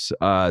foremost,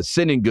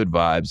 sending good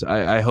vibes.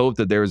 I hope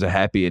that there is a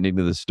happy ending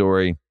to the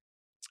story.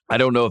 I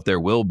don't know if there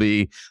will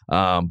be,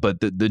 but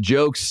the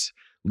jokes,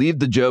 leave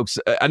the jokes.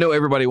 I know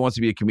everybody wants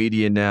to be a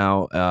comedian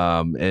now,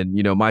 and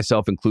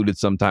myself included.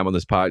 Sometimes on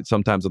this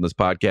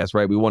podcast,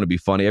 right? We want to be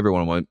funny.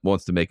 Everyone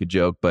wants to make a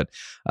joke, but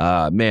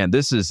man,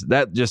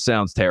 that just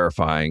sounds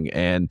terrifying.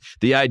 And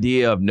the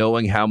idea of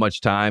knowing how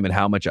much time and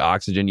how much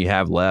oxygen you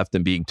have left,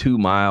 and being 2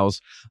 miles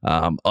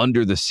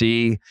under the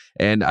sea.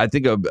 And I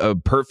think a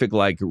perfect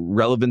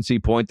relevancy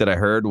point that I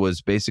heard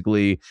was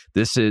basically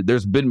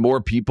there's been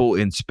more people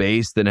in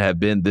space than have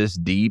been this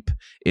deep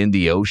in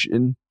the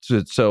ocean.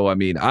 So I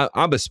mean,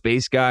 I'm a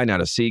space guy,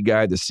 not a sea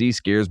guy. The sea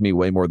scares me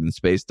way more than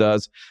space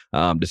does,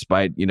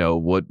 despite,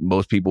 what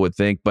most people would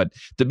think. But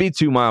to be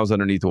 2 miles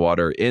underneath the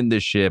water in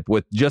this ship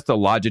with just a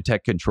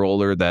Logitech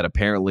controller that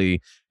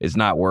apparently is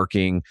not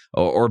working,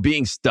 or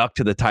being stuck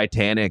to the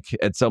Titanic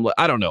at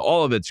I don't know,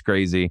 all of it's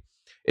crazy.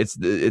 It's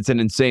an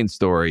insane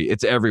story.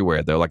 It's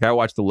everywhere, though. I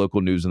watch the local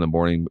news in the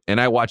morning,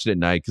 and I watch it at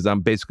night because I'm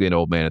basically an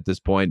old man at this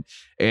point,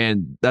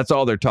 and that's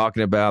all they're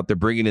talking about. They're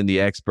bringing in the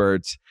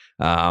experts,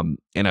 and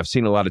I've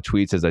seen a lot of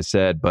tweets, as I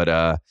said,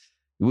 but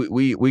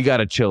we got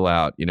to chill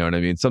out. You know what I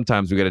mean?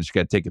 Sometimes we got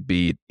to take a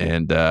beat,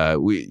 and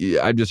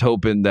I'm just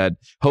hoping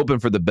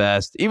for the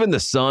best. Even the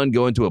Sun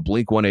going to a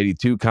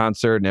Blink-182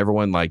 concert and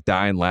everyone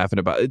dying laughing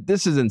about it.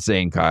 This is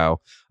insane, Kyle.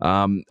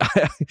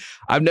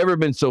 I've never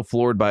been so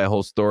floored by a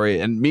whole story,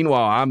 and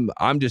meanwhile,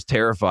 I'm just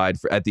terrified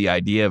at the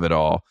idea of it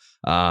all.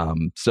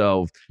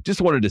 So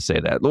just wanted to say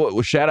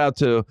that. Shout out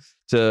to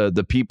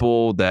the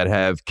people that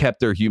have kept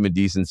their human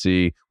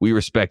decency. We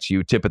respect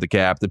you. Tip of the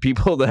cap. The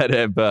people that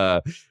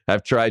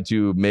have tried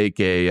to make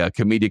a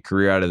comedic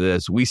career out of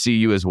this, we see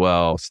you as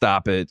well.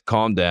 Stop it.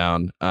 Calm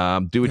down.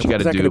 Do what you got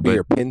to do. Is that going to be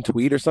your pin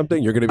tweet or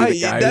something? You're going to be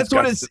the guy. That's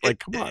what it's like.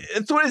 Come on.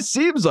 It's what it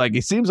seems like.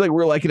 It seems like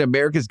we're like in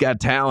America's Got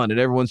Talent, and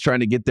everyone's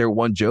trying to get their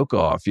one joke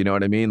off. You know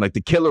what I mean? Like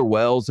the Killer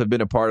Whales have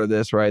been a part of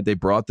this, right? They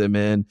brought them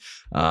in.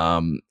 I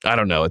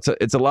don't know.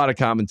 It's a lot of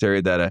commentary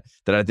that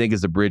I think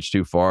is a bridge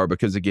too far,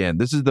 because again,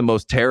 this is the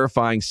most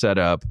terrifying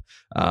setup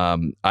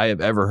I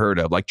have ever heard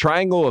of. Like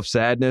Triangle of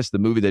Sadness, the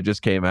movie that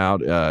just came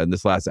out in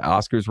this last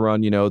Oscars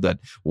run, that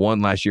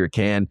won last year at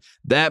Cannes.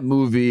 That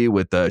movie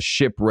with the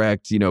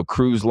shipwrecked,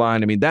 cruise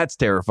line. I mean, that's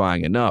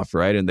terrifying enough,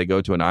 right? And they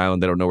go to an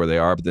island, they don't know where they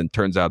are, but then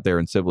turns out they're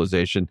in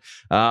civilization.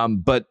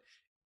 But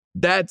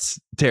that's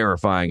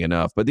terrifying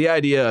enough. But the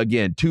idea,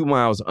 again, 2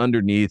 miles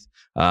underneath,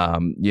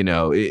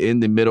 in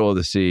the middle of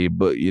the sea.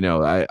 But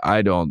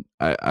I don't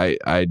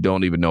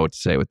even know what to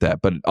say with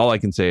that. But all I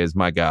can say is,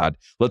 my God,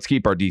 let's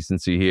keep our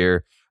decency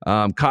here.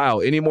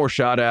 Kyle, any more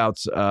shout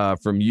outs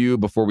from you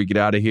before we get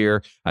out of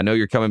here? I know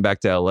you're coming back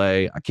to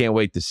LA. I can't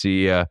wait to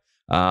see you.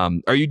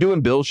 Are you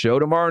doing Bill's show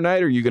tomorrow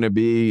night? Are you gonna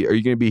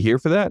be here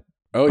for that?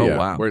 Oh yeah.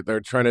 Wow.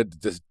 They're trying to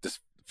just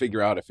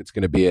figure out if it's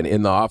going to be an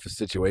in the office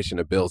situation,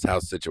 a Bill's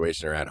house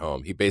situation, or at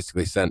home. He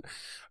basically sent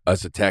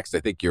us a text. I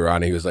think you're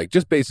on. He was like,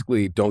 just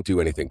basically don't do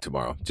anything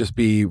tomorrow. Just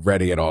be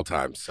ready at all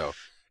times. So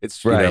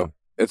it's right.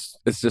 It's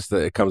just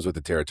that it comes with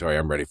the territory.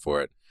 I'm ready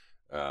for it.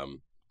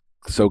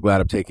 So glad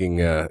I'm taking.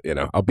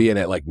 I'll be in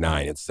at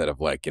 9 instead of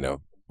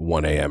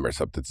 1 a.m. or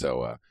something.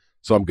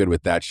 So I'm good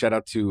with that. Shout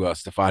out to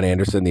Stefan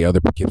Anderson, the other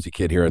Poughkeepsie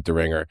kid here at The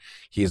Ringer.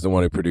 He's the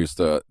one who produced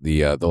the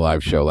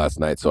live show last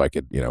night, so I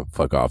could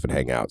fuck off and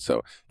hang out.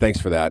 So thanks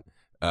for that.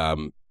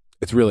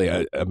 It's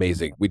really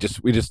amazing. We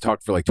just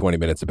talked for 20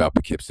 minutes about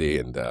Poughkeepsie,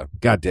 and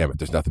God damn it,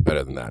 there's nothing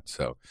better than that.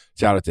 So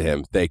shout out to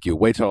him. Thank you.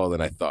 Way taller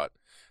than I thought.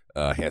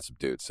 Handsome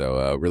dude.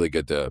 So really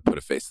good to put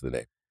a face to the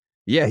name.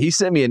 Yeah, he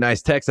sent me a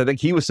nice text. I think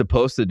he was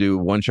supposed to do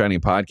One Shining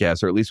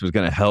Podcast, or at least was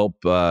going to help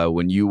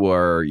when you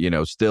were,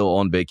 still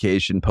on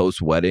vacation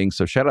post-wedding.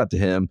 So shout out to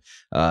him,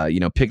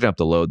 picking up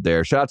the load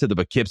there. Shout out to the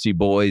Poughkeepsie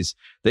boys.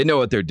 They know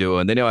what they're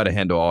doing. They know how to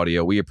handle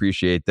audio. We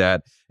appreciate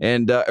that.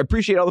 And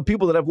appreciate all the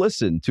people that have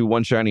listened to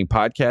One Shining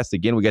Podcast.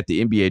 Again, we got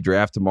the NBA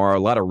draft tomorrow.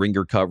 A lot of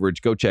Ringer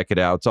coverage. Go check it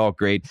out. It's all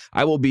great.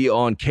 I will be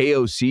on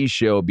KOC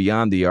show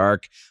Beyond the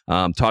Arc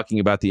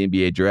talking about the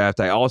NBA draft.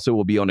 I also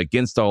will be on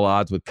Against All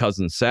Odds with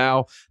Cousin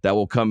Sal. That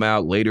will come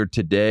out later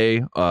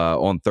today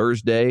on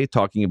Thursday,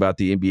 talking about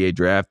the NBA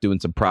draft, doing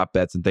some prop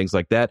bets and things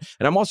like that.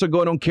 And I'm also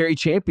going on Carrie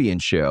Champion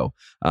show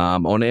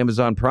on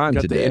Amazon Prime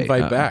today. The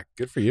invite back.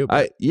 Good for you.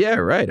 Yeah,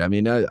 right. I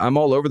mean, I'm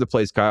all over the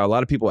place, Kyle. A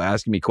lot of people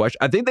asking me questions.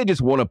 I think they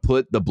just want to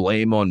put the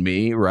blame on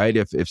me, right?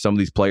 If some of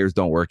these players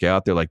don't work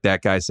out, they're like,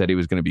 that guy said he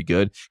was going to be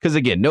good. Because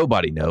again,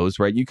 nobody knows,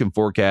 right? You can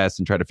forecast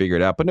and try to figure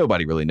it out, but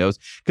nobody really knows.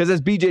 Because as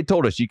BJ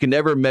told us, you can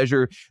never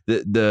measure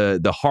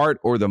the heart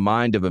or the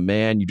mind of a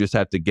man. You just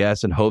have to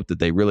guess and hope that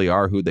they really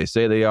are who they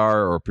say they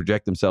are or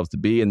project themselves to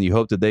be. And you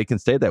hope that they can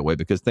stay that way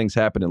because things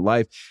happen in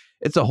life.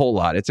 It's a whole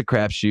lot. It's a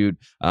crapshoot.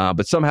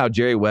 But somehow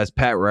Jerry West,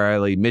 Pat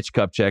Riley, Mitch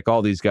Kupchak,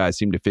 all these guys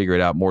seem to figure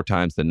it out more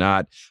times than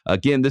not.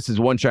 Again, this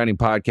is One Shining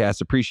Podcast.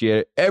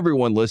 Appreciate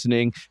everyone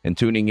listening and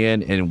tuning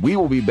in. And we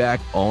will be back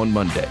on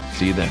Monday.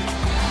 See you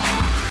then.